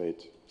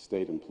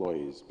 state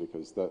employees,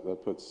 because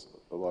that puts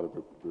a lot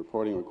of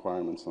reporting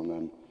requirements on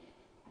them.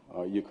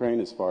 Ukraine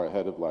is far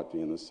ahead of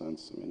Latvia in this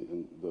sense. I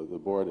mean, the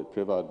board at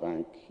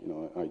Privatbank,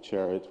 I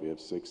chair it. We have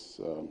 6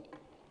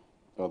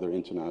 other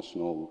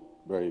international,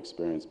 very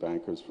experienced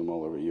bankers from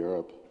all over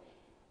Europe.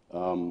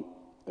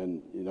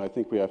 And I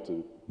think we have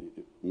to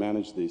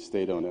manage these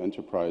state-owned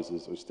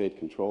enterprises or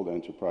state-controlled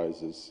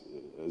enterprises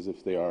as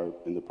if they are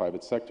in the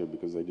private sector,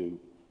 because they do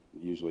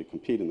usually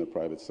compete in the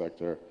private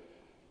sector,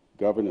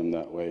 govern them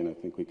that way. And I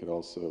think we could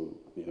also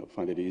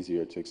find it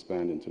easier to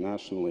expand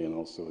internationally and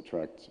also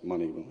attract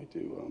money when we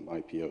do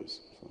IPOs.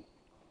 So.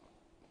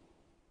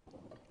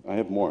 I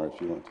have more if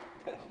you want.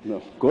 No.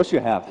 Of course you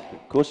have.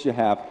 Of course you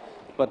have.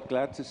 But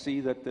glad to see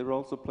that there are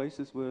also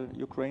places where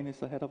Ukraine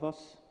is ahead of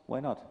us. Why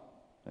not?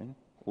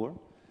 Or?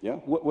 Yeah.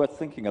 Worth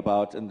thinking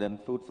about, and then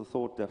food for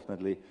thought,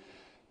 definitely.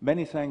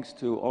 Many thanks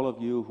to all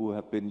of you who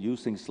have been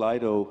using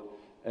Slido,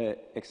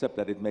 except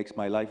that it makes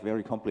my life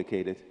very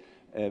complicated.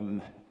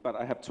 But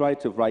I have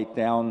tried to write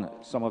down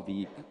some of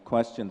the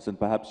questions, and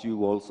perhaps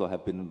you also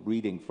have been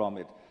reading from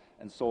it,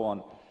 and so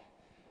on.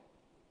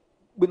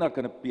 We're not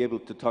going to be able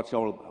to touch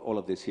all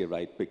of this here,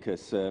 right?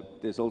 Because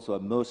there's also a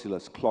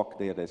merciless clock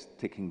there that's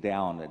ticking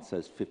down. It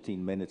says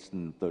 15 minutes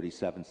and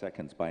 37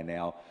 seconds by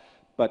now.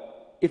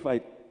 But if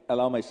I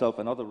allow myself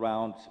another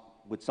round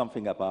with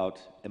something about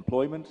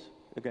employment,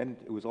 again,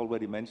 it was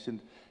already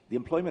mentioned, the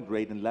employment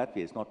rate in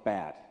Latvia is not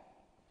bad,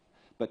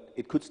 but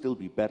it could still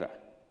be better.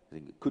 I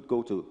think it could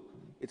go to,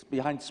 it's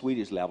behind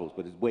Swedish levels,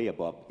 but it's way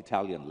above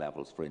Italian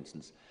levels, for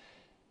instance.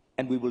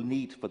 And we will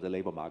need, for the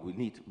labor market, we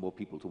need more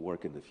people to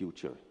work in the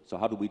future. So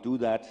how do we do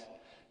that?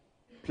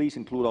 Please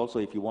include also,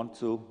 if you want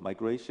to,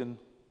 migration.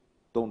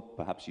 Don't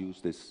perhaps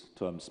use this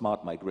term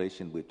smart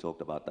migration. We've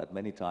talked about that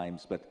many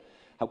times, but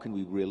how can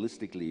we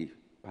realistically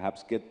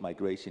perhaps get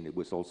migration? It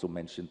was also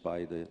mentioned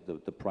by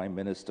the Prime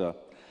Minister.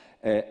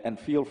 And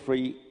feel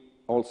free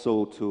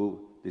also to,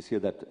 this here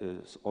that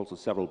also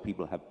several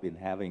people have been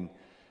having,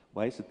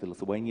 why is it the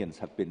Lithuanians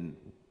have been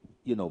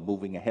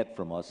moving ahead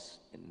from us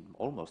in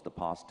almost the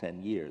past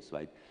 10 years,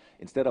 right?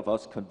 Instead of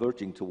us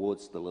converging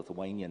towards the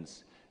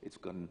Lithuanians, it's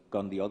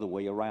gone the other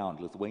way around.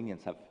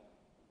 Lithuanians have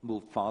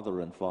moved farther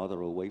and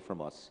farther away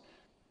from us.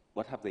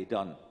 What have they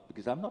done?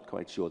 Because I'm not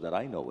quite sure that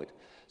I know it.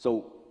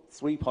 So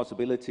 3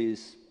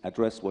 possibilities,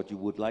 address what you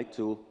would like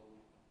to.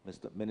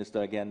 Mr.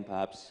 Minister, again,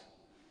 perhaps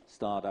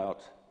start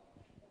out.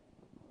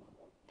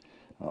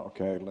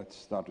 Okay, let's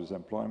start with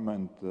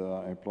employment.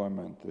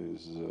 Employment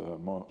is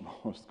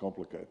most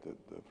complicated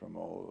from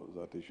all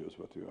that issues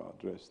what you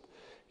addressed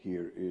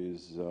here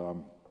is,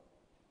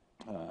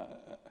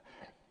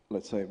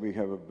 let's say we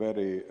have a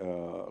very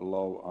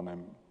low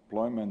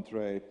unemployment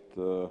rate,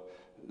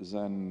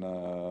 then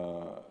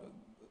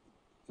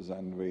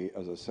we,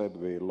 as I said,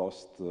 we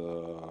lost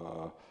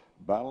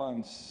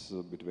balance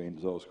between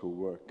those who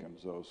work and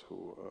those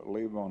who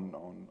live on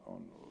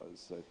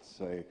let's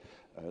say,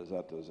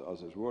 that as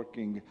others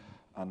working,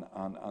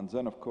 and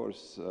then of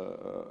course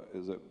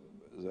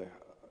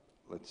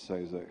let's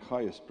say the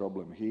highest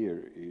problem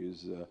here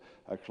is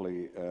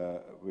actually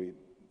we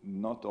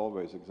not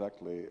always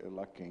exactly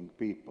lacking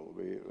people,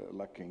 we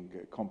lacking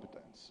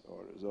competence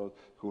or those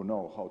who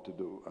know how to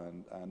do,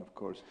 and of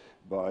course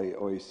by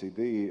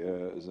OECD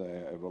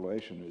the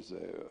evaluation is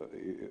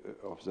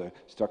of the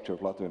structure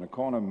of Latvian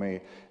economy,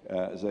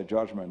 the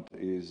judgment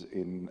is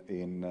in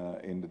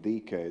the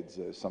decades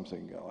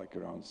something like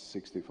around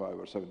 65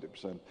 or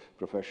 70%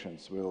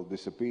 professions will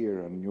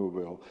disappear and new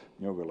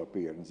will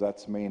appear, and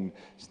that means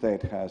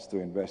state has to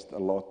invest a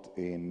lot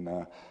in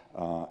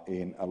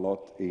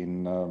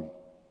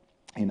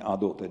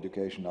adult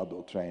education,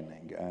 adult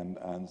training,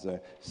 and the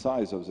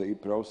size of the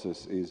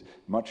process is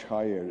much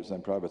higher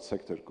than private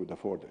sector could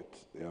afford it.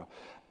 Yeah?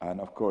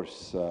 And of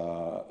course,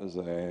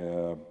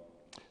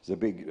 The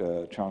big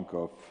chunk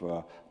of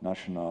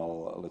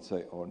national, let's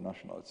say, or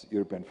national, it's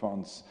European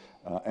funds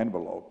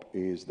envelope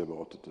is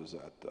devoted to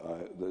that.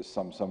 There's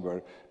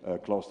somewhere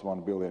close to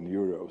 1 billion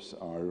euros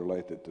are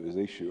related to this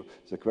issue.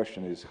 The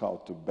question is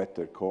how to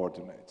better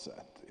coordinate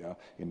that,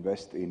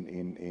 invest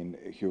in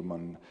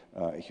human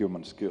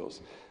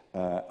skills.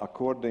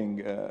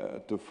 According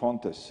to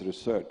Fontes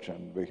research,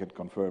 and we had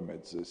confirmed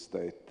it's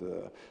the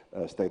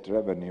state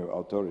revenue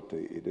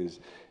authority, it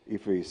is,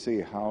 if we see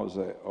how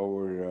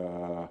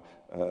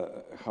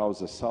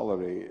the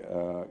salary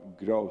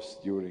grows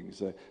during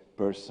the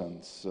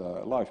person's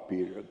life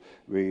period,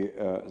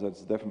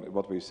 that's definitely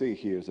what we see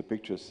here. The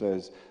picture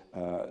says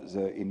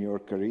in your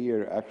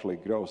career actually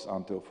grows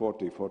until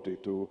 40,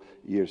 42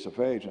 years of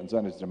age, and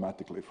then it's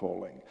dramatically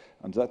falling.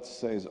 And that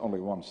says only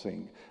one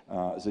thing.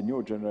 The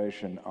new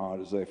generation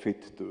they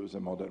fit to the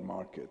modern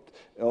market.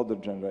 Elder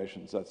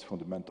generations, that's a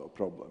fundamental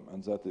problem.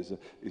 And that is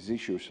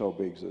issue so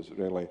big that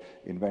really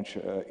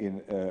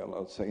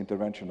let's say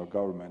intervention of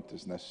government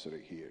is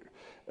necessary here.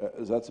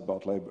 That's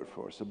about labor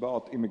force.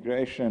 About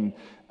immigration,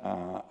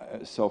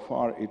 so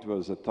far it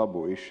was a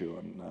taboo issue,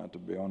 and to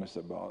be honest,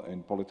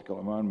 in political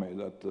environment,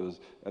 that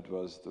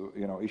was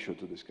the issue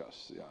to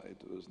discuss. Yeah,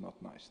 it was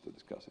not nice to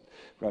discuss it.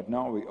 Right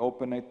now we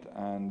open it,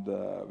 and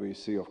we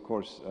see, of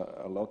course,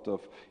 a lot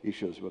of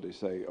issues. What they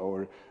say,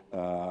 our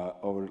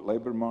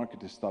labor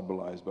market is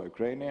stabilized by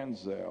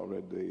Ukrainians. They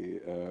already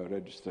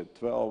registered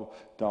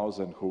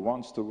 12,000 who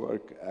wants to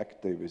work.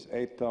 Active is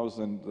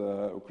 8,000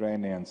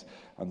 Ukrainians,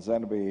 and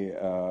then we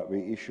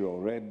issue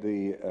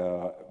already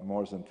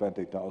more than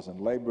 20,000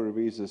 labor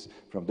visas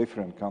from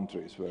different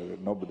countries where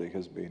nobody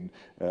has been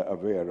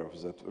aware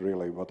of that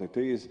really what it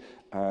is.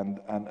 And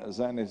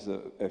then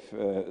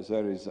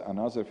there is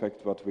another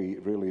effect what we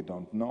really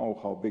don't know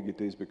how big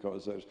it is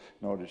because there's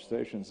no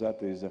registrations.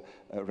 That is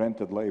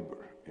rented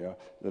labor. Yeah,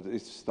 that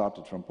is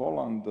started from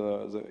Poland.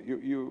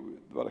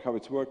 How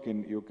it's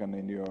working, you can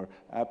in your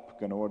app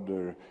can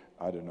order,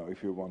 I don't know,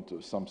 if you want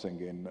to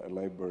something in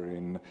labor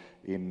in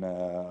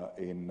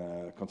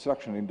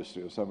construction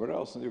industry or somewhere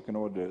else, and you can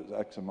order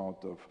X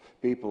amount of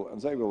people,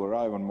 and they will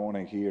arrive one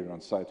morning here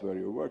on site where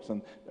you work,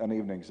 and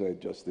evenings they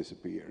just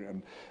disappear.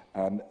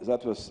 And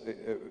that was,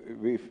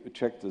 we've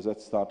checked that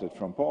started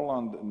from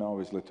Poland, now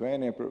is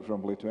Lithuania,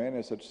 from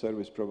Lithuania such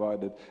service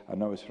provided, and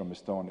now it's from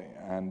Estonia.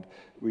 And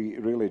we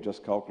really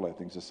just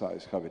calculating the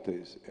size, how it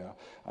is. Yeah?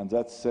 And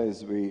that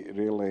says we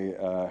really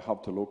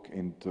have to look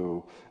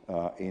into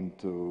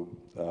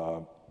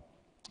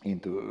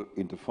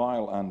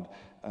file.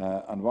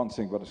 And one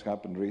thing what has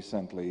happened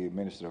recently,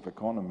 Minister of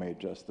Economy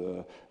just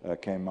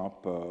came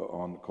up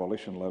on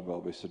coalition level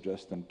with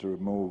suggestion to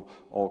remove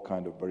all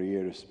kind of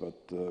barriers but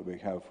we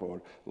have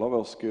for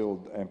lower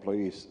skilled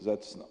employees.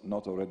 That's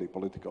not already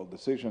political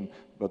decision,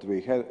 but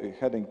we're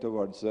heading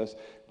towards this.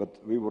 But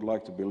we would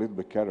like to be a little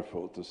bit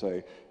careful to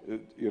say,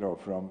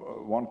 from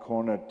one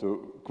corner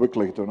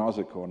quickly to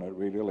another corner.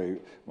 We really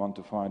want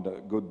to find a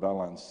good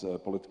balance,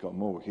 political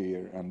move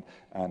here. And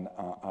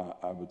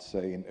I would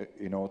say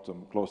in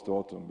autumn, close to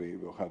autumn, we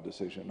will have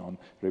decision on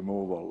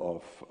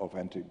removal of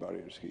entry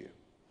barriers here.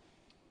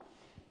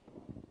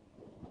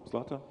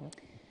 Zlata?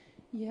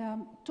 Yeah,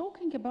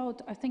 talking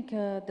about, I think,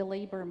 the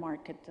labor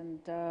market and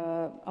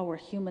our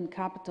human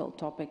capital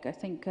topic, I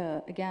think,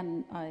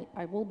 again,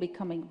 I will be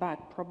coming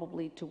back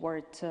probably to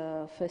what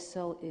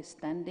FICIL is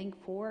standing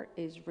for,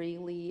 is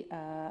really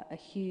a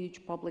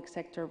huge public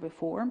sector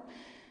reform.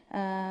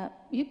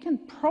 You can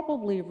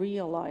probably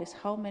realize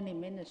how many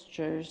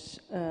ministers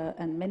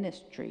and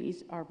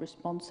ministries are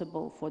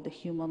responsible for the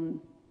human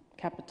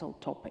capital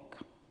topic.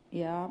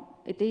 Yeah,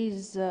 it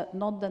is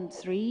not than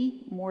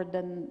 3, more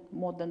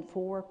than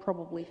 4,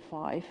 probably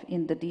 5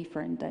 in the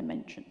different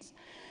dimensions.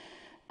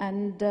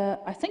 And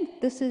I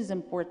think this is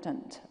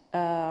important.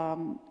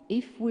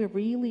 If we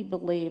really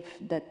believe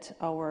that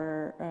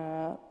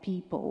our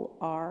people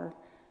are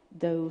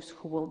those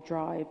who will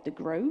drive the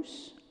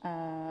growth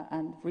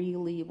and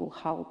really will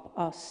help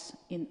us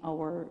in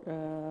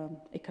our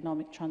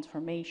economic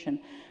transformation,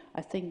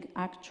 I think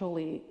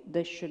actually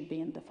this should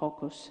be in the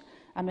focus.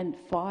 I mean,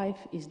 5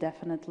 is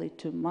definitely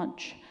too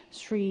much.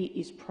 3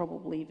 is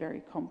probably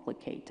very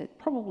complicated.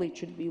 Probably it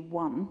should be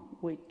 1,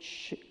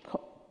 which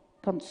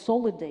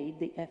consolidate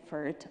the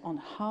effort on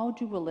how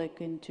do we look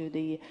into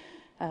the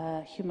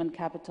human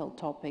capital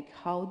topic,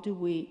 how do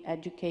we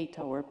educate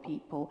our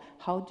people,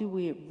 how do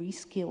we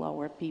reskill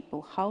our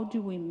people, how do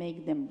we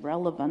make them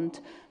relevant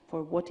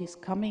for what is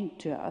coming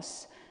to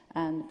us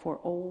and for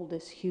all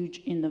this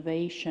huge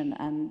innovation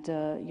and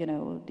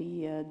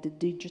the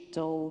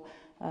digital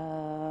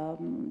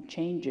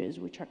changes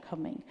which are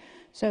coming.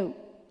 So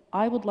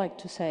I would like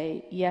to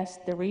say, yes,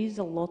 there is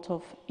a lot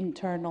of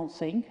internal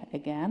thing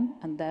again,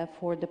 and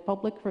therefore the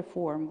public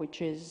reform,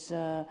 which is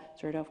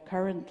sort of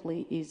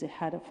currently is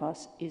ahead of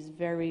us, is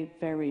very,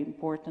 very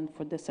important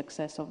for the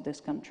success of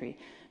this country,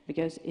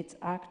 because it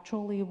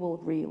actually will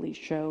really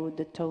show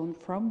the tone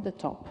from the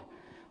top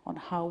on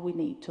how we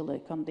need to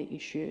look on the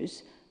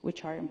issues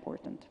which are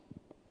important.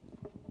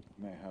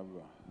 May I have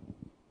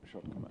a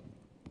short comment?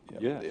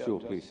 Sure,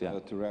 please.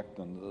 To react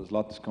on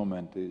Zlata's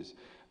comment is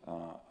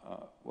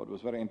what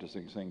was very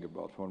interesting thing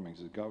about forming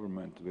this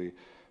government. We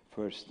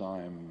first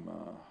time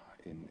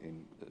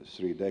in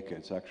 3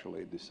 decades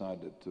actually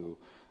decided to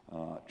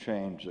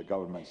change the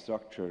government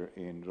structure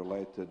in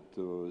related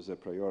to the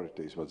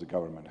priorities what the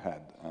government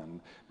had,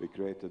 and we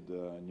created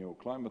a new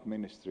climate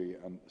ministry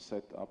and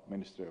set up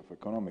Ministry of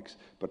Economics,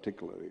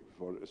 particularly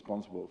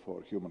responsible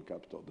for human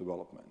capital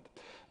development.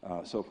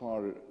 So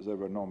far there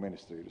were no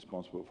ministry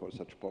responsible for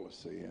such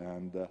policy,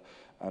 and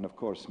of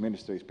course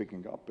ministry is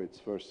picking up its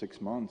first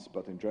 6 months,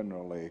 but in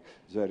generally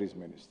there is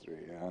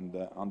ministry, and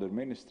under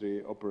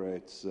ministry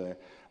operates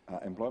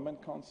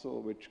Employment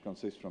Council, which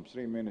consists from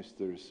 3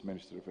 ministers: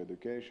 Minister of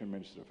Education,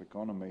 Minister of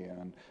Economy,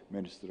 and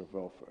Minister of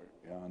Welfare.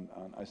 And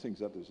I think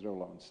that is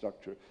relevant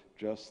structure.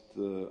 Just,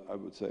 I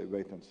would say,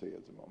 wait and see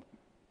at the moment.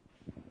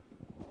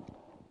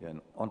 Yeah,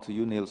 and on to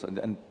you, Nils,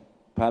 and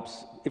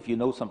perhaps if you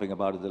know something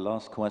about it, the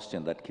last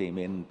question that came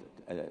in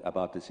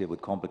about this here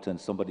with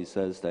competence, somebody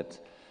says that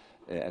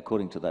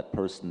according to that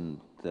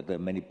person, that there are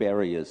many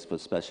barriers for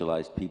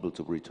specialized people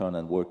to return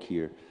and work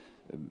here.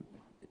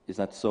 Is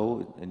that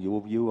so in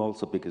your view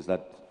also? Because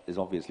that is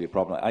obviously a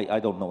problem. I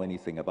don't know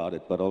anything about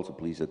it, but also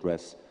please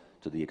address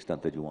to the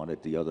extent that you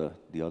wanted the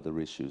other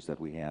issues that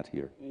we had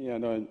here. Yeah,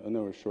 no, I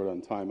know we're short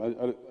on time.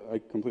 I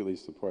completely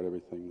support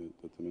everything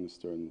that the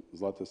minister and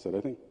Zlata said.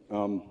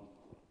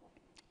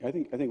 I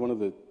think one of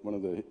the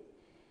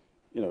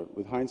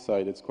with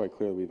hindsight, it's quite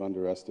clear we've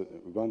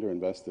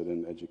underinvested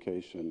in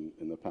education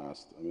in the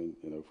past. I mean,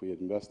 if we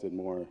had invested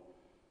more,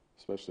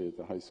 especially at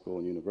the high school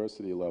and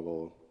university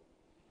level,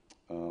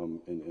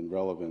 in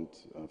relevant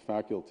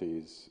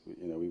faculties,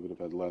 we would have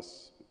had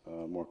less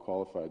more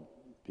qualified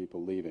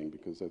people leaving,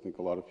 because I think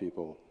a lot of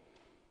people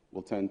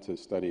will tend to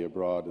study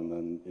abroad, and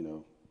then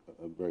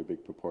a very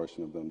big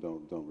proportion of them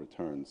don't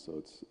return.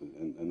 So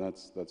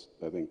that's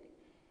I think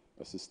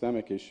a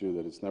systemic issue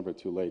that it's never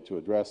too late to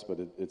address, but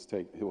it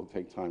will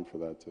take time for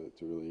that to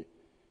really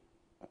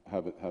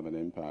have an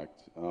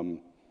impact.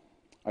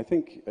 I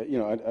think I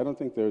don't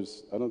think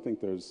there's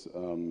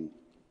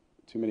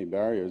too many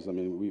barriers. I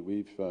mean,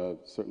 we've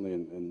certainly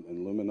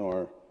in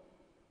Luminor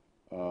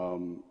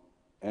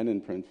and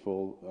in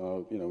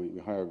Printful, we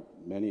hire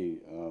many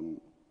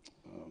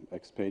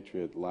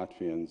expatriate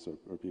Latvians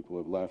or people who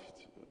have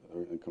left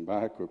and come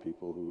back, or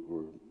people who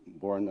were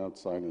born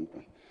outside and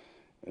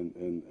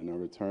are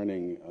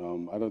returning.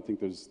 I don't think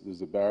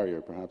there's a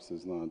barrier. Perhaps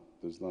there's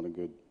not a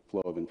good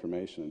flow of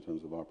information in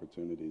terms of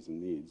opportunities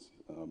and needs.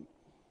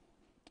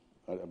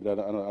 But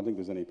I don't think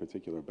there's any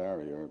particular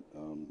barrier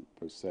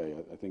per se.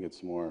 I think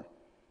it's more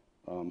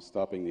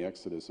stopping the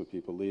exodus of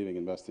people leaving,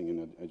 investing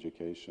in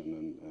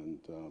education,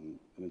 and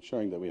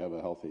ensuring that we have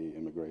a healthy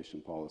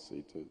immigration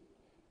policy to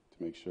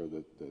make sure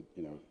that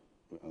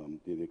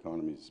the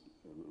economy is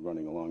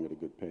running along at a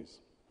good pace.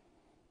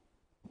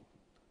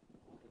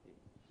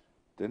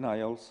 Then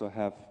I also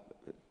have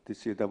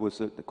this year.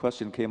 The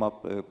question came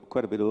up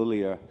quite a bit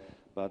earlier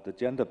about the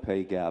gender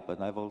pay gap,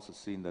 and I've also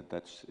seen that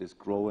is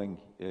growing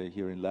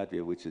here in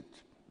Latvia, which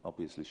it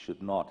obviously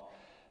should not.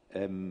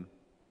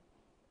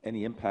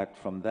 Any impact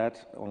from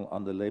that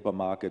on the labor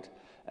market,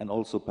 and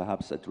also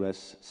perhaps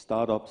address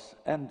startups?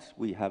 And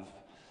we have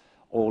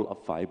all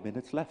of 5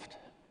 minutes left,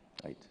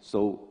 right?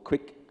 So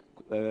quick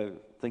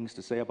things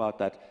to say about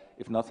that.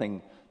 If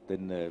nothing,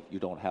 then you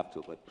don't have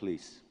to, but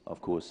please,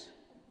 of course.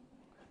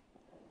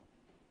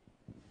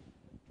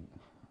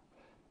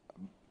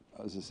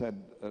 As I said,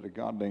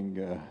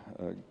 regarding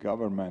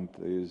government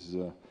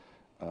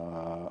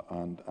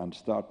and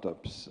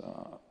startups,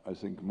 I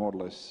think more or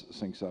less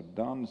things are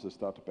done. The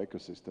startup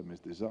ecosystem is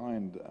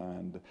designed,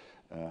 and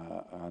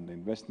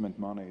investment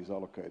money is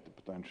allocated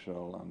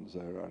potential, and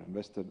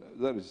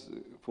there is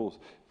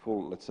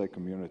full, let's say,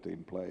 community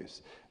in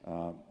place.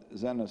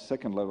 Then a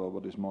second level,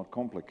 what is more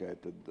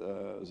complicated,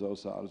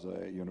 those are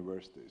the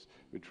universities,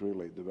 which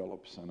really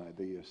develops an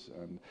ideas,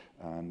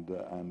 and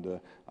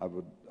I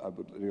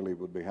would really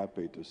be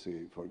happy to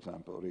see, for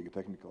example, Riga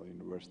Technical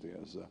University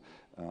as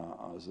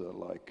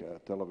like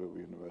Tel Aviv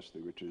University,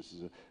 which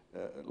is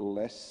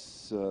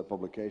less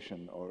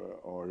publication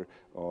or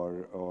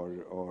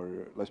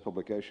less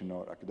publication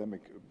or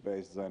academic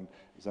based than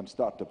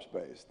startups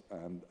based,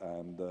 and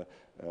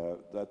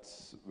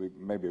that's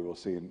maybe we'll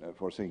see in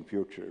foreseeing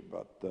future.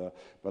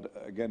 But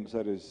again,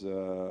 there is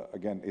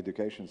again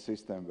education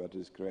system that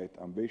is great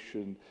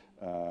ambition,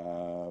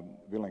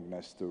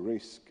 willingness to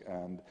risk,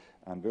 and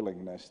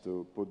willingness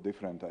to put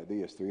different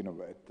ideas to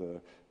innovate.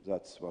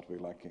 That's what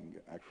we're lacking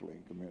actually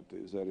in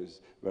communities. There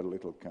is very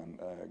little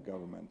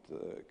government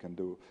can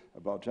do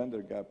about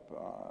gender gap.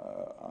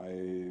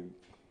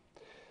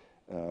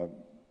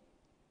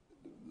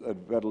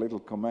 Very little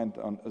comment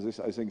on this.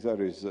 I think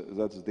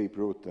that's deep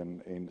root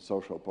in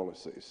social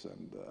policies,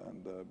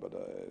 but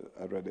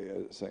I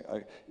already say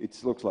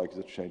it looks like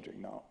it's changing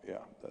now.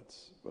 Yeah,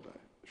 that's what I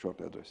short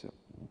address. Yeah.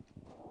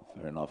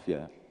 Fair enough.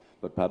 Yeah.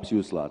 But perhaps you,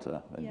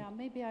 Zlata. Yeah,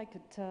 maybe I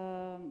could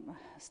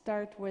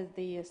start with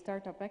the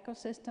startup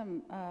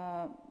ecosystem.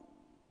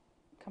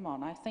 come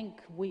on, I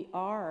think we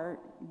are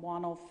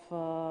one of,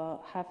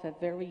 have a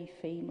very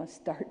famous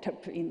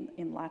startup in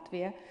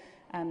Latvia,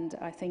 and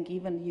I think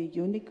even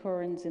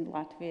unicorns in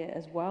Latvia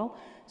as well.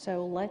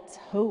 So let's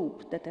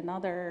hope that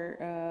another,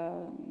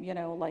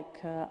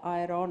 like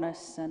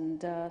Aeronis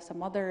and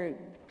some other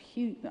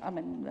huge,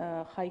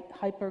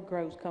 hyper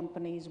growth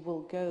companies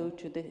will go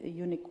to the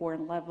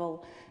unicorn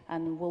level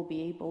and will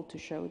be able to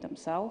show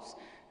themselves.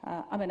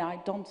 I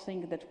don't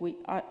think that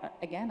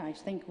I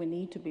think we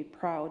need to be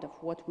proud of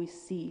what we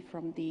see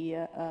from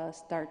the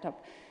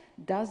startup.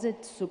 Does the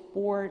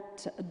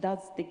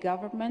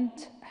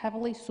government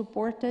heavily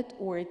support it,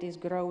 or it is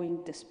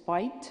growing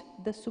despite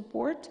the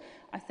support?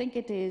 I think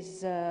it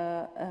is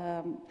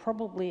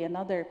probably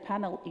another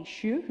panel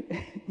issue.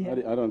 Yeah.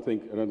 I don't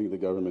think the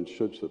government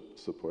should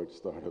support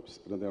startups.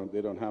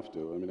 They don't have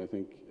to.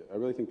 I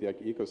really think the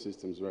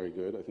ecosystem is very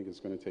good. I think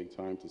it's going to take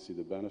time to see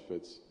the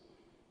benefits.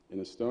 In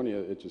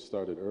Estonia, it just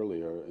started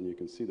earlier, and you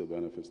can see the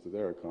benefits to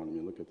their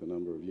economy. Look at the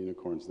number of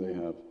unicorns they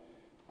have.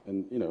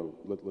 And,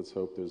 let's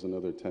hope there's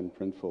another 10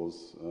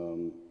 printfuls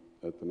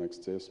at the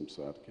next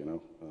TSMSAT,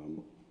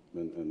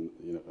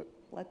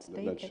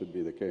 that should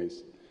be the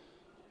case.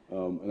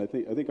 And I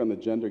think on the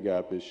gender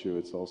gap issue,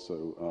 it's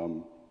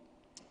also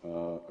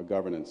a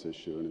governance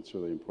issue, and it's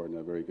really important to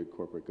have very good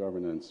corporate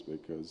governance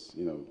because,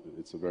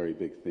 it's a very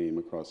big theme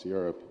across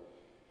Europe.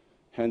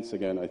 Hence,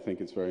 again, I think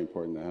it's very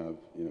important to have,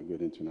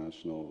 good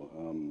international,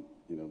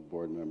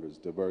 board members,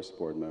 diverse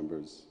board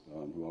members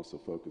who also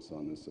focus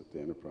on this at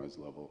the enterprise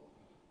level.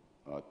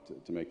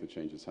 To make the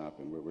changes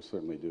happen. We're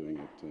certainly doing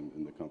it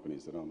in the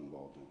companies that I'm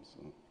involved in.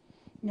 So.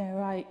 No,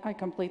 I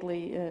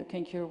completely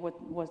concur with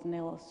what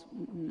Nils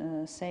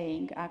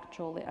saying.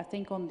 Actually, I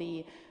think on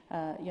the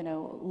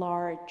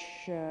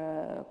large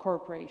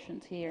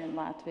corporations here in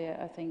Latvia,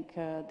 I think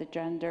the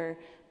gender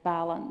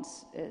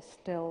balance is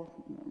still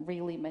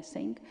really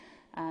missing.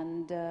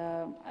 And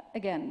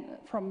again,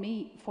 from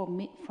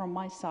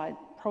my side,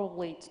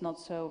 probably it's not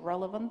so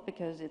relevant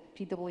because at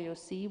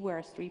PwC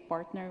we're 3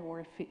 partners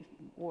or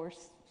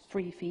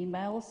 3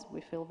 females.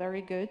 We feel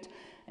very good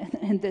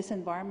in this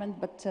environment.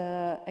 But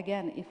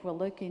again, if we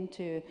look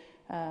into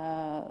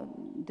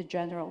the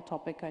general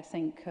topic, I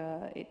think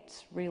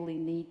it's really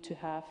need to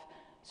have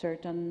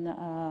certain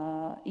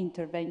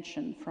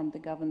intervention from the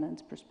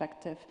governance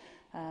perspective,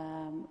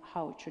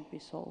 how it should be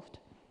solved.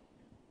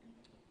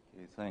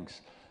 Okay,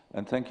 thanks.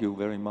 And thank you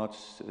very much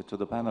to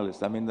the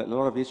panelists. A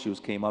lot of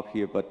issues came up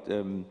here, but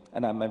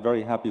and I'm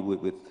very happy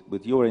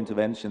with your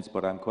interventions,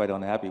 but I'm quite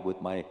unhappy with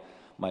my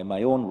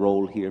own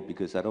role here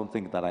because I don't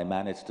think that I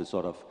managed to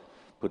sort of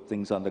put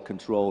things under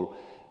control.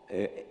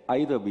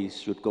 Either we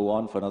should go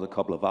on for another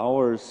couple of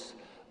hours,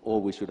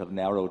 or we should have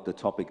narrowed the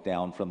topic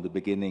down from the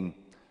beginning,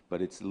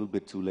 but it's a little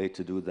bit too late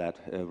to do that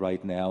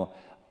right now.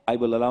 I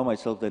will allow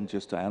myself then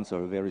just to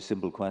answer a very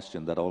simple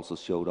question that also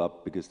showed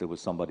up because there was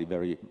somebody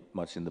very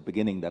much in the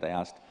beginning that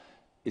asked,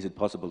 is it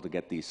possible to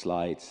get these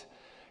slides?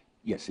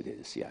 Yes, it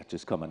is. Yeah,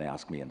 just come and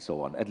ask me and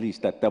so on. At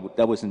least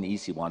that was an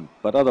easy one.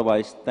 But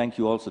otherwise, thank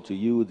you also to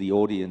you, the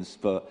audience,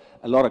 for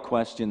a lot of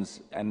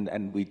questions,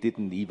 and we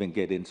didn't even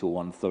get into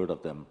 1/3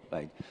 of them.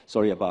 Right?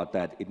 Sorry about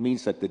that. It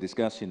means that the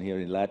discussion here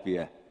in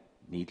Latvia,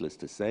 needless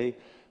to say,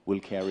 will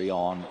carry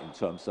on in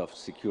terms of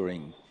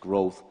securing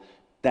growth.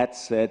 That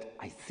said,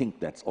 I think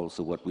that's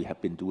also what we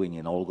have been doing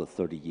in all the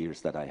 30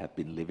 years that I have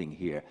been living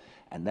here.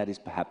 And that is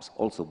perhaps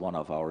also one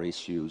of our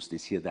issues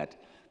this year, that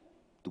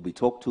do we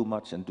talk too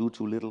much and do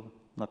too little?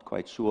 Not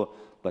quite sure,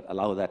 but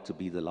allow that to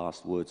be the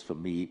last words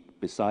from me.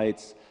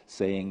 Besides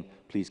saying,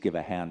 please give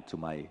a hand to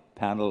my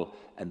panel,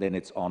 and then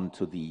it's on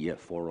to the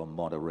forum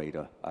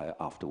moderator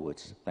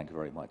afterwards. Thank you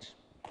very much.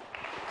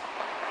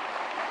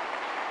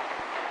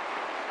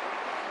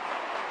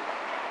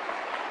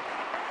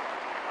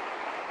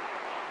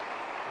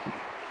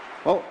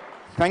 Well,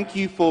 thank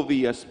you for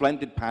the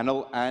splendid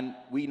panel, and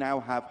we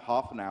now have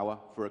half an hour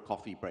for a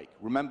coffee break.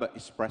 Remember,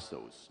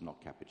 espressos, not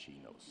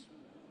cappuccinos.